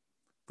 months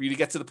for you to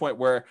get to the point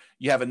where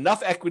you have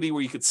enough equity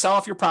where you could sell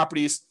off your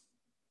properties,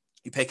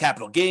 you pay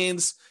capital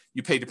gains,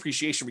 you pay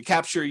depreciation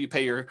recapture, you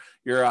pay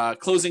your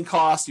closing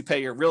costs, you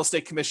pay your real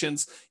estate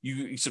commissions,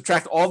 you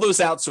subtract all those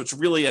out. So it's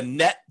really a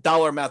net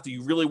dollar amount that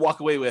you really walk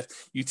away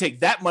with. You take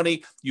that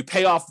money, you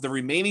pay off the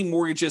remaining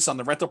mortgages on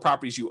the rental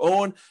properties you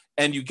own,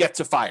 and you get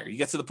to fire. You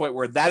get to the point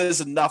where that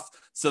is enough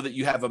so that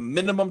you have a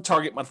minimum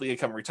target monthly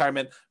income in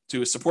retirement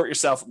to support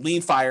yourself,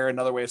 lean fire,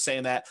 another way of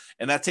saying that.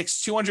 And that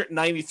takes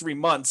 293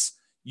 months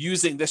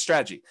using this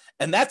strategy.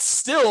 And that's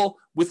still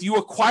with you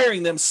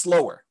acquiring them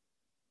slower,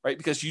 right?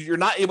 Because you're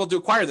not able to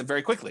acquire them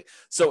very quickly.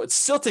 So it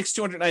still takes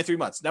 293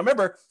 months. Now,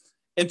 remember,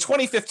 in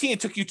 2015, it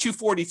took you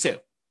 242.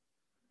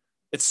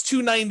 It's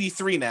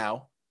 293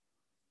 now,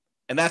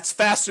 and that's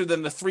faster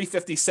than the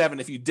 357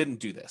 if you didn't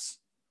do this.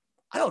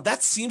 I don't know.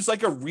 That seems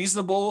like a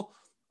reasonable,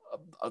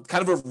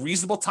 kind of a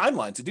reasonable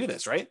timeline to do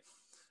this, right?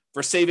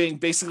 For saving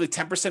basically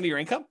 10% of your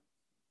income.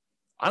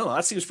 I don't know.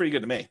 That seems pretty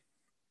good to me.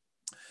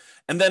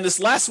 And then this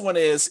last one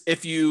is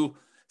if you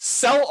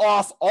sell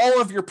off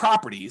all of your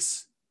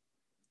properties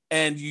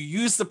and you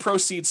use the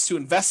proceeds to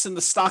invest in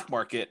the stock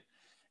market,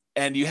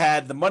 and you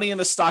had the money in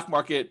the stock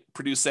market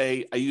produce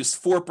I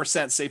used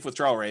 4% safe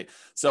withdrawal rate.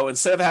 So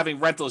instead of having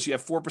rentals, you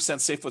have 4%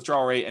 safe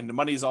withdrawal rate, and the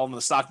money's all in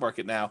the stock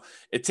market now.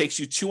 It takes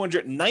you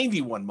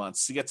 291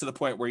 months to get to the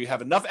point where you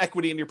have enough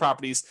equity in your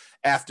properties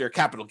after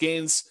capital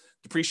gains,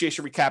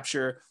 depreciation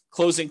recapture,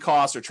 closing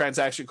costs or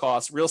transaction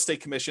costs, real estate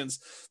commissions.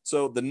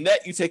 So the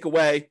net you take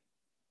away,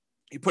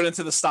 you put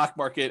into the stock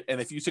market,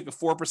 and if you took a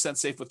 4%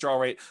 safe withdrawal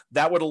rate,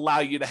 that would allow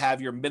you to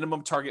have your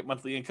minimum target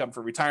monthly income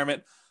for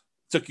retirement.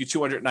 Took you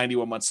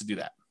 291 months to do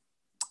that,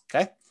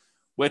 okay?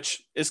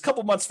 Which is a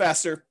couple months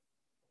faster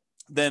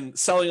than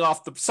selling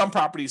off some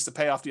properties to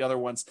pay off the other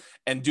ones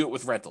and do it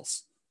with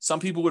rentals.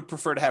 Some people would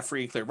prefer to have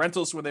free and clear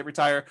rentals when they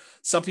retire.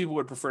 Some people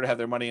would prefer to have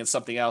their money in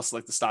something else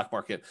like the stock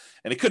market,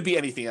 and it could be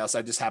anything else.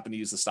 I just happen to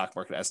use the stock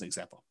market as an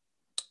example,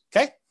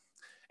 okay?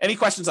 Any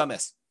questions on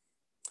this?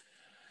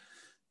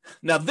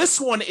 Now, this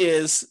one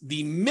is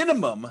the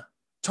minimum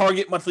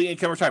target monthly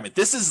income retirement.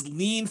 This is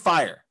lean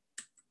fire.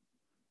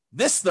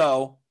 This,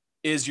 though,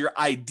 is your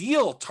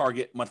ideal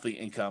target monthly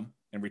income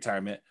in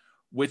retirement,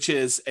 which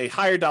is a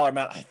higher dollar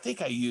amount. I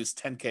think I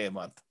used $10K a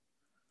month.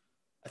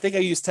 I think I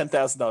used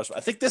 $10,000. I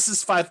think this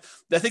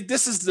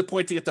is the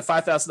point to get to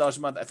 $5,000 a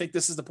month. I think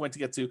this is the point to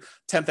get to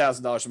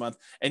 $10,000 a month.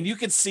 And you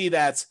can see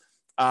that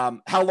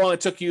how long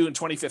it took you in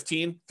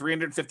 2015,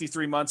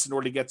 353 months in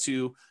order to get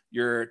to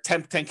your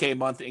 10K a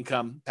month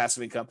income,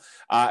 passive income,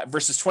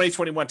 versus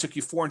 2021 took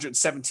you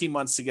 417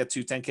 months to get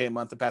to 10K a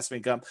month of passive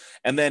income.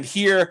 And then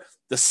here,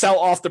 the sell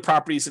off the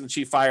properties and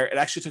achieve fire, it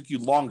actually took you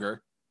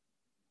longer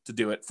to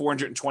do it,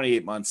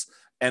 428 months,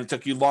 and it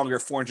took you longer,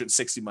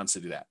 460 months to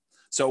do that.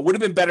 So it would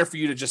have been better for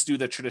you to just do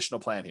the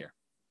traditional plan here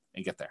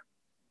and get there.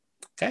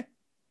 Okay.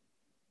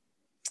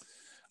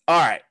 All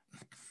right.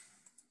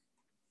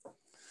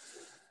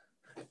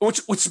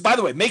 Which, by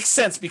the way, makes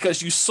sense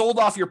because you sold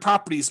off your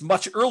properties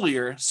much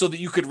earlier so that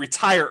you could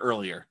retire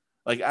earlier.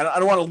 Like, I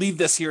don't want to leave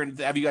this here and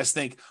have you guys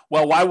think,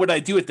 well, why would I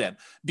do it then?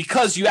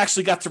 Because you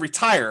actually got to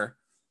retire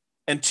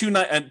at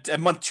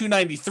month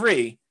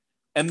 293,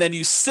 and then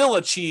you still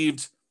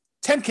achieved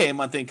 10K a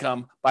month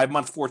income by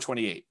month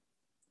 428.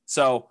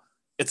 So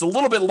it's a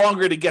little bit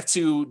longer to get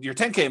to your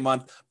 10K a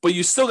month, but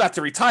you still got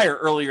to retire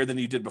earlier than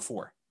you did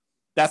before.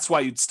 That's why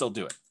you'd still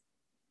do it.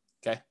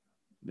 Okay?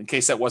 In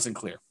case that wasn't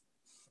clear.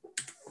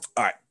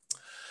 All right.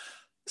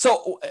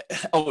 So,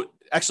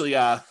 actually,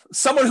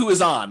 someone who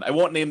is on, I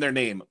won't name their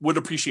name, would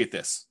appreciate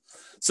this.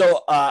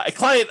 So a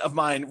client of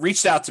mine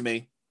reached out to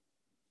me.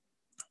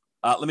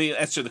 Let me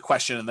answer the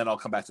question, and then I'll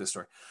come back to the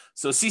story.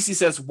 So Cece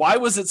says, why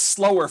was it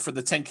slower for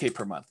the 10K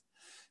per month?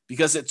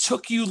 Because it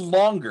took you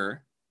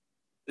longer.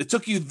 It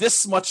took you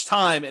this much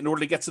time in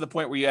order to get to the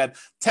point where you had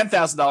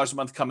 $10,000 a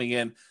month coming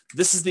in.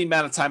 This is the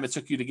amount of time it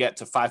took you to get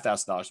to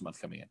 $5,000 a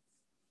month coming in.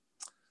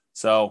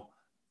 So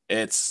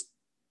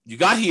you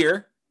got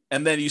here,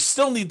 and then you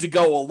still need to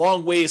go a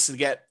long ways to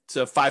get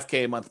to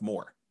 5K a month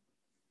more.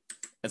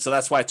 And so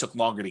that's why it took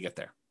longer to get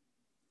there.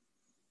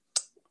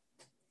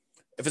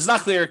 If it's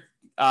not clear,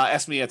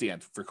 ask me at the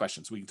end for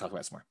questions. We can talk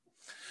about some more.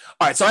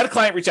 All right. So I had a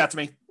client reach out to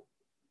me,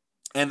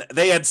 and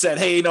they had said,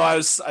 hey,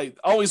 I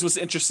always was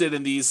interested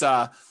in these,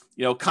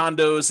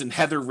 condos in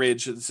Heather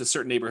Ridge. It's a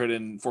certain neighborhood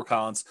in Fort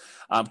Collins,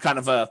 kind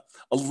of a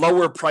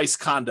lower price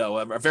condo,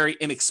 a very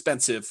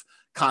inexpensive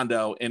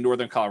condo in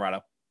Northern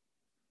Colorado.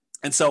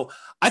 And so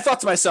I thought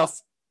to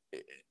myself,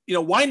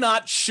 why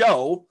not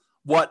show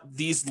what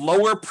these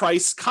lower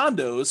price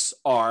condos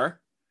are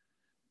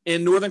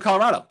in Northern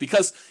Colorado?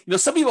 Because,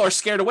 some people are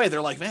scared away.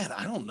 They're like, man,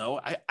 I don't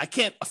know. I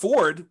can't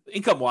afford,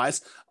 income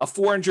wise, a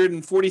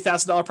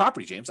 $440,000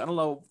 property, James. I don't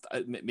know.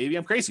 Maybe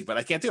I'm crazy, but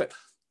I can't do it.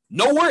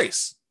 No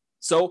worries.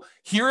 So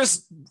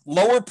here's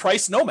lower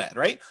price Nomad,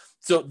 right?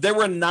 So there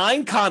were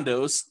 9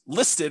 condos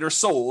listed or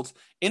sold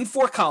in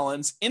Fort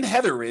Collins, in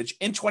Heather Ridge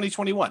in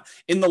 2021,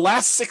 in the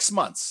last 6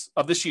 months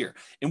of this year,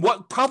 in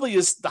what probably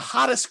is the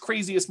hottest,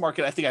 craziest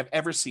market I think I've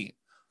ever seen.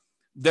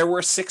 There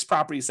were 6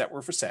 properties that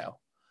were for sale.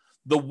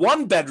 The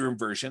 1-bedroom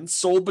version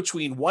sold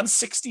between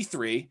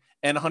 $163,000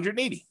 and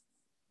 $180,000.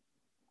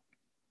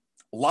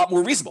 A lot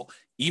more reasonable,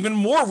 even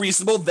more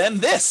reasonable than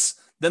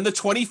the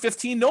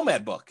 2015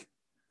 Nomad book.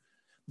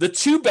 The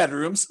 2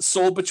 bedrooms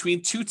sold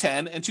between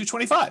 $210,000 and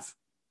 $225,000.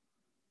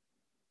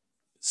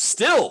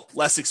 Still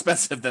less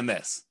expensive than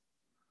this.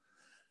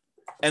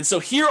 And so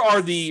here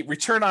are the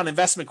return on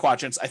investment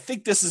quadrants. I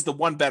think this is the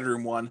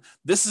 1-bedroom one.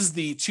 This is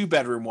the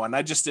 2-bedroom one.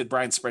 I just did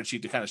Brian's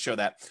spreadsheet to kind of show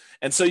that.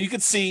 And so you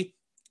can see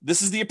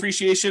this is the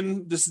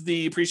appreciation. This is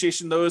the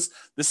appreciation. This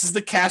is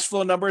the cash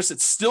flow numbers.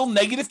 It's still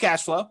negative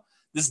cash flow.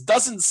 This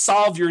doesn't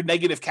solve your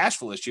negative cash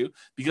flow issue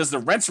because the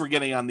rents we're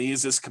getting on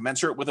these is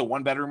commensurate with a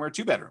 1-bedroom or a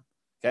 2-bedroom.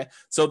 Okay.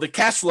 So the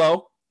cash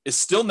flow is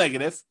still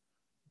negative,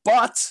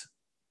 but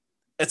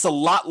it's a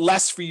lot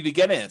less for you to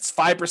get in. It's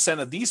 5%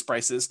 of these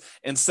prices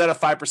instead of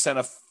 5%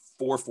 of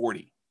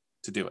 440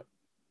 to do it.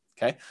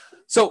 Okay.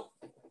 So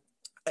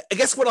I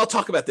guess what I'll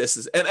talk about this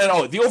is,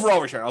 the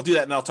overall return, I'll do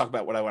that and I'll talk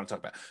about what I want to talk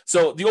about.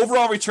 So the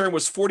overall return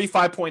was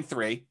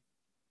 45.3,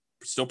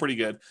 still pretty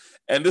good.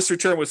 And this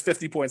return was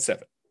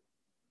 50.7.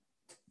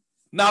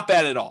 Not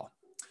bad at all.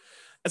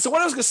 And so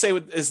what I was going to say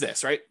is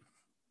this, right?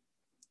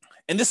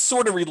 And this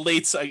sort of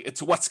relates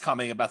to what's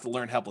coming about the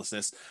learned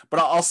helplessness, but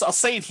I'll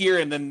say it here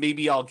and then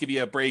maybe I'll give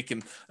you a break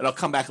and I'll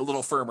come back a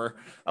little firmer,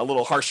 a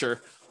little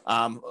harsher,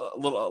 a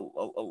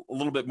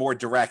little bit more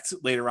direct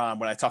later on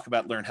when I talk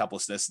about learned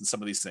helplessness and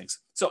some of these things.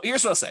 So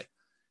here's what I'll say.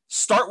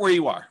 Start where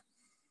you are.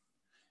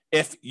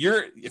 If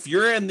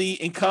you're in the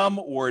income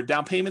or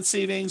down payment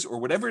savings or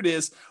whatever it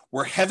is,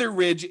 where Heather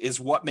Ridge is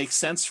what makes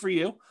sense for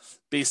you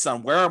based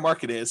on where our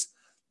market is,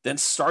 then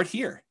start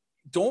here.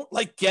 Don't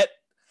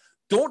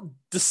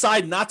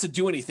decide not to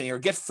do anything or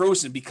get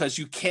frozen because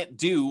you can't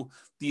do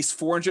these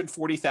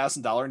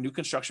 $440,000 new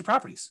construction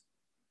properties.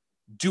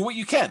 Do what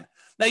you can.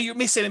 Now you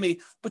may say to me,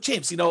 but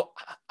James,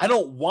 I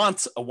don't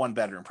want a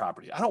 1-bedroom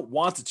property. I don't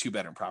want a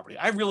 2-bedroom property.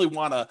 I really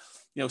want a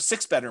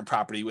 6-bedroom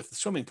property with a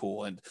swimming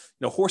pool and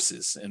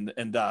horses and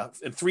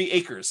 3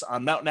 acres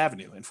on Mountain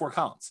Avenue in Fort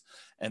Collins.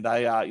 And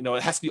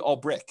it has to be all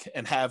brick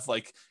and have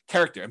like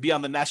character and be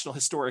on the National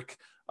Historic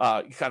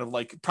kind of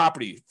like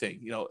property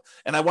thing,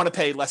 and I want to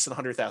pay less than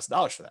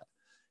 $100,000 for that.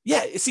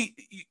 Yeah. See,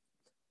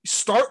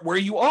 start where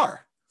you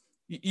are.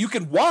 You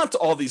can want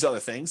all these other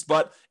things,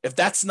 but if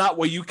that's not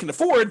what you can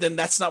afford, then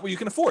that's not what you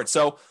can afford.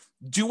 So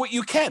do what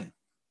you can.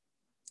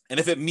 And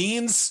if it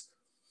means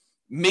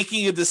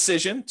making a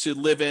decision to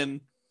live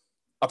in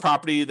a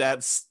property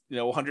that's,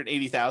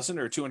 $180,000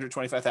 or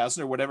 $225,000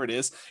 or whatever it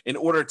is, in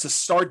order to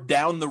start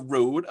down the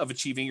road of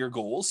achieving your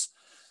goals,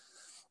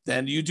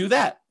 then you do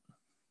that.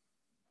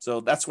 So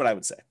that's what I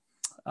would say.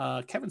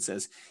 Kevin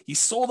says he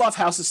sold off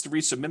houses to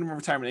reach the minimum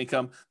retirement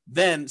income.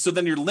 Then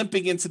you're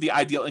limping into the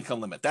ideal income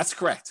limit. That's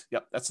correct.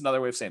 Yep. That's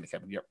another way of saying it,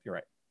 Kevin. Yep. You're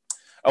right.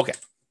 Okay.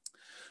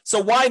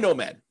 So why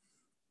Nomad?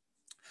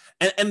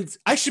 And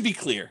I should be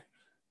clear.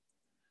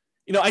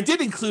 I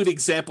did include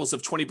examples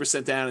of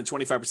 20% down and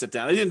 25%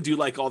 down. I didn't do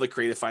like all the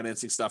creative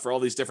financing stuff or all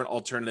these different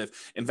alternative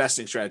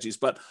investing strategies,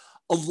 but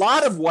a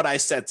lot of what I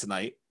said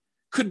tonight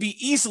could be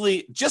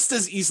just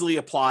as easily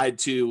applied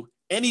to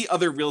any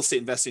other real estate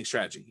investing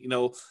strategy.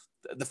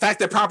 The fact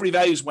that property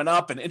values went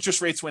up and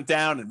interest rates went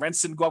down and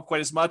rents didn't go up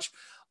quite as much.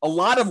 A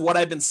lot of what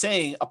I've been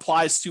saying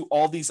applies to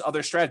all these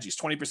other strategies,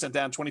 20%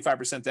 down,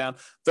 25% down,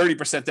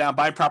 30% down,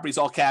 buying properties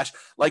all cash.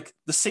 Like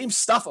the same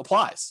stuff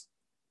applies.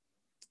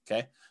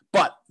 Okay.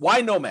 But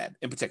why Nomad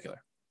in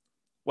particular?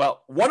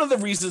 Well, one of the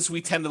reasons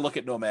we tend to look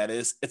at Nomad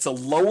is it's a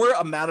lower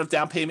amount of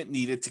down payment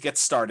needed to get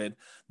started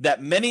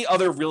than many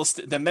other real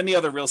estate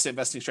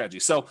investing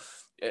strategies. So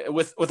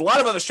with a lot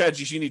of other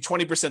strategies, you need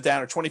 20%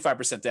 down or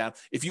 25% down.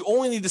 If you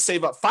only need to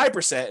save up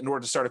 5% in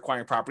order to start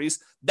acquiring properties,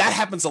 that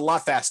happens a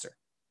lot faster.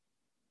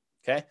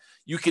 Okay.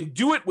 You can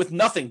do it with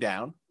nothing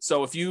down.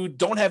 So if you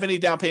don't have any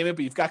down payment,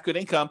 but you've got good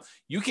income,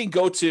 you can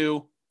go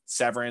to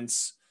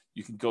Severance,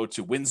 you can go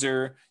to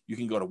Windsor, you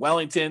can go to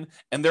Wellington,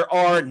 and there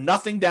are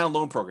nothing down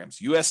loan programs,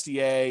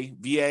 USDA,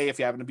 VA, if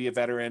you happen to be a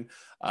veteran.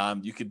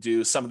 You could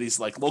do some of these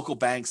like local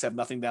banks have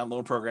nothing down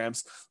loan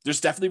programs. There's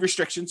definitely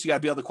restrictions. You got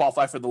to be able to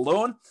qualify for the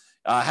loan.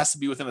 has to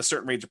be within a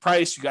certain range of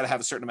price. You got to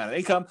have a certain amount of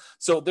income.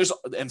 So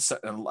and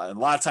a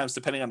lot of times,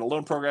 depending on the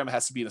loan program, it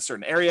has to be in a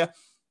certain area.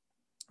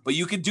 But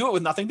you can do it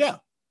with nothing down.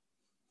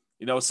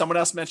 Someone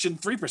else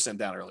mentioned 3%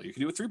 down earlier. You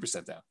can do it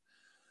 3% down.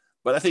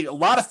 But I think a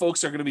lot of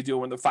folks are going to be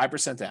doing the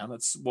 5% down.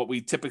 That's what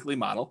we typically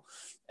model.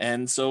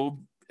 And so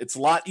it's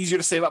a lot easier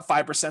to save up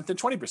 5% than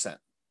 20%.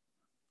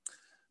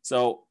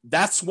 So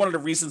that's one of the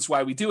reasons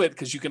why we do it,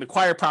 because you can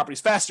acquire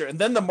properties faster, and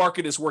then the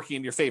market is working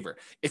in your favor.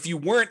 If you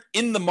weren't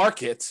in the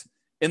market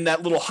in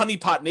that little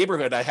honeypot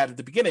neighborhood I had at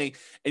the beginning,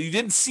 and you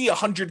didn't see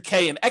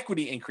 $100K in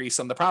equity increase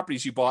on the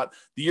properties you bought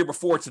the year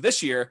before to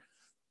this year,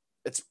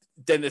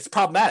 then it's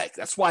problematic.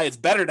 That's why it's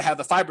better to have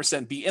the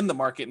 5% be in the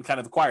market and kind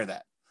of acquire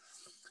that.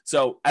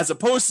 So as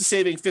opposed to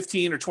saving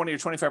 15 or 20 or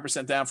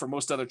 25% down for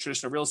most other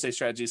traditional real estate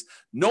strategies,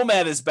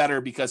 Nomad is better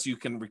because you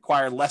can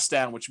require less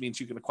down, which means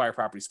you can acquire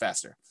properties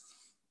faster.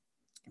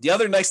 The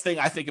other nice thing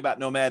I think about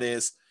Nomad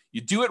is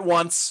you do it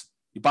once,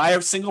 you buy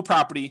a single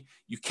property,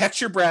 you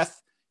catch your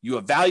breath, you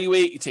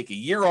evaluate, you take a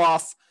year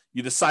off,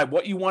 you decide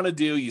what you want to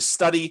do, you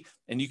study,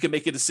 and you can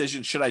make a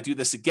decision. Should I do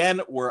this again?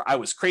 Or I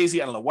was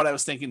crazy. I don't know what I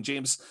was thinking.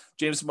 James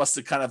must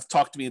have kind of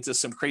talked me into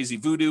some crazy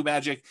voodoo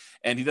magic,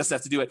 and he doesn't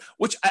have to do it,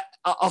 which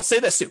I'll say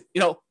this too.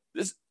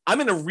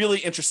 I'm in a really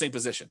interesting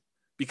position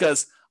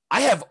because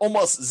I have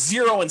almost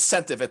zero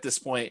incentive at this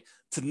point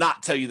to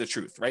not tell you the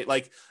truth, right?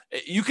 Like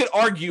you could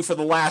argue for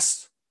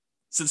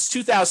since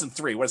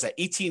 2003, what is that,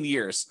 18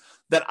 years,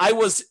 that I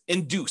was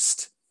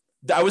induced,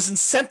 that I was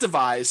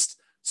incentivized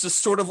to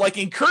sort of like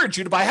encourage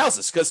you to buy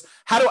houses. Because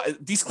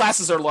these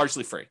classes are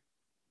largely free.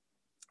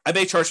 I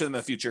may charge for them in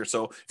the future.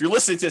 So if you're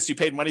listening to this, you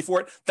paid money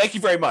for it. Thank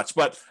you very much.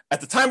 But at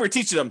the time we're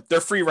teaching them,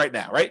 they're free right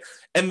now, right?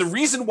 And the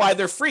reason why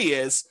they're free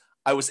is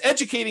I was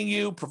educating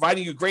you,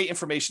 providing you great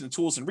information and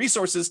tools and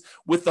resources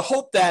with the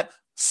hope that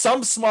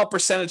some small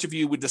percentage of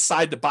you would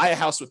decide to buy a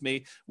house with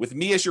me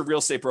as your real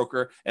estate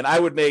broker, and I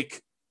would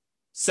make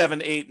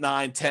 $7, $8,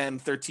 $9, $10,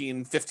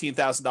 $13,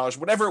 $15,000,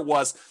 whatever it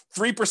was.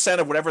 3%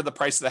 of whatever the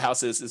price of the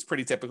house is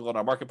pretty typical in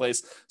our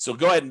marketplace. So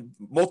go ahead and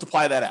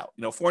multiply that out.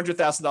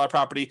 $400,000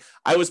 property,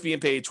 I was being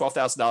paid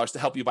 $12,000 to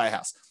help you buy a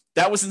house.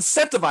 That was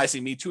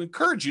incentivizing me to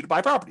encourage you to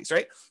buy properties,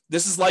 right?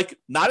 This is like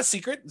not a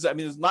secret. I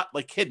mean, it's not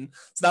like hidden.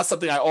 It's not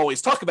something I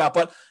always talk about,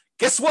 but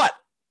guess what?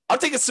 I'm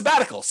taking a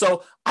sabbatical.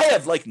 So I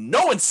have like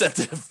no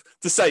incentive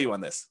to sell you on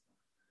this.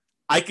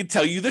 I can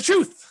tell you the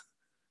truth.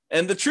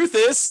 And the truth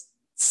is,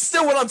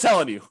 still what I'm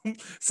telling you.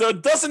 So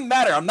it doesn't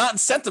matter. I'm not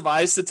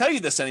incentivized to tell you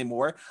this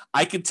anymore.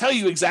 I can tell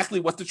you exactly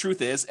what the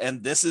truth is,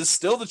 and this is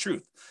still the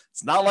truth.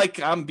 It's not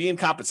like I'm being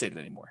compensated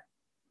anymore.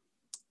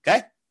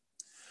 Okay?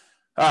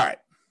 All right.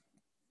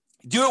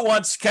 Do it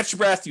once, catch your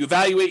breath, you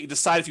evaluate, you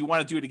decide if you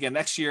want to do it again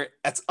next year.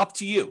 That's up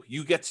to you.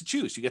 You get to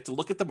choose. You get to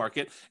look at the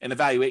market and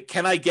evaluate,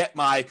 can I get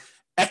my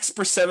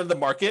X% of the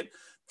market?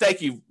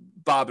 Thank you,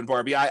 Bob and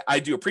Barbie. I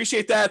do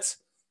appreciate that.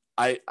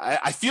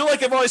 I feel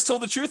like I've always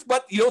told the truth,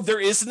 but there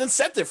is an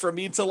incentive for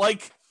me to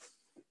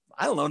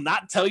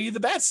not tell you the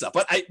bad stuff.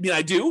 But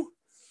I do.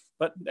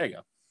 But there you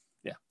go.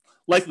 Yeah.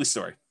 Likely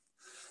story.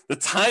 The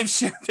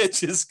timeshare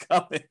pitch is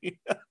coming.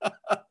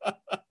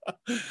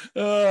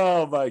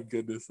 Oh my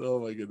goodness.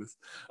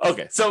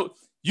 Okay. So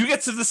you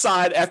get to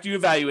decide after you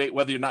evaluate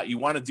whether or not you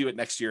want to do it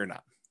next year or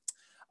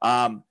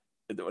not.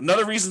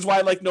 Another reasons why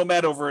I like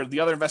Nomad over the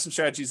other investment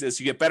strategies is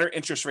you get better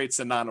interest rates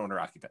than non-owner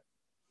occupant.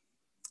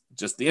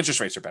 Just the interest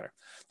rates are better.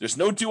 There's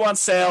no due on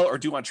sale or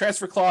due on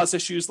transfer clause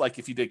issues like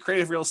if you did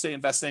creative real estate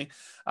investing,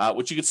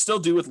 which you could still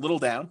do with little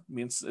down. I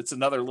mean, it's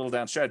another little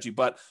down strategy,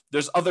 but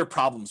there's other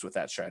problems with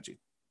that strategy.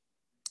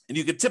 And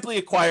you could typically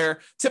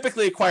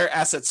acquire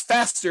assets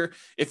faster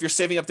if you're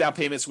saving up down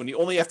payments when you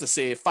only have to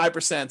save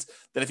 5%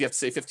 than if you have to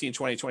save 15,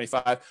 20,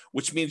 25,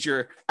 which means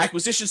your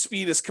acquisition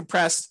speed is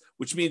compressed,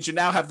 which means you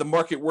now have the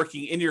market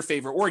working in your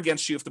favor or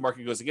against you if the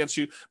market goes against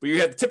you. But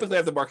you typically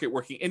have the market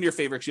working in your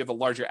favor because you have a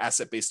larger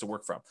asset base to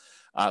work from.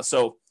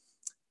 So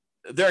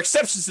there are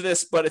exceptions to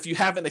this, but if you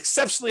have an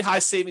exceptionally high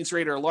savings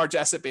rate or a large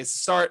asset base to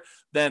start,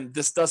 then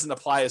this doesn't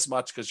apply as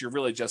much because you're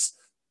really just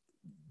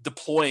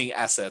deploying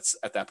assets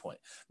at that point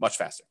much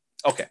faster.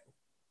 Okay.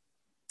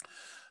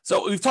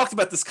 So we've talked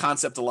about this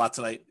concept a lot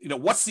tonight.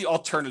 What's the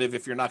alternative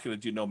if you're not going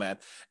to do Nomad?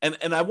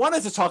 And I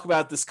wanted to talk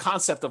about this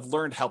concept of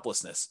learned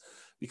helplessness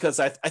because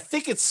I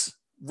think it's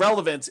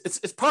relevant.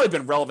 It's probably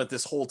been relevant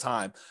this whole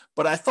time,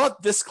 but I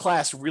thought this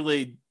class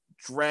really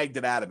drug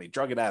it out of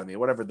me,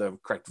 whatever the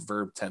correct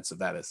verb tense of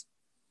that is.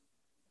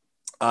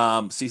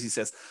 Cece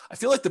says, I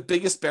feel like the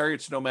biggest barrier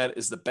to Nomad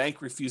is the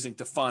bank refusing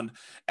to fund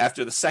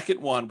after the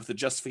second one with the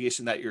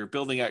justification that you're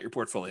building out your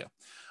portfolio.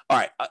 All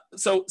right.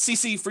 So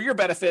Cece, for your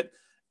benefit,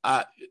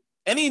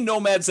 any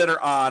Nomads that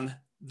are on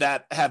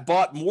that have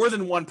bought more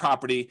than one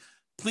property,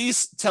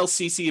 please tell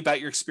Cece about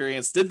your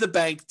experience. Did the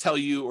bank tell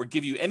you or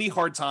give you any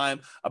hard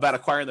time about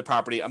acquiring the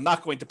property? I'm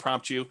not going to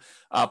prompt you.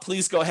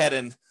 Please go ahead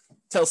and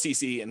tell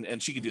Cece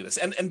and she can do this.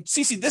 And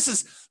Cece,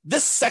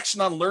 this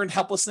section on learned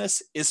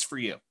helplessness is for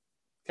you.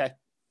 Okay.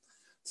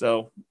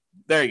 So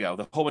there you go.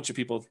 The whole bunch of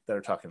people that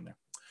are talking there.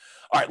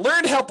 All right.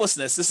 Learned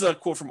helplessness. This is a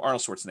quote from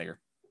Arnold Schwarzenegger.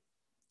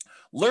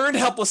 Learned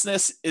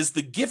helplessness is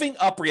the giving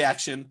up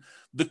reaction,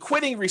 the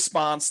quitting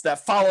response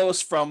that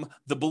follows from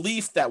the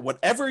belief that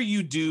whatever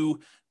you do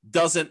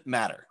doesn't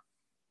matter.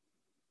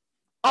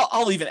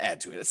 I'll even add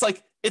to it. It's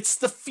like, it's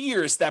the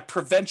fears that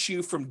prevent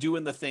you from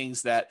doing the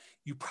things that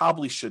you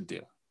probably should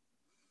do.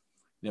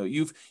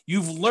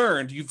 You've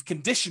learned, you've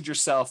conditioned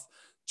yourself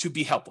to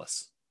be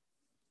helpless,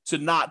 to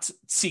not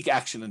seek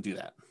action and do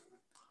that.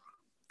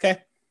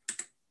 Okay.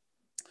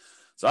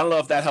 So I don't know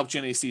if that helped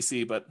you in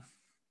ACC, but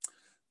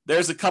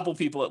there's a couple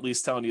people at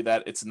least telling you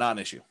that it's not an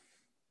issue.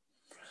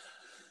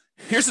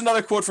 Here's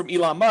another quote from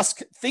Elon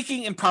Musk.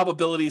 Thinking in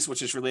probabilities,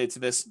 which is related to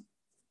this.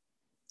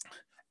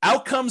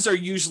 Outcomes are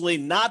usually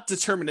not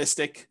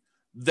deterministic.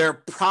 They're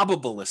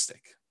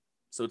probabilistic.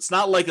 So it's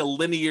not like a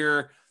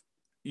linear,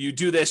 you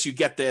do this, you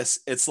get this.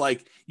 It's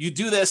like you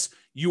do this,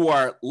 you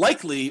are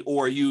likely,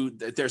 or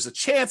there's a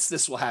chance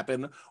this will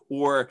happen,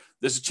 or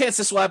there's a chance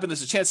this will happen,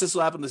 there's a chance this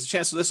will happen, there's a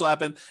chance this will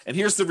happen. And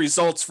here's the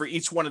results for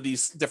each one of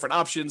these different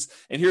options.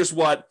 And here's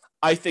what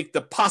I think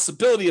the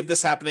possibility of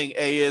this happening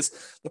A is,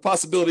 the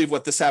possibility of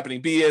what this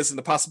happening B is, and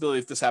the possibility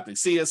of this happening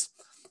C is.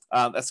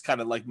 That's kind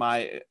of like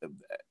my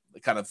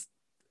kind of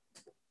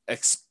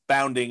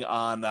expounding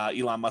on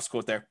Elon Musk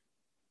quote there.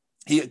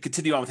 He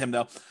continue on with him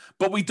though,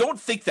 but we don't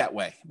think that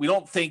way. We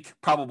don't think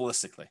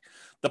probabilistically.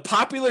 The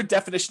popular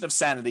definition of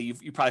sanity,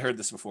 you've probably heard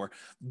this before,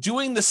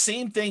 doing the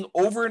same thing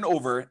over and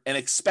over and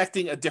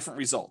expecting a different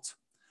result.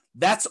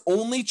 That's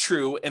only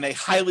true in a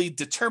highly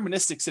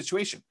deterministic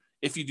situation.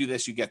 If you do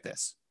this, you get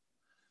this.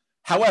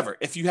 However,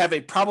 if you have a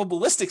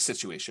probabilistic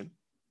situation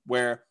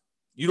where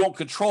you don't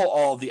control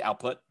all of the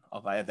output,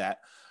 I'll add that,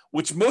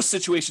 which most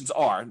situations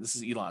are, this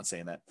is Elon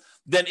saying that,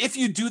 then if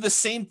you do the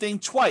same thing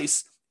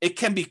twice, it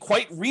can be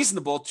quite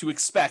reasonable to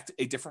expect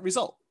a different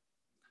result.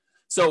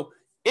 So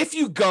if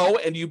you go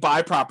and you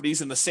buy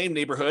properties in the same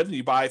neighborhood and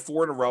you buy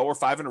 4 in a row or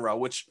 5 in a row,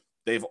 which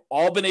they've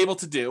all been able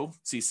to do,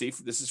 CC,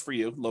 this is for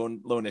you,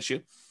 loan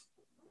issue.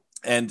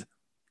 And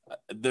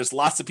there's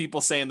lots of people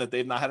saying that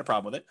they've not had a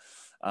problem with it.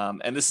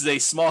 And this is a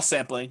small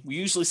sampling. We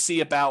usually see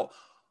about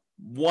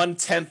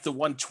 1/10 to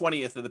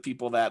 1/20th of the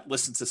people that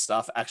listen to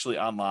stuff actually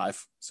on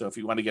live. So if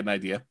you want to get an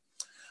idea,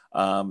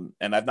 and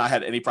I've not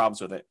had any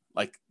problems with it,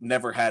 like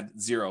never had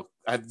zero.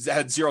 I've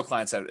had 0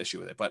 clients had an issue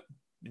with it, but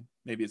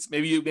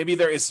maybe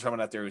there is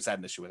someone out there who's had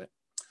an issue with it.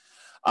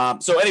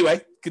 So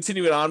anyway,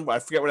 continuing on, I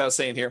forget what I was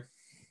saying here.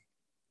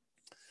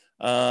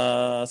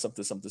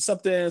 Something,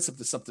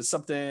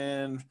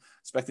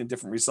 expecting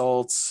different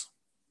results.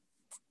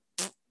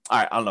 All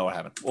right, I don't know what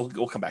happened.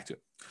 We'll come back to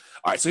it.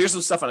 All right, so here's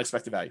some stuff on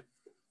expected value.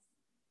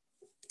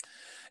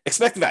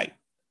 Expected value.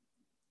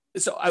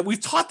 So we've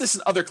taught this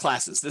in other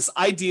classes, this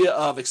idea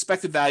of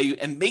expected value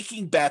and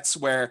making bets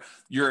where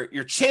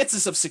your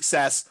chances of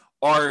success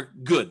are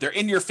good. They're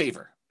in your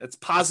favor. That's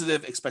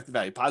positive expected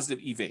value, positive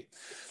EV.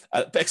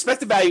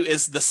 Expected value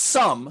is the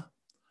sum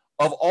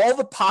of all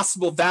the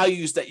possible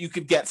values that you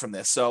could get from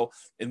this. So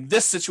in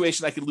this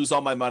situation, I could lose all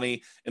my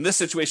money. In this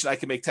situation, I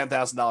can make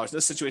 $10,000. In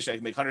this situation, I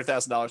can make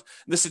 $100,000. In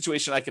this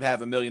situation, I could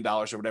have $1 million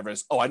or whatever it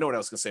is. Oh, I know what I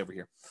was going to say over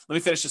here. Let me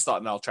finish this thought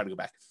and I'll try to go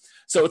back.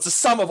 So it's a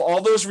sum of all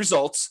those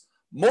results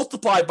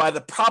multiplied by the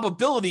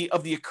probability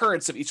of the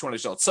occurrence of each one of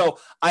the results. So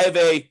I have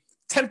a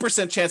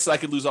 10% chance that I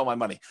could lose all my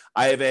money.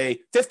 I have a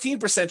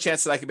 15%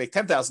 chance that I could make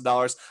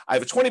 $10,000. I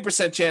have a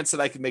 20% chance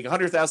that I could make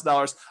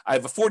 $100,000. I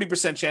have a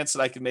 40% chance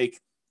that I can make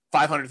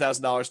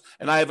 $500,000,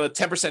 and I have a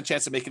 10%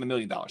 chance of making $1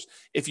 million.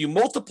 If you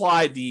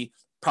multiply the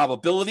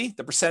probability,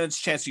 the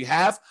percentage chance you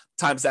have,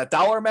 times that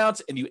dollar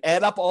amount, and you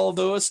add up all of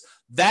those,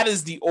 that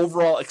is the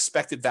overall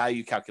expected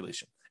value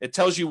calculation. It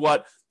tells you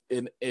what,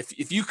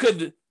 if you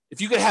could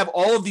have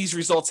all of these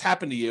results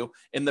happen to you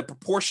in the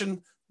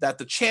proportion that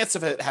the chance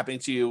of it happening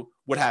to you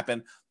would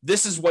happen,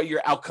 this is what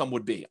your outcome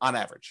would be on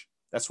average.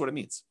 That's what it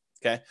means.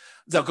 Okay.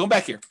 So going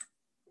back here.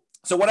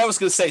 So what I was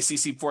going to say,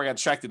 CC, before I got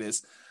distracted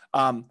is,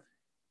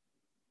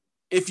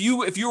 if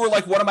you were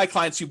like one of my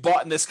clients who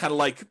bought in this kind of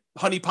like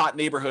honeypot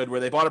neighborhood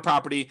where they bought a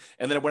property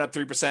and then it went up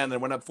 3%, then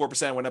it went up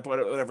 4%, went up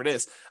whatever it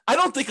is, I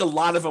don't think a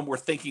lot of them were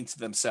thinking to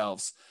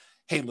themselves,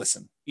 hey,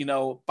 listen,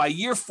 by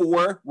year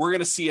 4, we're going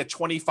to see a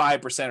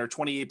 25% or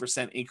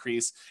 28%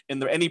 increase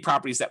in any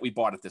properties that we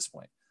bought at this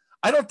point.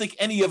 I don't think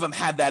any of them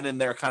had that in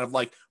their kind of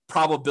like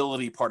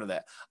probability part of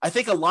that. I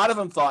think a lot of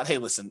them thought, hey,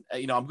 listen,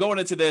 I'm going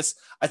into this.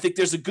 I think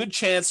there's a good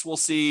chance we'll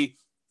see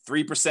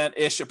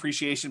 3%-ish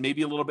appreciation,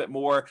 maybe a little bit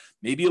more,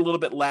 maybe a little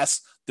bit less.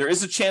 There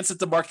is a chance that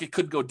the market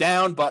could go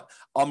down, but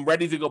I'm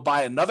ready to go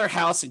buy another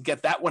house and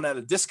get that one at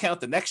a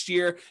discount the next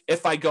year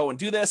if I go and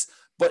do this.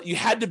 But you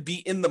had to be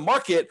in the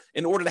market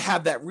in order to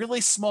have that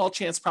really small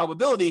chance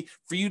probability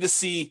for you to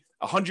see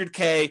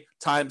 100K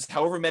times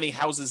however many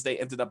houses they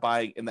ended up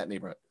buying in that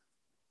neighborhood.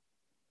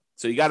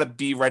 So you got to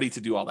be ready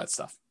to do all that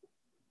stuff.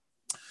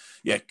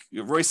 Yeah,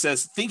 Roy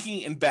says,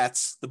 Thinking in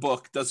Bets, the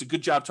book, does a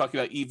good job talking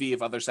about EV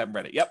if others haven't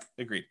read it. Yep,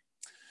 agreed.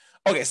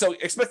 Okay, so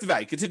expected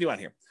value, continue on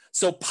here.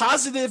 So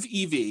positive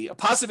EV, a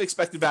positive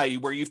expected value,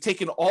 where you've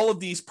taken all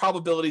of these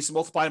probabilities and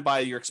multiplied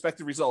by your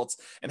expected results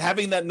and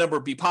having that number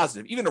be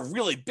positive, even a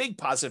really big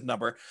positive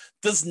number,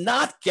 does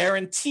not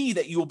guarantee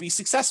that you will be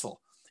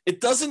successful.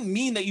 It doesn't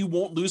mean that you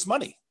won't lose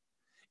money.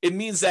 It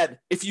means that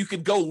if you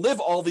could go live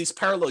all these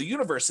parallel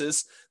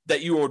universes,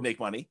 that you would make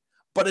money,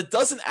 but it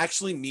doesn't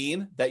actually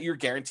mean that you're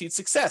guaranteed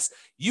success.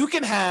 You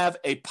can have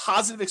a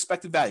positive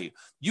expected value.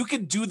 You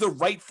can do the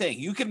right thing.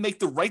 You can make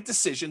the right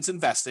decisions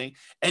investing,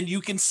 and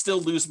you can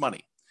still lose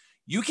money.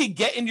 You can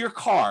get in your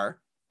car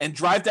and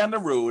drive down the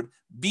road,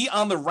 be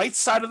on the right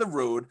side of the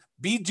road,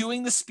 be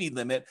doing the speed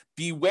limit,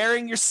 be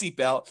wearing your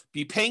seatbelt,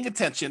 be paying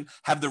attention,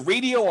 have the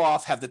radio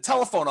off, have the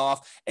telephone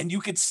off, and you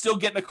could still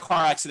get in a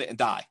car accident and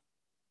die.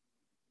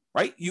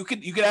 Right? You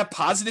could have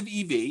positive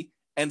EV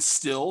and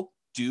still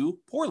do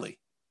poorly.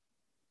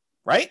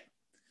 Right?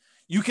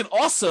 You can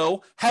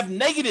also have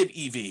negative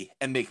EV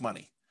and make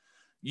money.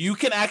 You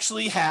can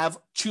actually have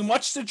too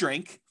much to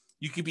drink.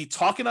 You could be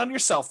talking on your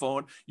cell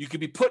phone. You could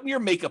be putting your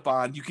makeup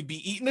on. You could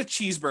be eating a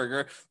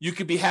cheeseburger. You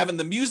could be having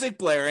the music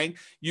blaring.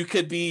 You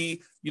could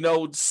be,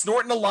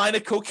 snorting a line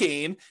of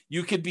cocaine.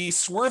 You could be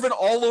swerving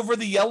all over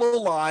the yellow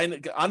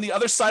line on the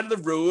other side of the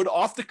road,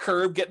 off the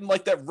curb, getting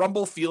like that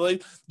rumble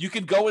feeling. You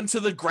could go into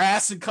the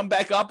grass and come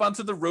back up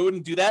onto the road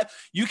and do that.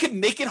 You can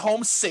make it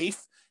home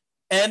safe.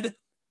 And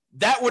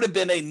that would have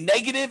been a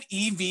negative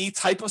EV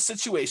type of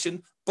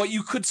situation, but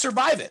you could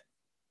survive it.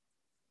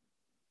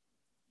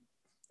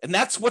 And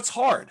that's what's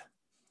hard.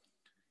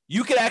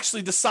 You could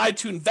actually decide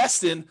to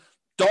invest in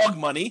dog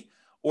money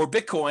or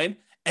Bitcoin,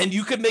 and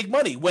you could make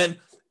money. When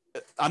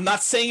I'm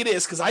not saying it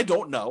is, because I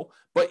don't know,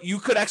 but you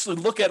could actually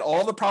look at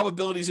all the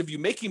probabilities of you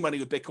making money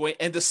with Bitcoin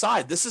and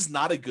decide this is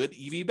not a good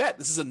EV bet.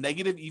 This is a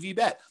negative EV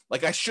bet.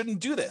 Like, I shouldn't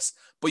do this.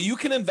 But you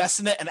can invest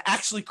in it and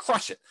actually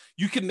crush it.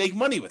 You can make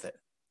money with it.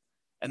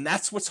 And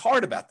that's what's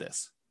hard about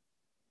this.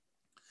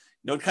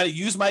 To kind of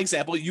use my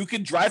example, you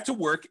could drive to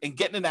work and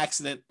get in an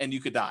accident and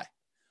you could die.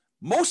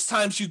 Most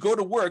times you go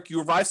to work,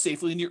 you arrive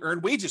safely, and you earn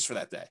wages for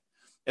that day.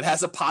 It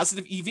has a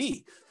positive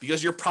EV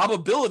because your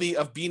probability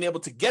of being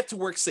able to get to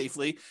work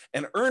safely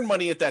and earn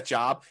money at that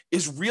job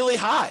is really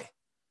high.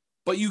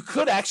 But you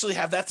could actually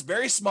have that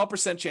very small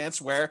percent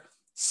chance where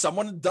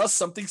someone does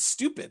something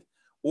stupid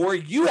or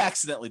you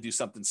accidentally do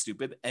something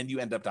stupid and you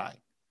end up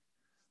dying.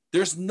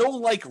 There's no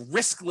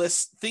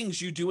riskless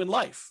things you do in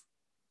life.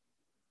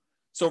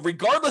 So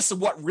regardless of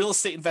what real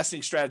estate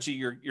investing strategy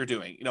you're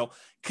doing,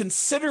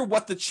 consider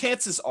what the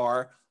chances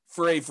are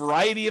for a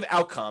variety of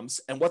outcomes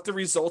and what the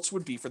results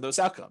would be for those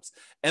outcomes.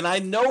 And I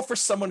know for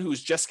someone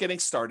who's just getting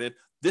started,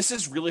 this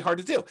is really hard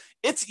to do.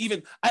 It's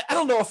even, I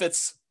don't know if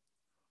it's,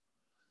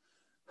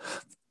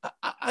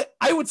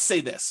 I would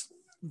say this,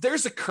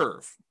 there's a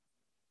curve.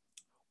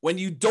 When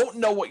you don't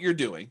know what you're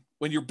doing,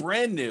 when you're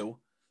brand new,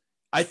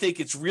 I think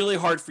it's really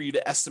hard for you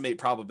to estimate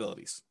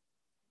probabilities.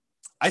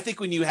 I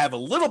think when you have a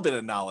little bit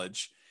of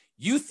knowledge,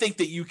 you think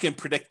that you can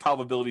predict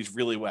probabilities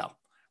really well,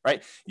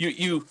 right?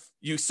 You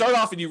start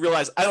off and you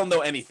realize, I don't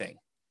know anything.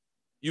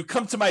 You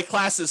come to my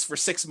classes for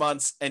 6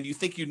 months and you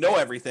think you know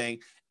everything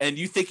and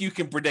you think you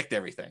can predict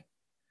everything.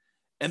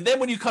 And then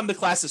when you come to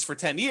classes for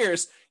 10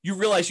 years, you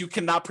realize you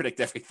cannot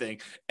predict everything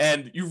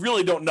and you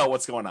really don't know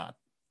what's going on.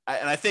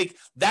 And I think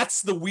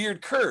that's the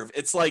weird curve.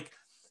 It's like,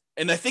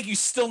 and I think you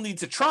still need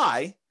to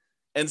try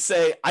and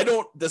say,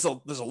 there's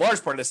a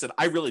large part of this that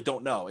I really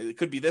don't know. It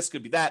could be this,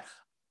 could be that.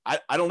 I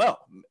don't know,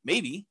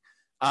 maybe.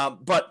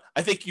 But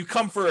I think you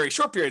come for a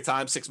short period of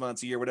time, 6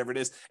 months, a year, whatever it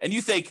is, and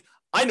you think,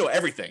 I know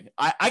everything.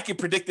 I can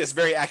predict this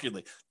very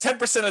accurately.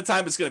 10% of the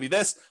time it's going to be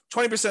this,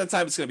 20% of the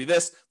time it's going to be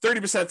this, 30%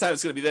 of the time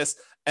it's going to be this,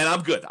 and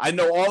I'm good. I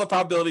know all the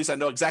probabilities. I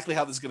know exactly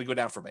how this is going to go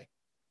down for me.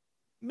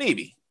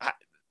 Maybe.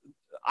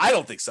 I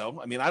don't think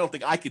so. I mean, I don't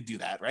think I could do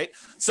that, right?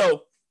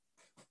 So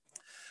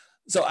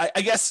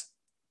I guess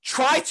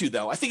try to,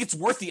 though. I think it's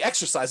worth the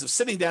exercise of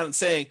sitting down and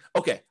saying,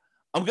 okay,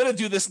 I'm going to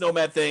do this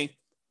Nomad thing.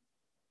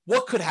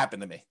 What could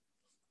happen to me?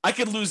 I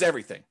could lose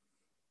everything.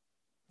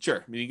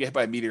 Sure. I mean, you get hit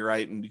by a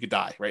meteorite and you could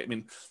die, right? I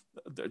mean,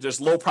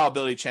 there's low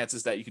probability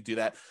chances that you could do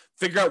that.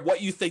 Figure out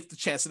what you think the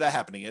chance of that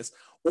happening is.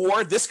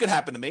 Or this could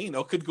happen to me,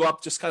 it could go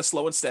up just kind of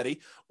slow and steady.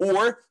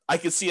 Or I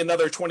could see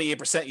another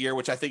 28% year,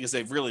 which I think is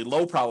a really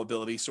low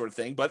probability sort of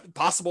thing, but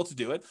possible to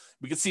do it.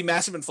 We could see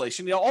massive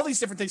inflation. All these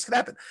different things could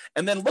happen.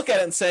 And then look at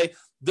it and say,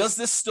 does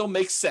this still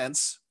make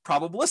sense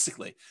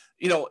probabilistically?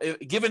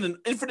 Given an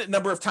infinite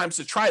number of times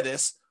to try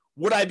this,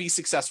 would I be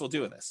successful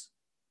doing this?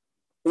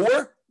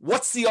 Or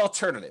what's the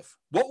alternative?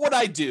 What would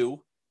I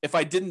do if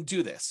I didn't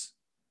do this?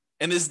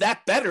 And is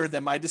that better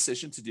than my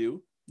decision to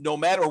do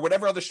Nomad or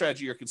whatever other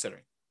strategy you're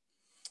considering?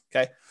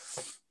 Okay.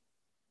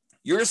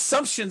 Your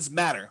assumptions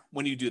matter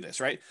when you do this,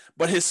 right?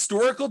 But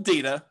historical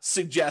data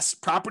suggests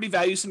property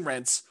values and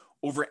rents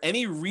over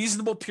any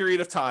reasonable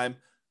period of time,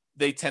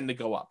 they tend to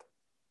go up.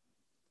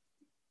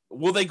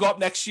 Will they go up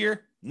next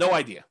year? No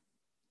idea.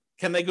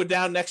 Can they go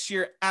down next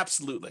year?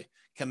 Absolutely.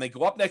 Can they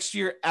go up next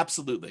year?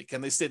 Absolutely.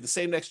 Can they stay the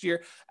same next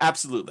year?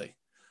 Absolutely.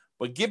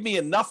 But give me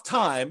enough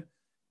time,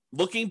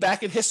 looking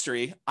back at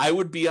history, I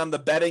would be on the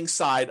betting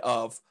side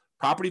of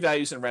property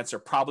values and rents are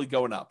probably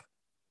going up.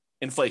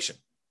 Inflation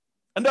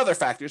and other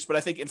factors, but I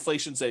think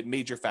inflation is a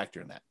major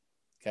factor in that.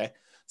 Okay.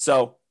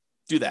 So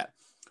do that.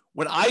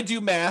 When I do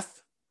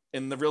math,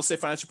 in the real estate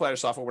financial planner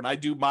software when I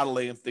do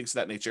modeling and things of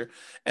that nature.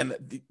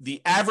 And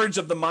the average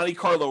of the Monte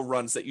Carlo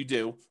runs that you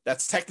do,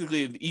 that's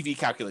technically an EV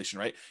calculation,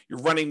 right? You're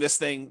running this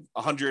thing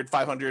 100,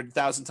 500,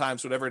 1,000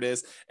 times, whatever it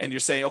is. And you're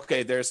saying,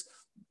 okay, there's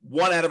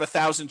 1 out of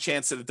 1,000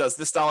 chance that it does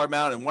this dollar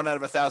amount and 1 out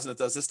of 1,000 that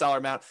does this dollar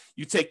amount.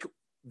 You take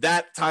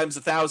that times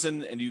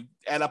 1,000 and you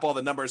add up all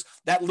the numbers.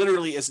 That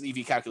literally is an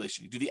EV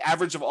calculation. You do the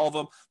average of all of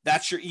them.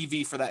 That's your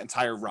EV for that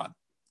entire run.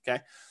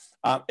 Okay.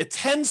 It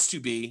tends to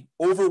be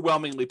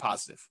overwhelmingly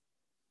positive.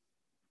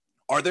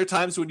 Are there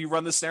times when you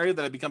run the scenario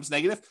that it becomes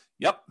negative?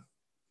 Yep,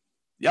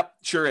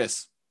 sure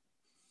is.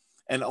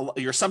 And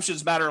your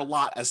assumptions matter a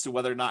lot as to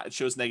whether or not it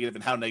shows negative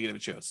and how negative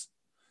it shows.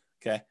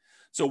 Okay.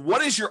 So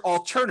what is your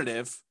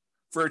alternative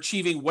for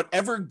achieving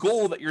whatever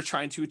goal that you're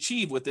trying to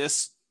achieve with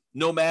this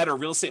Nomad or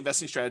real estate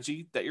investing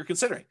strategy that you're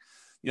considering?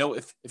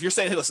 If you're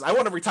saying, hey, listen, I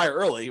want to retire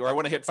early, or I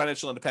want to hit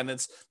financial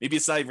independence, maybe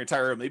it's not even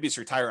retire, maybe it's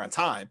retire on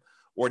time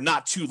or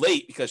not too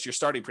late because you're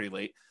starting pretty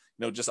late.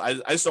 I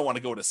just don't want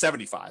to go to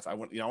 75. I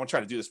want to try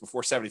to do this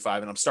before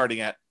 75 and I'm starting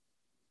at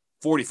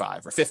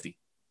 45 or 50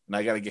 and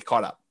I got to get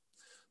caught up.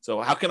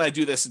 So how can I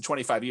do this in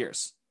 25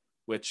 years?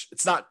 Which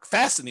it's not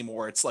fast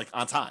anymore. It's like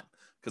on time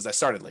because I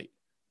started late,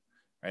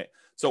 right?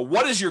 So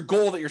what is your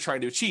goal that you're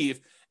trying to achieve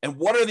and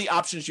what are the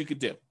options you could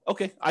do?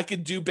 Okay, I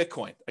could do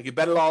Bitcoin. I could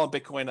bet it all on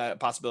Bitcoin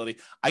possibility.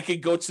 I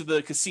could go to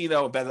the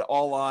casino and bet it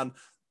all on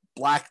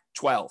Black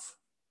 12.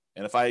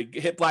 And if I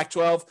hit Black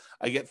 12,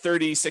 I get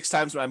 36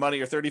 times my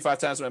money or 35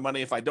 times my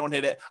money. If I don't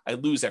hit it, I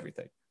lose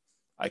everything.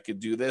 I could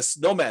do this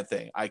Nomad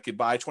thing. I could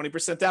buy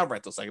 20% down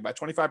rentals. I could buy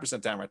 25%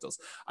 down rentals.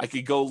 I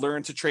could go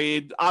learn to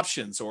trade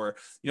options or,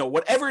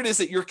 whatever it is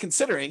that you're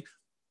considering,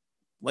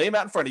 lay them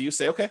out in front of you.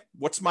 Say, okay,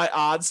 what's my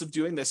odds of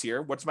doing this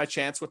here? What's my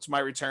chance? What's my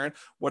return?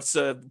 What's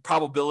the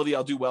probability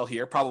I'll do well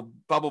here?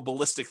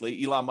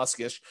 Probabilistically, Elon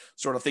Musk-ish,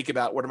 sort of think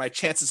about what are my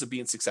chances of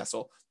being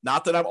successful?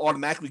 Not that I'm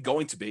automatically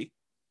going to be,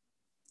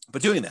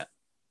 but doing that.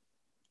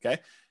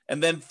 Okay.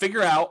 And then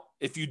figure out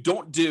if you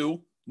don't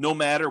do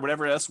Nomad or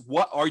whatever else,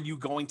 what are you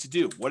going to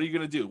do? What are you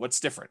going to do? What's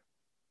different?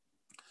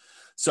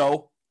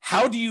 So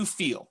how do you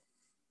feel?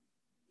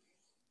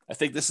 I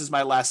think this is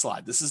my last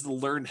slide. This is the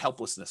learned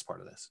helplessness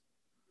part of this.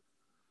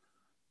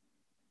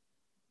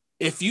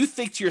 If you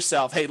think to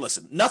yourself, hey,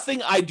 listen,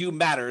 nothing I do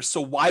matters,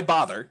 so why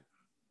bother?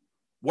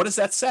 What does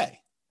that say?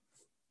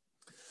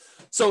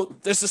 So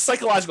there's a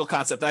psychological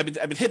concept. I've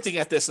been hinting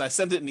at this, and I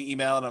sent it in the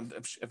email. And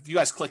if you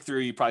guys click through,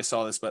 you probably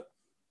saw this. But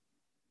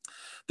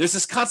there's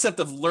this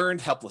concept of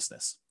learned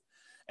helplessness,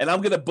 and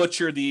I'm going to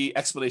butcher the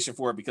explanation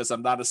for it because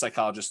I'm not a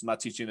psychologist. I'm not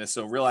teaching this,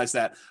 so realize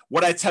that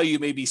what I tell you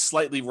may be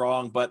slightly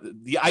wrong, but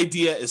the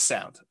idea is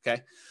sound.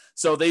 Okay,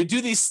 so they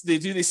do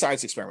these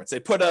science experiments. They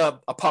put a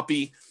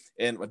puppy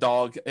and a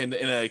dog in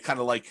a kind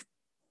of like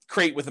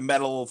crate with a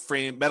metal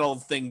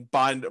thing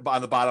bind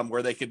on the bottom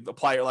where they could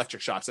apply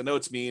electric shocks. I know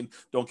it's mean.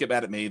 Don't get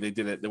mad at me. They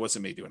did it. It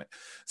wasn't me doing it.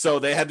 So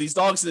they had these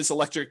dogs in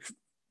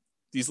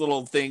these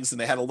little things, and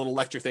they had a little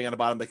electric thing on the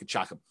bottom. They could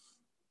shock them.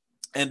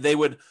 And they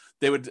would,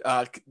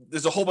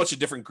 there's a whole bunch of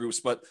different groups,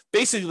 but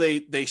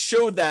basically they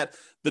showed that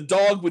the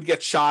dog would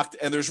get shocked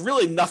and there's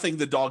really nothing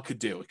the dog could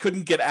do. It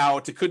couldn't get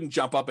out. It couldn't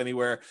jump up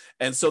anywhere.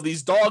 And so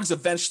these dogs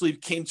eventually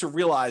came to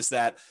realize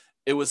that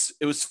it was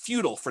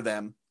futile for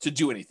them to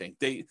do anything.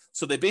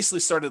 So they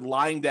basically started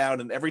lying down,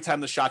 and every time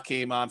the shock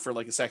came on for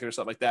like a second or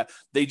something like that,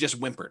 they just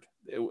whimpered.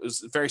 It was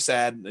very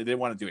sad. They didn't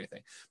want to do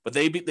anything, but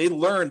they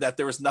learned that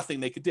there was nothing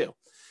they could do.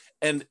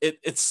 And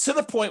it's to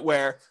the point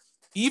where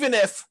even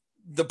if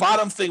the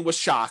bottom thing was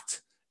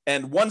shocked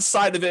and one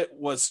side of it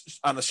was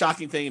on a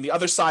shocking thing and the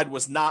other side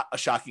was not a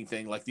shocking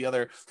thing, like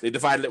they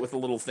divided it with a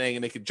little thing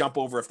and they could jump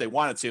over if they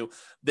wanted to.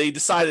 They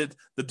decided,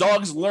 the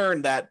dogs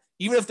learned that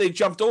even if they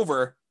jumped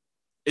over,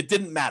 it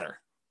didn't matter,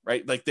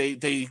 right? Like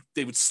they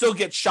would still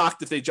get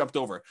shocked if they jumped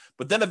over.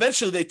 But then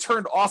eventually they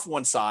turned off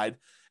one side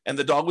and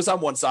the dog was on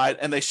one side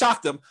and they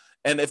shocked them.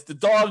 And if the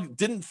dog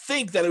didn't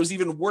think that it was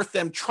even worth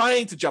them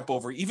trying to jump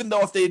over, even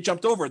though if they had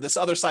jumped over, this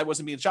other side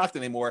wasn't being shocked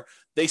anymore,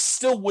 they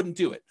still wouldn't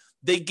do it.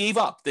 They gave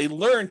up. They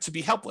learned to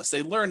be helpless.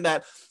 They learned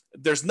that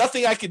there's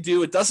nothing I could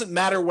do. It doesn't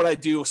matter what I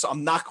do, so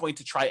I'm not going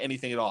to try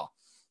anything at all.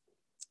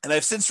 And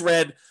I've since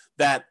read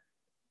that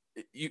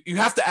you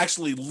have to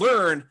actually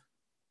learn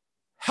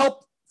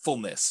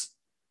helpfulness.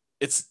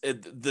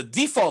 The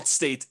default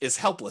state is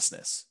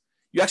helplessness.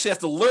 You actually have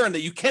to learn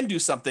that you can do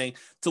something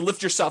to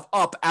lift yourself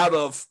up out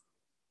of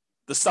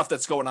the stuff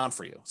that's going on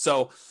for you.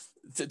 So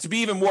to be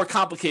even more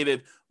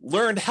complicated,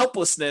 learned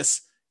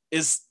helplessness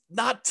is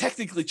not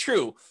technically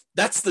true.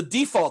 That's the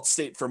default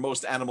state for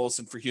most animals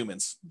and for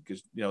humans,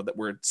 because that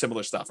we're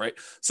similar stuff, right?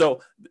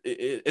 So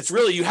it's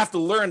really, you have to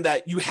learn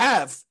that you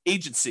have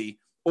agency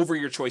over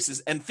your choices,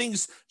 and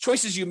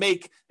choices you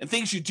make and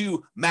things you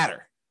do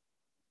matter.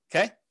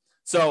 Okay,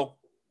 so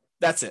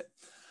that's it.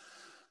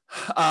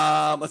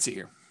 Let's see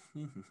here.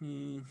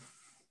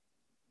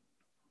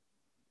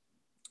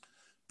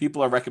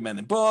 People are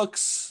recommending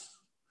books.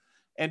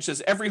 And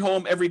says, every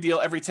home, every deal,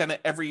 every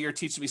tenant, every year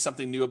teaches me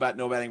something new about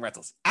nomading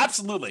rentals.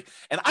 Absolutely.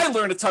 And I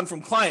learn a ton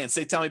from clients.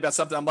 They tell me about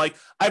something. I'm like,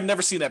 I've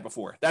never seen that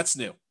before. That's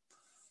new.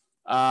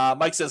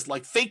 Mike says,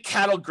 like fake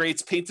cattle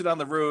grates painted on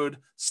the road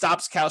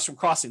stops cows from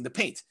crossing. The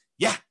paint.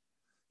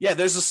 Yeah,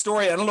 there's a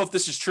story. I don't know if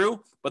this is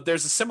true, but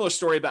there's a similar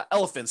story about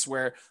elephants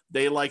where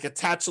they like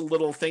attach a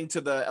little thing to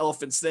the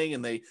elephant's thing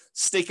and they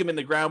stake them in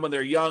the ground when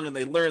they're young, and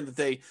they learn that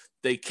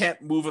they can't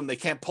move them, they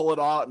can't pull it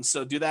out, and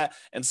so do that.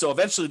 And so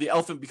eventually the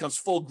elephant becomes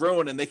full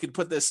grown, and they can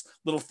put this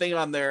little thing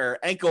on their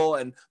ankle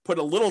and put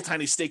a little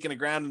tiny stake in the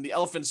ground, and the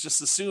elephants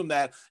just assume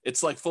that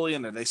it's like fully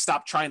in there. They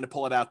stop trying to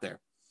pull it out there.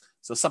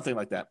 So something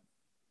like that.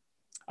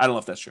 I don't know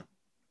if that's true.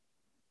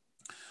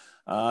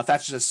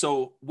 Thatcher says,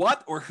 so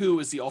what or who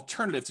is the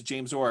alternative to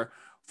James Orr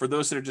for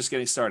those that are just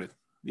getting started?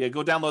 Yeah,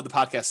 go download the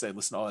podcast today,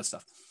 listen to all that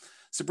stuff.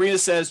 Sabrina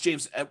says,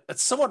 James, a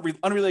somewhat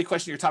unrelated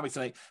question to your topic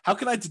tonight. How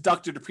can I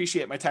deduct or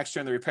depreciate my tax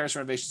return the repairs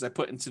and renovations I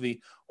put into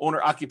the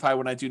owner occupied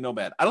when I do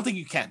Nomad? I don't think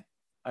you can.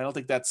 I don't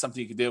think that's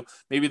something you can do.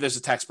 Maybe there's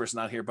a tax person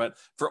out here, but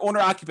for owner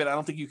occupied, I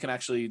don't think you can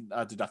actually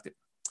deduct it.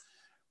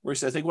 Where he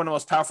says, I think one of the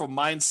most powerful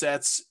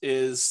mindsets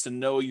is to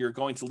know you're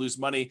going to lose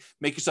money.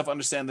 Make yourself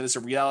understand that it's a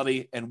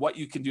reality and what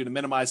you can do to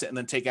minimize it, and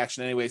then take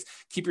action anyways.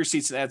 Keep your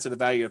receipts and add to the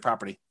value of the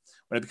property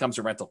when it becomes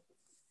a rental.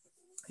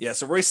 Yeah,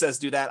 so Royce says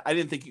do that. I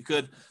didn't think you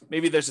could.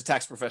 Maybe there's a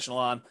tax professional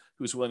on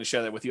who's willing to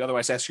share that with you.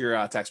 Otherwise, ask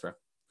your tax pro.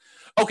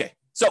 Okay,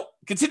 so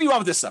continue on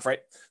with this stuff,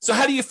 right? So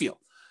how do you feel?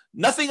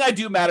 Nothing I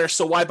do matters,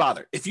 so why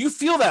bother? If you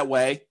feel that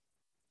way,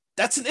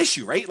 that's an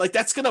issue, right? Like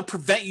that's going to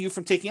prevent you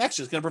from taking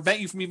action. It's going to prevent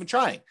you from even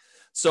trying.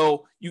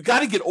 So you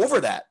got to get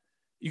over that.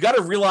 You got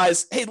to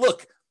realize, hey,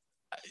 look,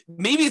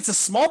 maybe it's a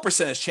small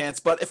percentage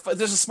chance, but if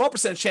there's a small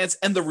percentage chance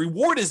and the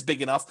reward is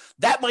big enough,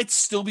 that might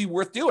still be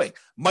worth doing.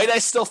 Might I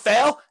still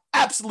fail?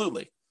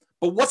 Absolutely.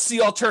 But what's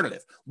the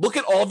alternative? Look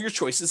at all of your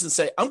choices and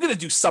say, I'm going to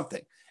do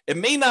something. It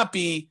may not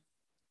be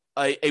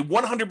a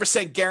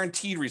 100%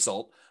 guaranteed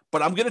result,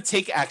 but I'm going to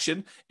take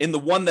action in the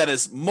one that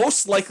is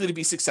most likely to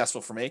be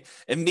successful for me.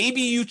 And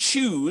maybe you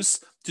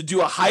choose to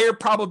do a higher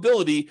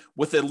probability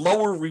with a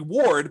lower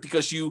reward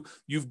because you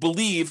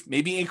believe,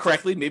 maybe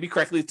incorrectly, maybe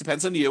correctly, it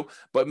depends on you,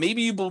 but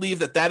maybe you believe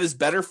that that is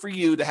better for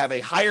you to have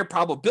a higher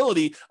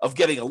probability of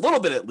getting a little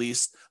bit at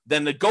least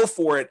than to go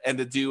for it and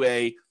to do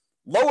a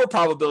lower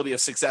probability of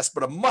success,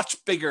 but a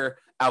much bigger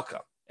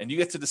outcome. And you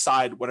get to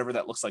decide whatever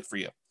that looks like for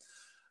you.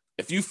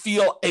 If you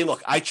feel, hey,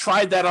 look, I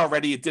tried that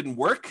already, it didn't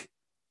work.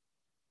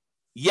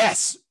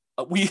 Yes,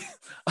 we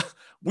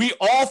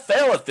all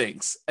fail at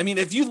things. I mean,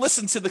 if you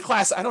listen to the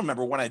class, I don't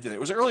remember when I did it.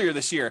 It was earlier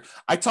this year.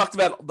 I talked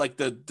about like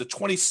the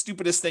 20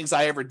 stupidest things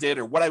I ever did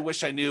or what I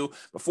wish I knew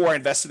before I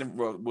invested in,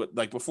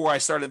 like before I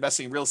started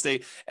investing in real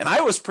estate. And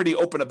I was pretty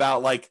open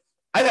about like,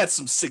 I've had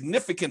some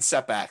significant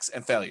setbacks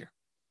and failure.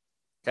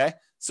 Okay.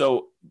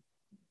 So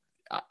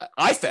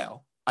I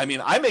fail. I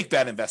mean, I make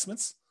bad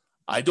investments.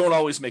 I don't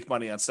always make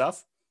money on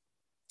stuff.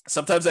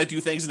 Sometimes I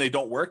do things and they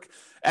don't work.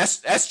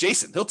 Ask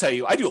Jason. He'll tell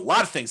you I do a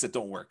lot of things that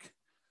don't work,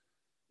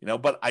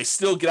 but I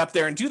still get up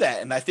there and do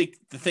that. And I think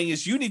the thing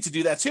is you need to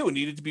do that too. And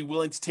you need to be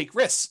willing to take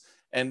risks.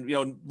 And,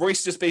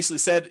 Royce just basically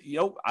said,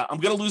 I'm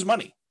going to lose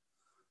money.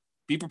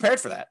 Be prepared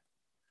for that.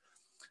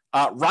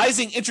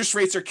 Rising interest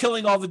rates are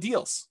killing all the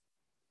deals.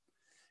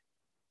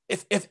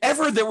 If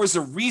ever there was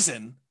a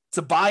reason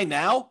to buy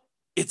now,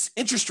 it's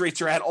interest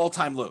rates are at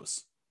all-time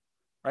lows.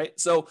 Right.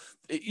 So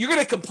you're going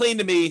to complain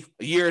to me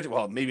a year,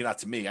 well, maybe not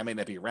to me, I may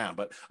not be around,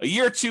 but a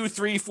year, 2,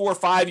 3, 4,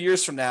 5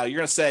 years from now, you're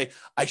going to say,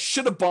 I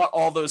should have bought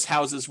all those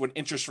houses when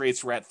interest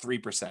rates were at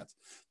 3%,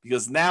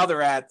 because now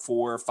they're at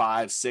 4,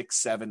 5, 6,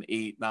 7,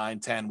 8, 9,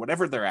 10,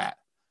 whatever they're at.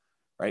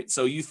 Right.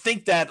 So you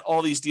think that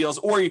all these deals,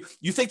 or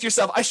you think to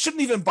yourself, I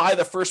shouldn't even buy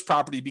the first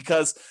property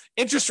because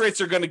interest rates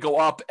are going to go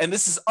up. And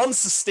this is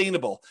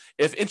unsustainable.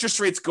 If interest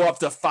rates go up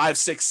to 5,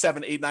 6,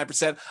 7, 8,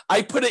 9%,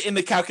 I put it in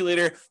the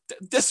calculator.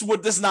 This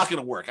is not going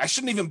to work. I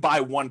shouldn't even buy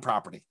one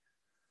property.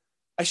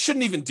 I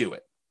shouldn't even do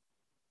it.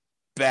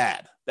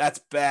 Bad. That's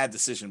bad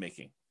decision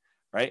making.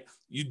 Right.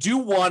 You do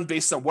one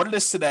based on what it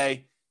is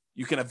today.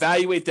 You can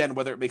evaluate then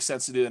whether it makes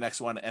sense to do the next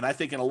one. And I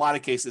think in a lot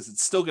of cases,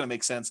 it's still going to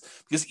make sense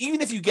because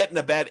even if you get in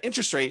a bad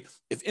interest rate,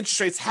 if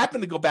interest rates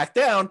happen to go back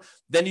down,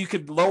 then you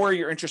could lower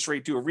your interest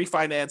rate, do a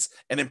refinance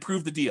and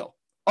improve the deal.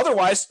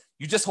 Otherwise,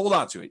 you just hold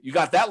on to it. You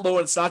got that low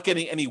and it's not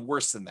getting any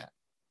worse than that.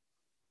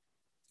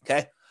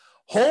 Okay.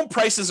 Home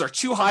prices are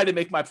too high to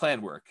make my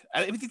plan work.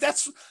 I think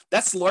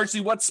that's largely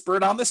what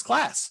spurred on this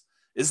class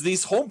is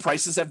these home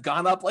prices have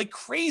gone up like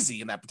crazy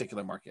in that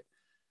particular market.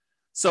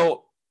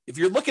 So if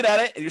you're looking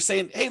at it and you're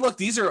saying, hey, look,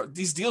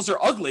 these deals are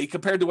ugly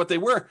compared to what they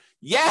were.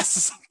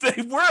 Yes,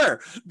 they were.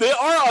 They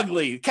are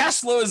ugly.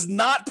 Cash flow is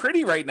not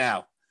pretty right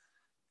now.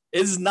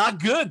 It is not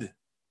good.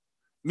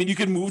 I mean, you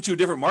can move to a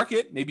different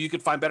market. Maybe you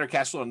could find better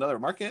cash flow in another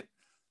market.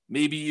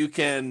 Maybe you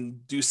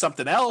can do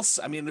something else.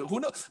 I mean, who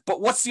knows? But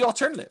what's the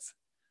alternative?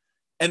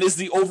 And is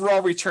the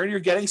overall return you're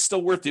getting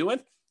still worth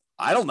doing?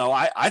 I don't know.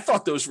 I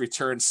thought those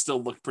returns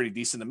still look pretty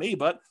decent to me,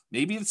 but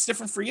maybe it's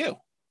different for you,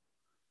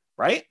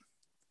 right?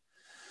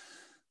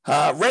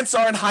 Rents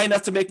aren't high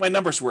enough to make my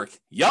numbers work.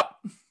 Yup.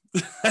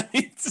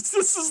 This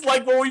is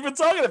like what we've been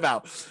talking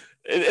about.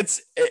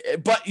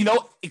 But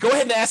go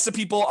ahead and ask the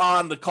people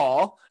on the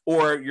call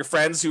or your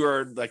friends who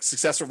are like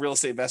successful real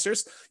estate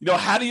investors,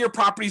 how do your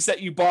properties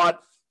that you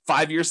bought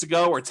 5 years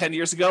ago or 10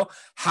 years ago,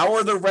 how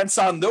are the rents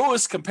on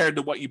those compared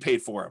to what you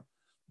paid for them?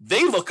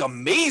 They look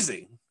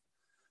amazing.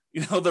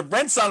 The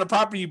rents on a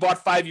property you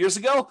bought 5 years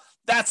ago,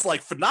 that's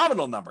like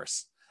phenomenal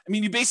numbers. I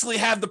mean, you basically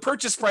have the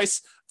purchase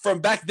price from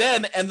back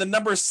then and the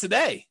numbers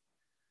today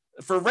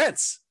for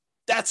rents.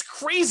 That's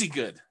crazy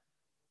good,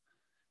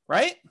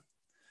 right?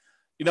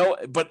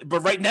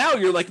 But right now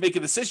you're like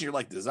making a decision. You're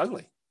like, this is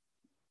ugly.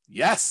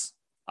 Yes,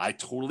 I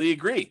totally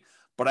agree.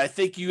 But I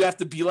think you have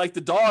to be like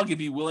the dog and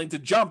be willing to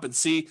jump and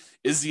see,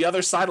 is the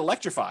other side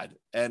electrified?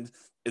 And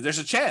there's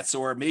a chance,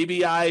 or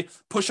maybe I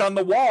push on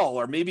the wall,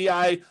 or maybe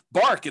I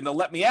bark and they'll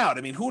let me out.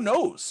 I mean, who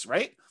knows,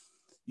 right?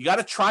 You got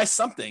to try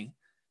something.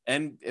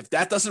 And if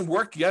that doesn't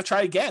work, you got to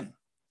try again.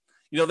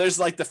 There's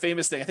like the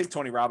famous thing. I think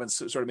Tony Robbins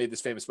sort of made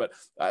this famous, but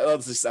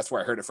that's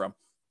where I heard it from.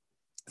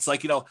 It's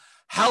like,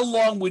 how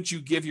long would you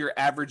give your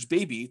average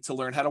baby to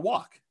learn how to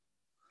walk?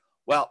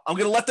 Well, I'm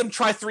going to let them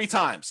try 3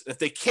 times. If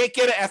they can't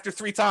get it after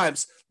 3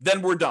 times,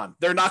 then we're done.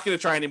 They're not going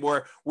to try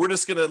anymore. We're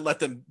just going to let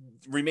them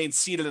remain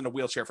seated in a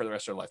wheelchair for the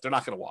rest of their life. They're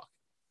not going to walk.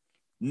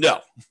 No.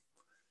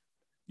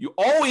 You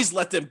always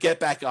let them get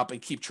back up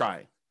and keep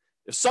trying.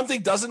 If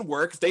something doesn't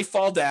work, if they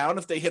fall down,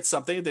 if they hit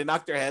something, they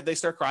knock their head, they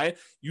start crying,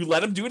 you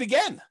let them do it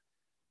again.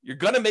 You're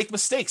going to make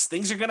mistakes.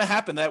 Things are going to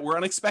happen that were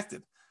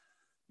unexpected.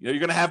 You're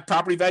going to have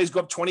property values go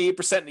up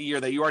 28% in a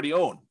year that you already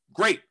own.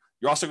 Great.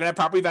 You're also going to have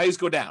property values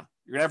go down.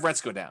 You're going to have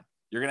rents go down.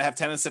 You're going to have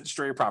tenants that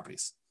destroy your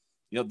properties.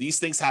 These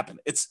things happen.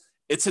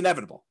 It's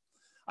inevitable.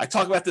 I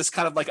talk about this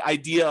kind of like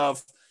idea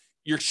of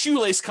your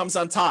shoelace comes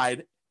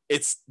untied.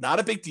 It's not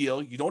a big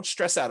deal. You don't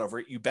stress out over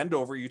it. You bend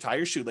over, you tie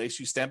your shoelace,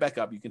 you stand back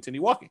up, you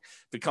continue walking.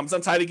 If it comes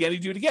untied again, you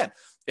do it again.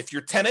 If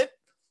your tenant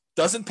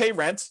doesn't pay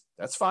rent,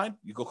 that's fine.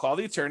 You go call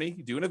the attorney,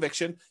 you do an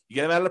eviction, you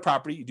get them out of the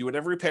property, you do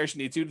whatever repairs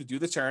you need to do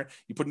the turn,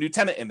 you put a new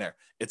tenant in there.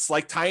 It's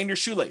like tying your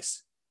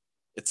shoelace.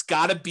 It's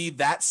got to be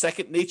that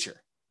second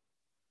nature.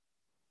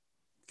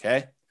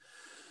 Okay?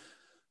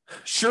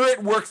 Sure,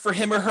 it worked for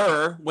him or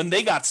her when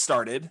they got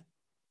started.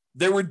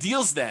 There were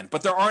deals then,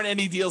 but there aren't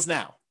any deals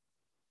now.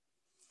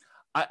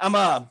 I'm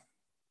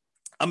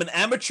an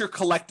amateur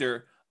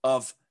collector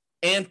of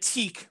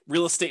antique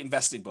real estate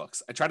investing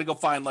books. I try to go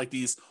find like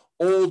these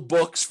old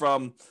books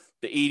from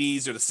the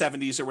 80s or the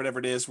 70s or whatever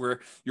it is, where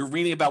you're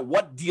reading about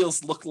what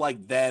deals look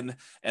like then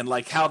and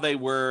like how they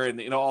were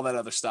and all that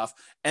other stuff.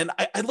 And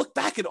I look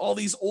back at all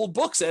these old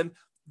books and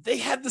they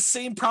had the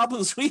same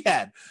problems we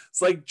had.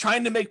 It's like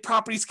trying to make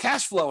properties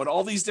cash flow and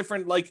all these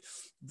different like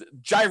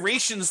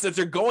gyrations that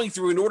they're going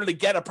through in order to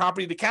get a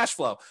property to cash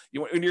flow.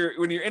 When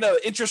you're in an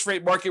interest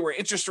rate market where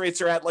interest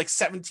rates are at like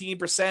 17%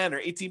 or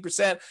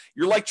 18%,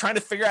 you're like trying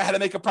to figure out how to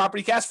make a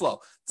property cash flow.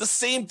 It's the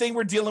same thing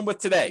we're dealing with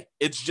today.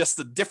 It's just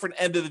the different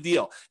end of the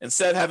deal.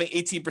 Instead of having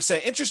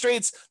 18% interest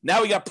rates,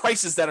 now we got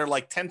prices that are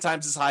like 10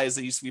 times as high as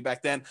they used to be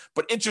back then,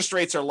 but interest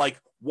rates are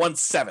like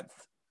 1/7.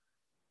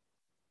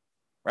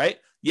 Right?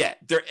 Yeah,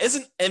 there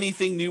isn't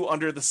anything new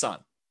under the sun.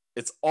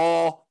 It's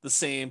all the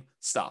same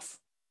stuff.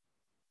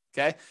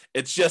 Okay?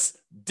 It's just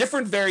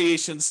different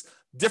variations,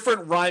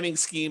 different rhyming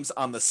schemes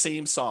on the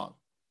same song.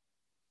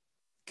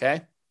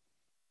 Okay?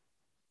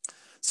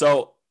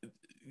 So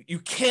you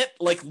can't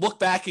like look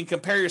back and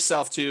compare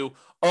yourself to,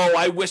 oh,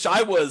 I wish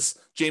I was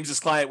James's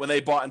client when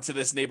they bought into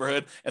this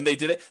neighborhood and they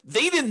did it.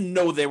 They didn't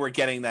know they were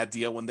getting that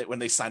deal when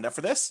they signed up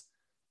for this.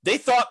 They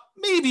thought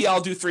maybe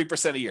I'll do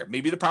 3% a year.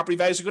 Maybe the property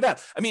values would go down.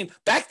 I mean,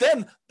 back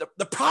then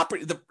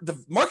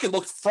the market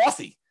looked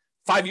frothy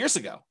 5 years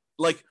ago.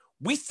 Like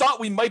we thought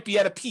we might be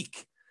at a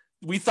peak.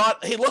 We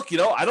thought, hey, look,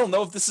 I don't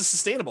know if this is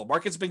sustainable.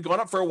 Market's been going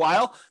up for a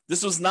while.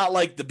 This was not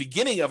like the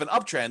beginning of an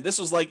uptrend. This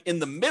was like in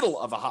the middle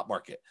of a hot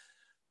market.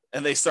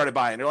 And they started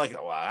buying. They're like,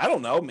 well, I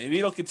don't know. Maybe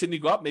it'll continue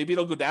to go up. Maybe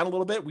it'll go down a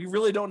little bit. We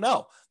really don't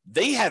know.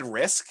 They had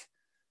risk.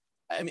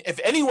 I mean, if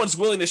anyone's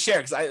willing to share,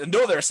 because I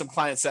know there are some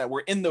clients that were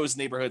in those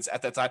neighborhoods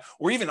at that time,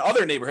 or even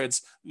other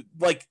neighborhoods,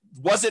 like,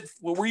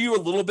 were you a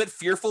little bit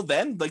fearful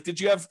then? Like, did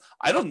you have,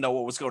 I don't know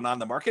what was going on in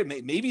the market.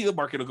 Maybe the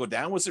market will go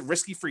down. Was it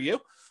risky for you?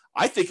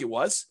 I think it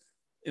was.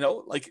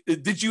 Like,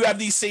 did you have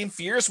these same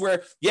fears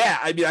where, yeah,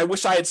 I mean, I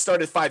wish I had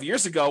started 5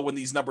 years ago when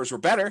these numbers were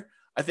better.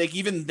 I think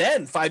even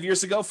then, 5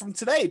 years ago from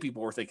today,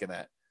 people were thinking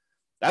that.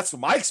 That's what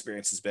my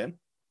experience has been.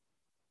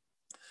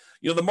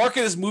 The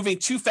market is moving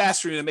too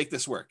fast for me to make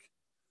this work.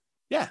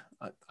 Yeah,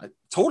 I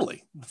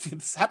totally.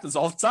 This happens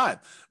all the time.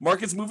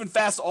 Market's moving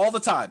fast all the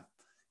time,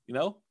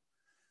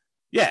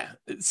 Yeah.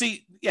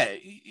 See, yeah,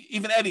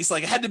 even Eddie's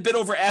like, I had to bid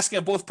over asking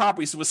on both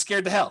properties, so was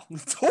scared to hell.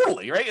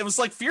 Totally, right? It was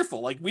like fearful.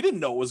 Like we didn't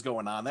know what was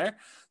going on there.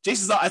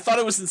 Jason's, I thought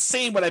it was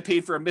insane what I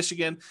paid for a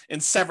Michigan in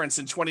Severance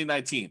in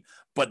 2019.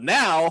 But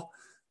now,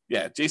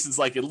 yeah, Jason's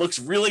like, it looks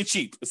really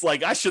cheap. It's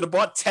like, I should have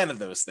bought 10 of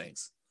those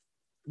things.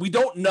 We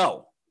don't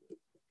know.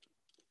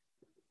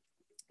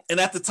 And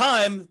at the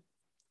time,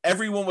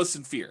 everyone was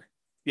in fear.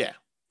 Yeah.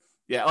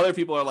 Yeah. Other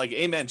people are like,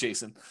 amen,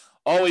 Jason.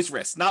 Always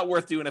risk. Not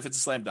worth doing if it's a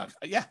slam dunk.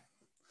 Yeah.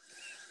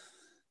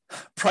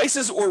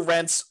 Prices or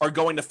rents are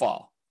going to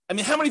fall. I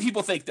mean, how many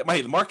people think that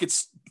the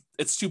market's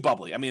it's too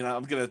bubbly? I mean,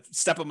 I'm going to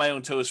step on my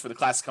own toes for the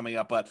class coming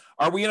up, but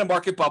are we in a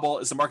market bubble?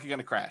 Is the market going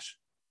to crash?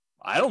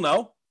 I don't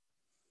know.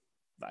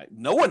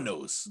 No one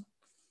knows.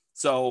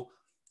 So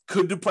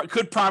could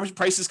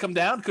prices come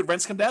down? Could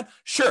rents come down?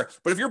 Sure.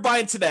 But if you're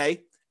buying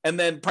today and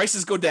then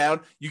prices go down,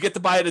 you get to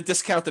buy at a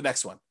discount the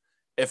next one.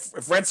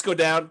 If rents go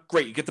down,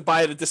 great. You get to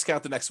buy at a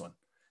discount the next one.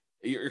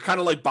 You're kind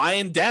of like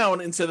buying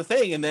down into the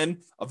thing, and then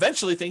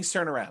eventually things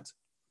turn around.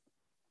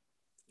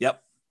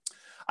 Yep.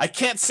 I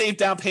can't save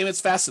down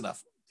payments fast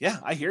enough. Yeah,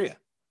 I hear you.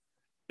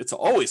 It's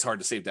always hard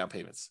to save down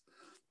payments.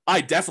 I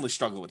definitely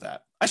struggle with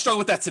that. I struggle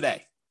with that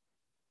today.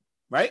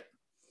 Right?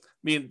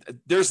 I mean,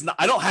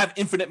 I don't have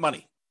infinite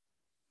money.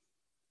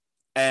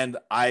 And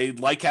I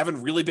like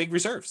having really big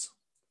reserves.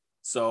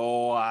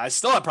 So I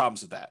still have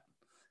problems with that.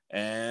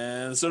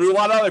 And so do a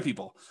lot of other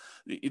people.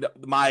 You know,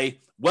 my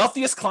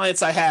wealthiest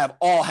clients I have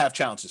all have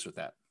challenges with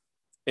that.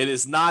 It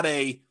is not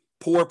a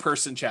poor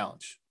person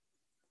challenge.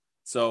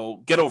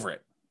 So get over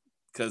it,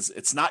 because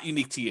it's not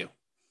unique to you.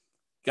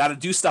 Got to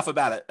do stuff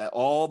about it.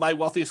 All my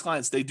wealthiest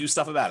clients, they do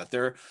stuff about it.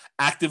 They're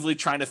actively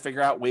trying to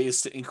figure out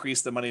ways to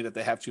increase the money that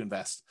they have to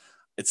invest.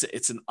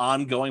 It's an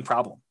ongoing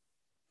problem.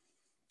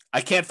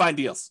 I can't find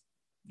deals.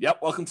 Yep,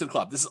 welcome to the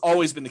club. This has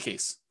always been the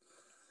case.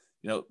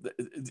 You know,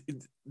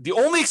 the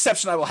only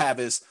exception I will have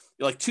is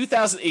like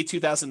 2008,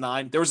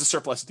 2009, there was a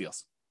surplus of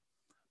deals.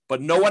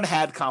 But no one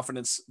had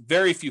confidence.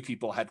 Very few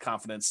people had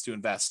confidence to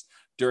invest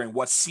during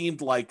what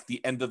seemed like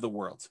the end of the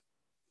world.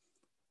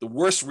 The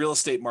worst real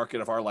estate market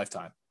of our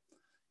lifetime.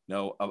 You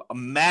know, a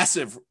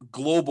massive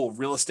global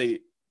real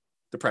estate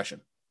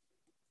depression.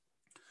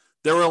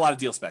 There were a lot of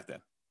deals back then.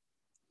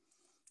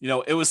 You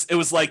know, it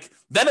was like,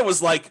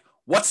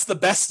 what's the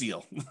best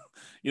deal?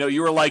 You know,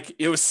 you were like,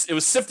 it was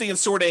sifting and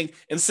sorting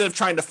instead of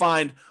trying to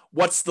find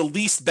what's the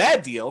least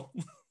bad deal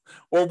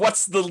or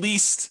what's the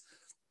least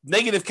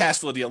negative cash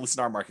flow deal, at least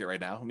in our market right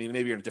now. I mean,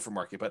 maybe you're in a different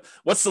market, but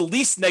what's the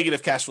least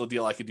negative cash flow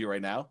deal I could do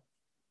right now?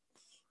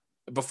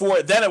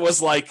 Before then it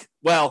was like,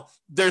 well,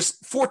 there's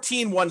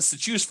 14 ones to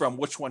choose from.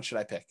 Which one should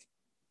I pick?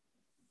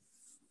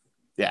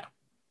 Yeah.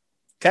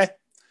 Okay.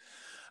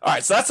 All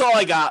right. So that's all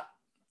I got.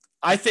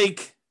 I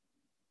think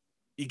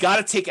you got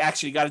to take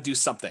action. You got to do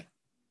something.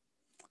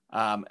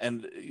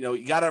 And you know,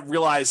 you got to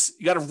realize,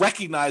 you got to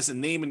recognize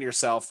and name in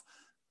yourself,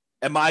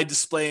 am I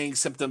displaying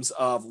symptoms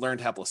of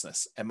learned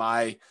helplessness? Am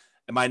I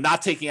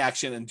not taking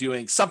action and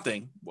doing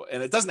something?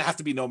 And it doesn't have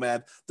to be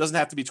Nomad, doesn't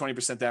have to be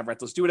 20% down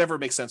rentals. Do whatever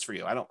makes sense for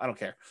you. I don't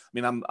care. I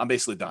mean, I'm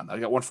basically done. I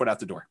got one foot out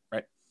the door,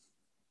 right?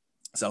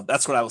 So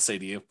that's what I will say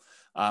to you.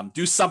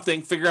 Do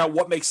something, figure out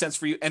what makes sense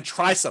for you, and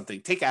try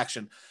something. Take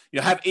action. You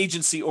know, have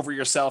agency over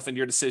yourself and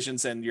your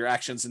decisions and your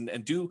actions, and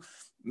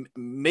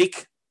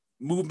make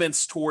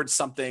movements towards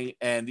something.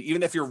 And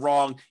even if you're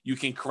wrong, you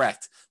can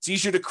correct. It's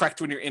easier to correct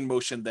when you're in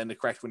motion than to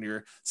correct when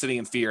you're sitting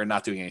in fear and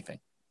not doing anything.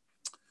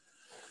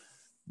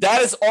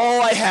 That is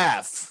all I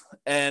have.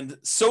 And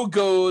so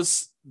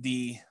goes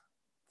the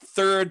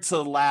third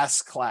to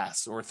last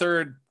class, or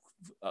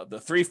the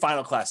three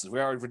final classes.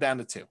 We're down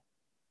to two.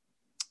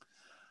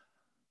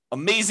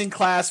 Amazing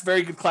class,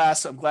 very good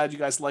class. I'm glad you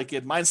guys like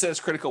it. Mindset is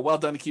critical. Well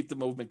done to keep the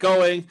movement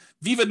going.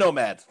 Viva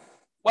Nomad.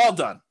 Well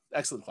done.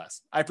 Excellent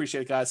class. I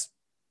appreciate it, guys.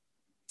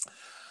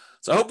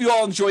 So I hope you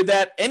all enjoyed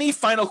that. Any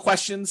final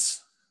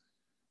questions?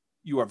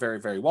 You are very,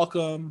 very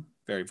welcome.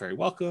 Very, very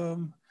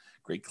welcome.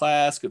 Great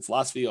class. Good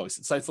philosophy. Always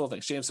insightful.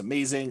 Thanks, James.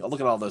 Amazing.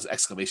 Look at all those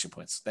exclamation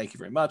points. Thank you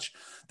very much.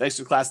 Thanks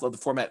for the class. Love the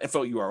format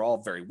info. You are all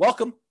very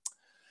welcome.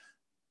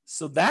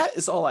 So that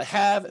is all I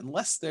have,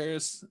 unless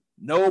there's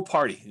no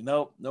party.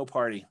 No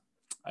party.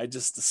 I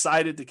just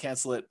decided to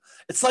cancel it.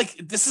 It's like,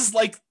 this is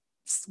like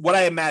what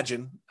I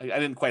imagine. I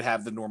didn't quite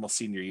have the normal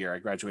senior year. I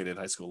graduated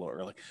high school a little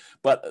early,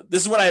 but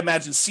this is what I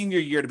imagine senior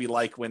year to be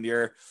like when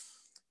you're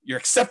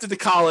accepted to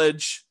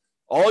college,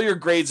 all your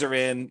grades are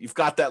in, you've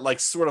got that like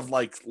sort of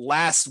like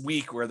last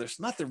week where there's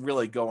nothing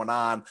really going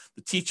on.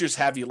 The teachers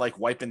have you like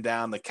wiping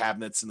down the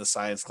cabinets in the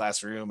science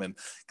classroom and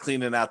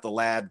cleaning out the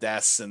lab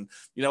desks. And,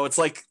 you know, it's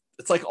like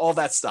all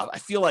that stuff. I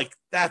feel like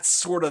that's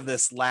sort of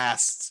this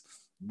last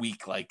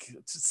week, like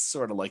it's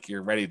sort of like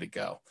you're ready to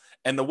go.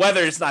 And the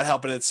weather is not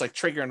helping. It's like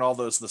triggering all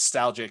those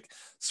nostalgic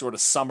sort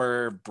of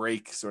summer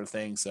break sort of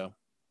thing. So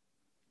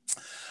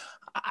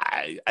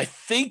I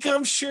think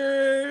I'm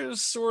sure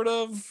sort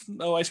of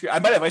no ice cream. I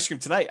might have ice cream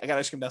tonight. I got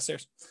ice cream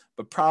downstairs,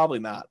 but probably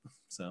not.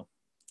 So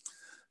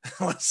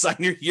I want to sign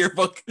your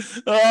yearbook.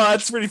 Oh,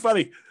 that's pretty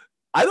funny.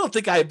 I don't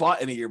think I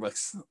bought any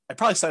yearbooks. I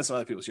probably signed some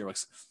other people's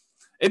yearbooks.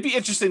 It'd be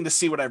interesting to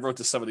see what I wrote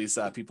to some of these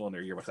people in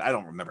their yearbooks. I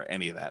don't remember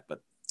any of that,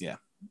 but yeah.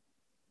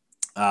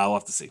 We'll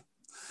have to see.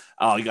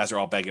 Oh, you guys are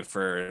all begging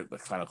for the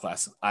final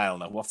class. I don't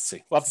know. We'll have to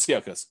see. We'll have to see how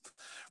it goes.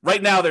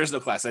 Right now, there's no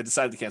class. I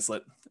decided to cancel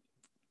it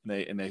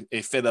in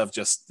a fit of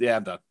just, yeah,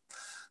 I'm done.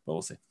 But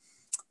we'll see.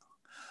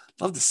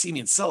 Love to see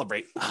me and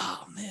celebrate.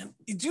 Oh, man.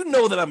 You do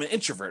know that I'm an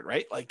introvert,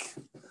 right? Like,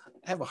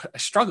 I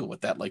struggle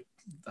with that. Like,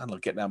 I don't know,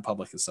 getting out in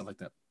public and stuff like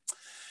that.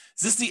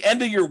 Is this the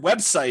end of your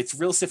website,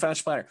 Real Estate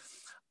Financial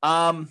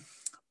Planner?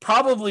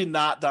 Probably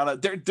not, Donna.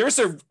 There's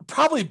a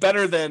probably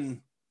better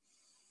than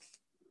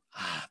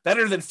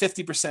better than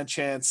 50%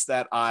 chance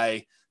that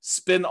I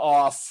spin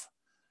off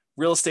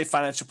Real Estate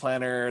Financial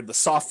Planner, the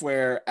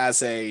software,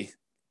 as a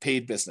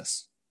paid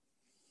business.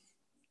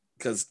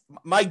 Because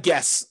my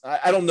guess,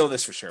 I don't know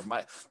this for sure.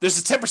 There's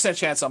a 10%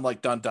 chance I'm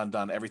like,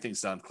 done.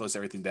 Everything's done. Close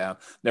everything down.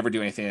 Never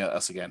do anything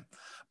else again.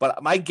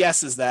 But my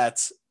guess is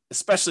that,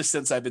 especially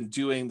since I've been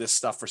doing this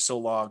stuff for so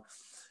long,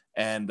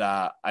 and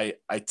I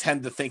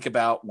tend to think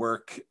about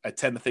work. I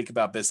tend to think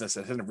about business.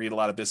 I tend to read a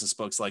lot of business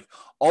books. Like,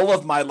 all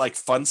of my like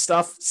fun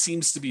stuff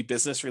seems to be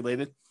business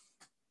related.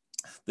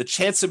 The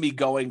chance of me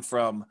going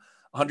from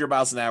 100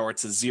 miles an hour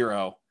to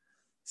 0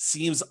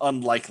 seems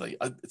unlikely.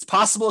 It's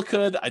possible it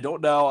could. I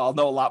don't know. I'll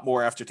know a lot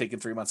more after taking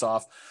 3 months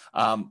off.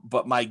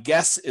 But my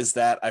guess is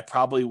that I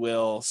probably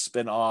will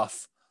spin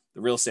off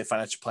the Real Estate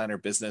Financial Planner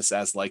business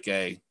as like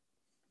a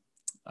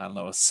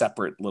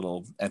separate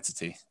little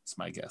entity. It's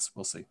my guess.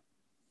 We'll see.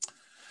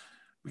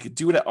 We could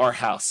do it at our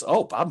house.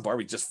 Oh, Bob and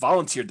Barbie just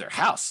volunteered their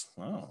house.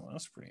 Oh,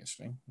 that's pretty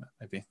interesting.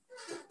 Maybe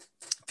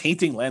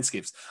painting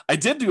landscapes. I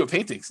did do a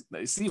painting.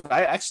 Steve,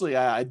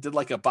 I did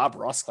like a Bob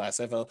Ross class.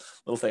 I have a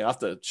little thing. I'll have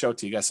to show it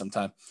to you guys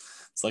sometime.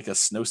 It's like a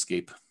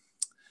snowscape.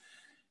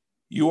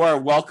 You are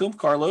welcome,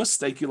 Carlos.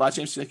 Thank you a lot,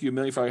 James. Thank you a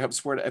million for all your help and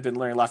support. I've been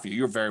learning a lot from you.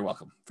 You're very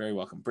welcome. Very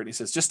welcome. Brittany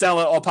says, just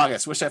download all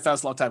podcasts. Wish I found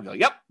this a long time ago.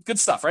 Yep. Good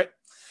stuff, right?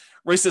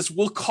 Ray says,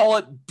 we'll call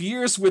it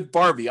Beers with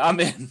Barbie. I'm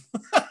in.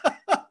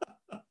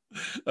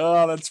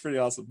 Oh, that's pretty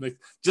awesome. Nick,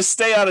 just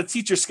stay on a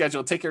teacher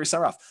schedule. Take your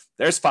summer off.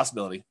 There's a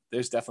possibility.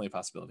 There's definitely a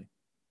possibility.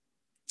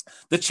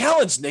 The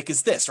challenge, Nick,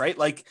 is this, right?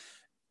 Like,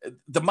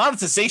 the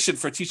monetization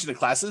for teaching the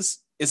classes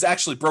is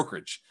actually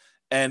brokerage.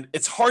 And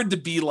it's hard to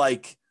be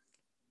like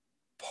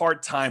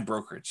part-time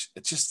brokerage.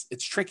 It's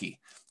tricky.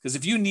 Because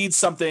if you need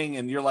something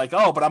and you're like,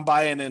 oh, but I'm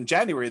buying in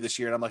January this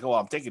year. And I'm like, oh,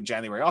 I'm taking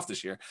January off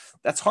this year.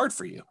 That's hard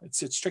for you.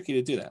 It's tricky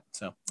to do that.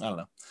 So I don't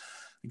know.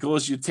 The goal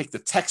is you take the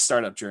tech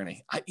startup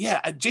journey.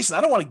 Jason,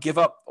 I don't want to give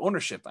up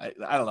ownership. I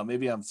don't know.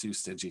 Maybe I'm too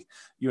stingy.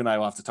 You and I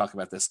will have to talk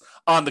about this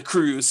on the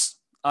cruise.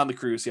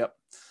 Yep.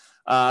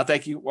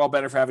 Thank you, Well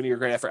Better, for having your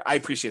great effort. I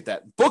appreciate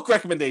that. Book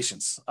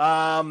recommendations.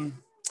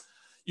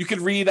 You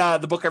can read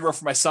the book I wrote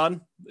for my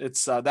son.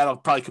 It's that'll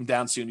probably come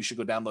down soon. You should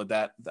go download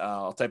that.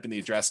 I'll type in the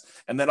address.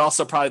 And then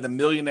also probably The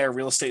Millionaire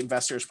Real Estate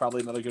Investor is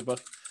probably another good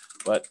book.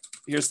 But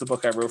here's the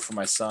book I wrote for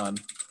my son.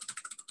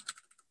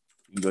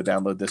 You can go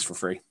download this for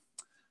free.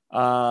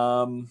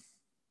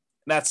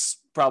 That's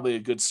probably a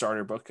good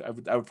starter book. I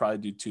would probably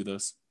do 2 of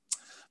those.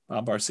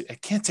 Barcy, I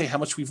can't tell you how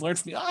much we've learned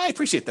from you. I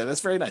appreciate that. That's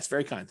very nice.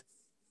 Very kind.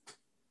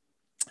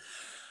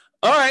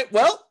 All right.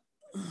 Well,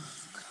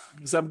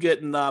 because I'm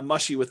getting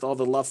mushy with all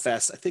the love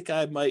fest, I think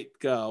I might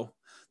go.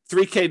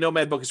 3K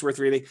Nomad book is worth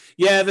reading.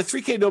 Yeah, the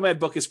 3K Nomad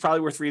book is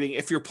probably worth reading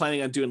if you're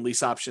planning on doing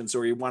lease options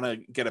or you want to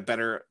get a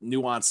better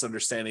nuanced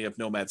understanding of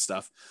Nomad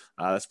stuff.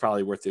 That's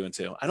probably worth doing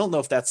too. I don't know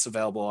if that's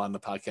available on the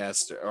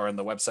podcast or on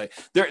the website.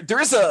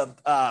 There is a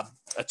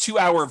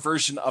 2-hour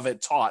version of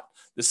it taught.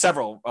 There's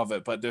several of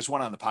it, but there's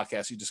one on the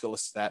podcast. You just go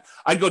listen to that.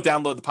 I'd go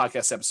download the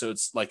podcast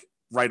episodes like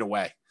right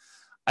away.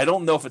 I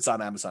don't know if it's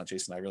on Amazon,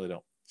 Jason. I really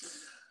don't.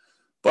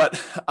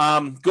 But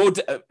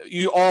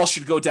you all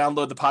should go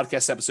download the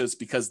podcast episodes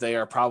because they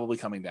are probably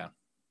coming down.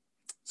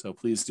 So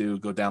please do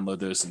go download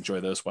those,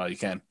 enjoy those while you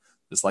can.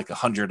 There's like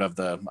 100 of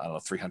the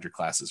 300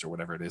 classes or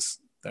whatever it is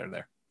that are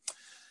there.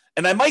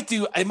 And I might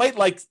do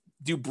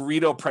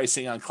burrito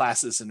pricing on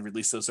classes and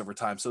release those over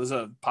time. So there's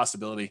a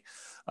possibility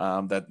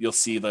that you'll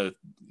see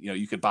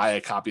you could buy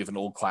a copy of an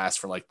old class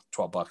for like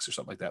 $12 or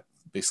something like that.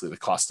 Basically the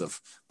cost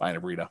of buying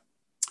a burrito.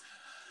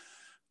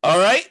 All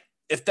right.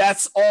 If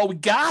that's all we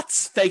got,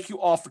 thank you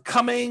all for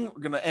coming. We're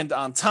going to end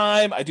on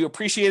time. I do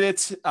appreciate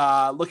it.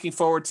 Looking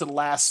forward to the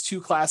last 2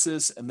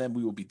 classes, and then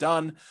we will be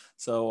done.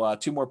 So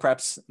 2 more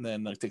preps, and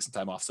then take some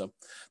time off. So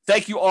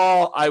thank you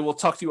all. I will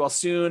talk to you all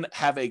soon.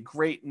 Have a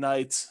great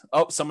night.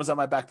 Oh, someone's on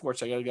my back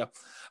porch. I got to go.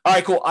 All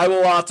right, cool. I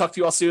will talk to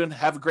you all soon.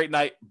 Have a great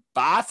night.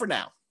 Bye for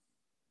now.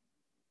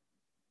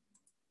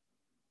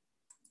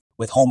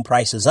 With home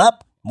prices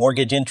up,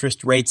 mortgage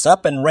interest rates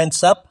up, and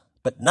rents up,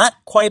 but not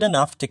quite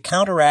enough to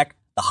counteract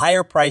the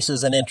higher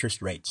prices and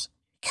interest rates.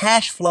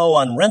 Cash flow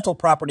on rental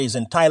properties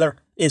in Tyler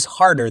is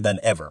harder than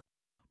ever.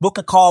 Book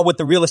a call with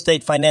the Real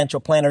Estate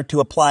Financial Planner to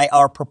apply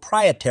our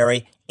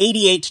proprietary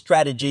 88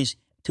 strategies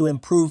to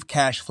improve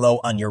cash flow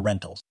on your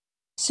rentals.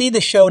 See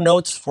the show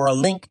notes for a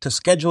link to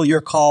schedule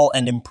your call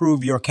and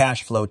improve your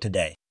cash flow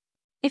today.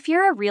 If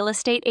you're a real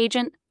estate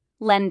agent,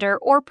 lender,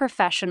 or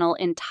professional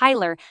in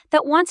Tyler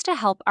that wants to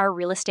help our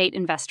real estate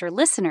investor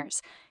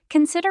listeners,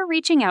 consider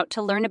reaching out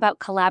to learn about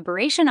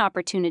collaboration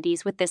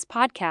opportunities with this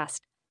podcast.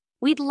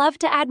 We'd love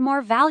to add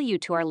more value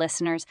to our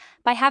listeners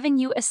by having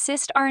you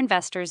assist our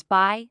investors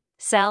buy,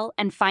 sell,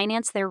 and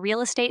finance their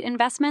real estate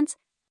investments.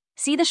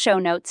 See the show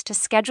notes to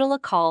schedule a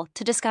call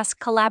to discuss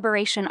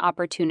collaboration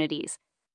opportunities.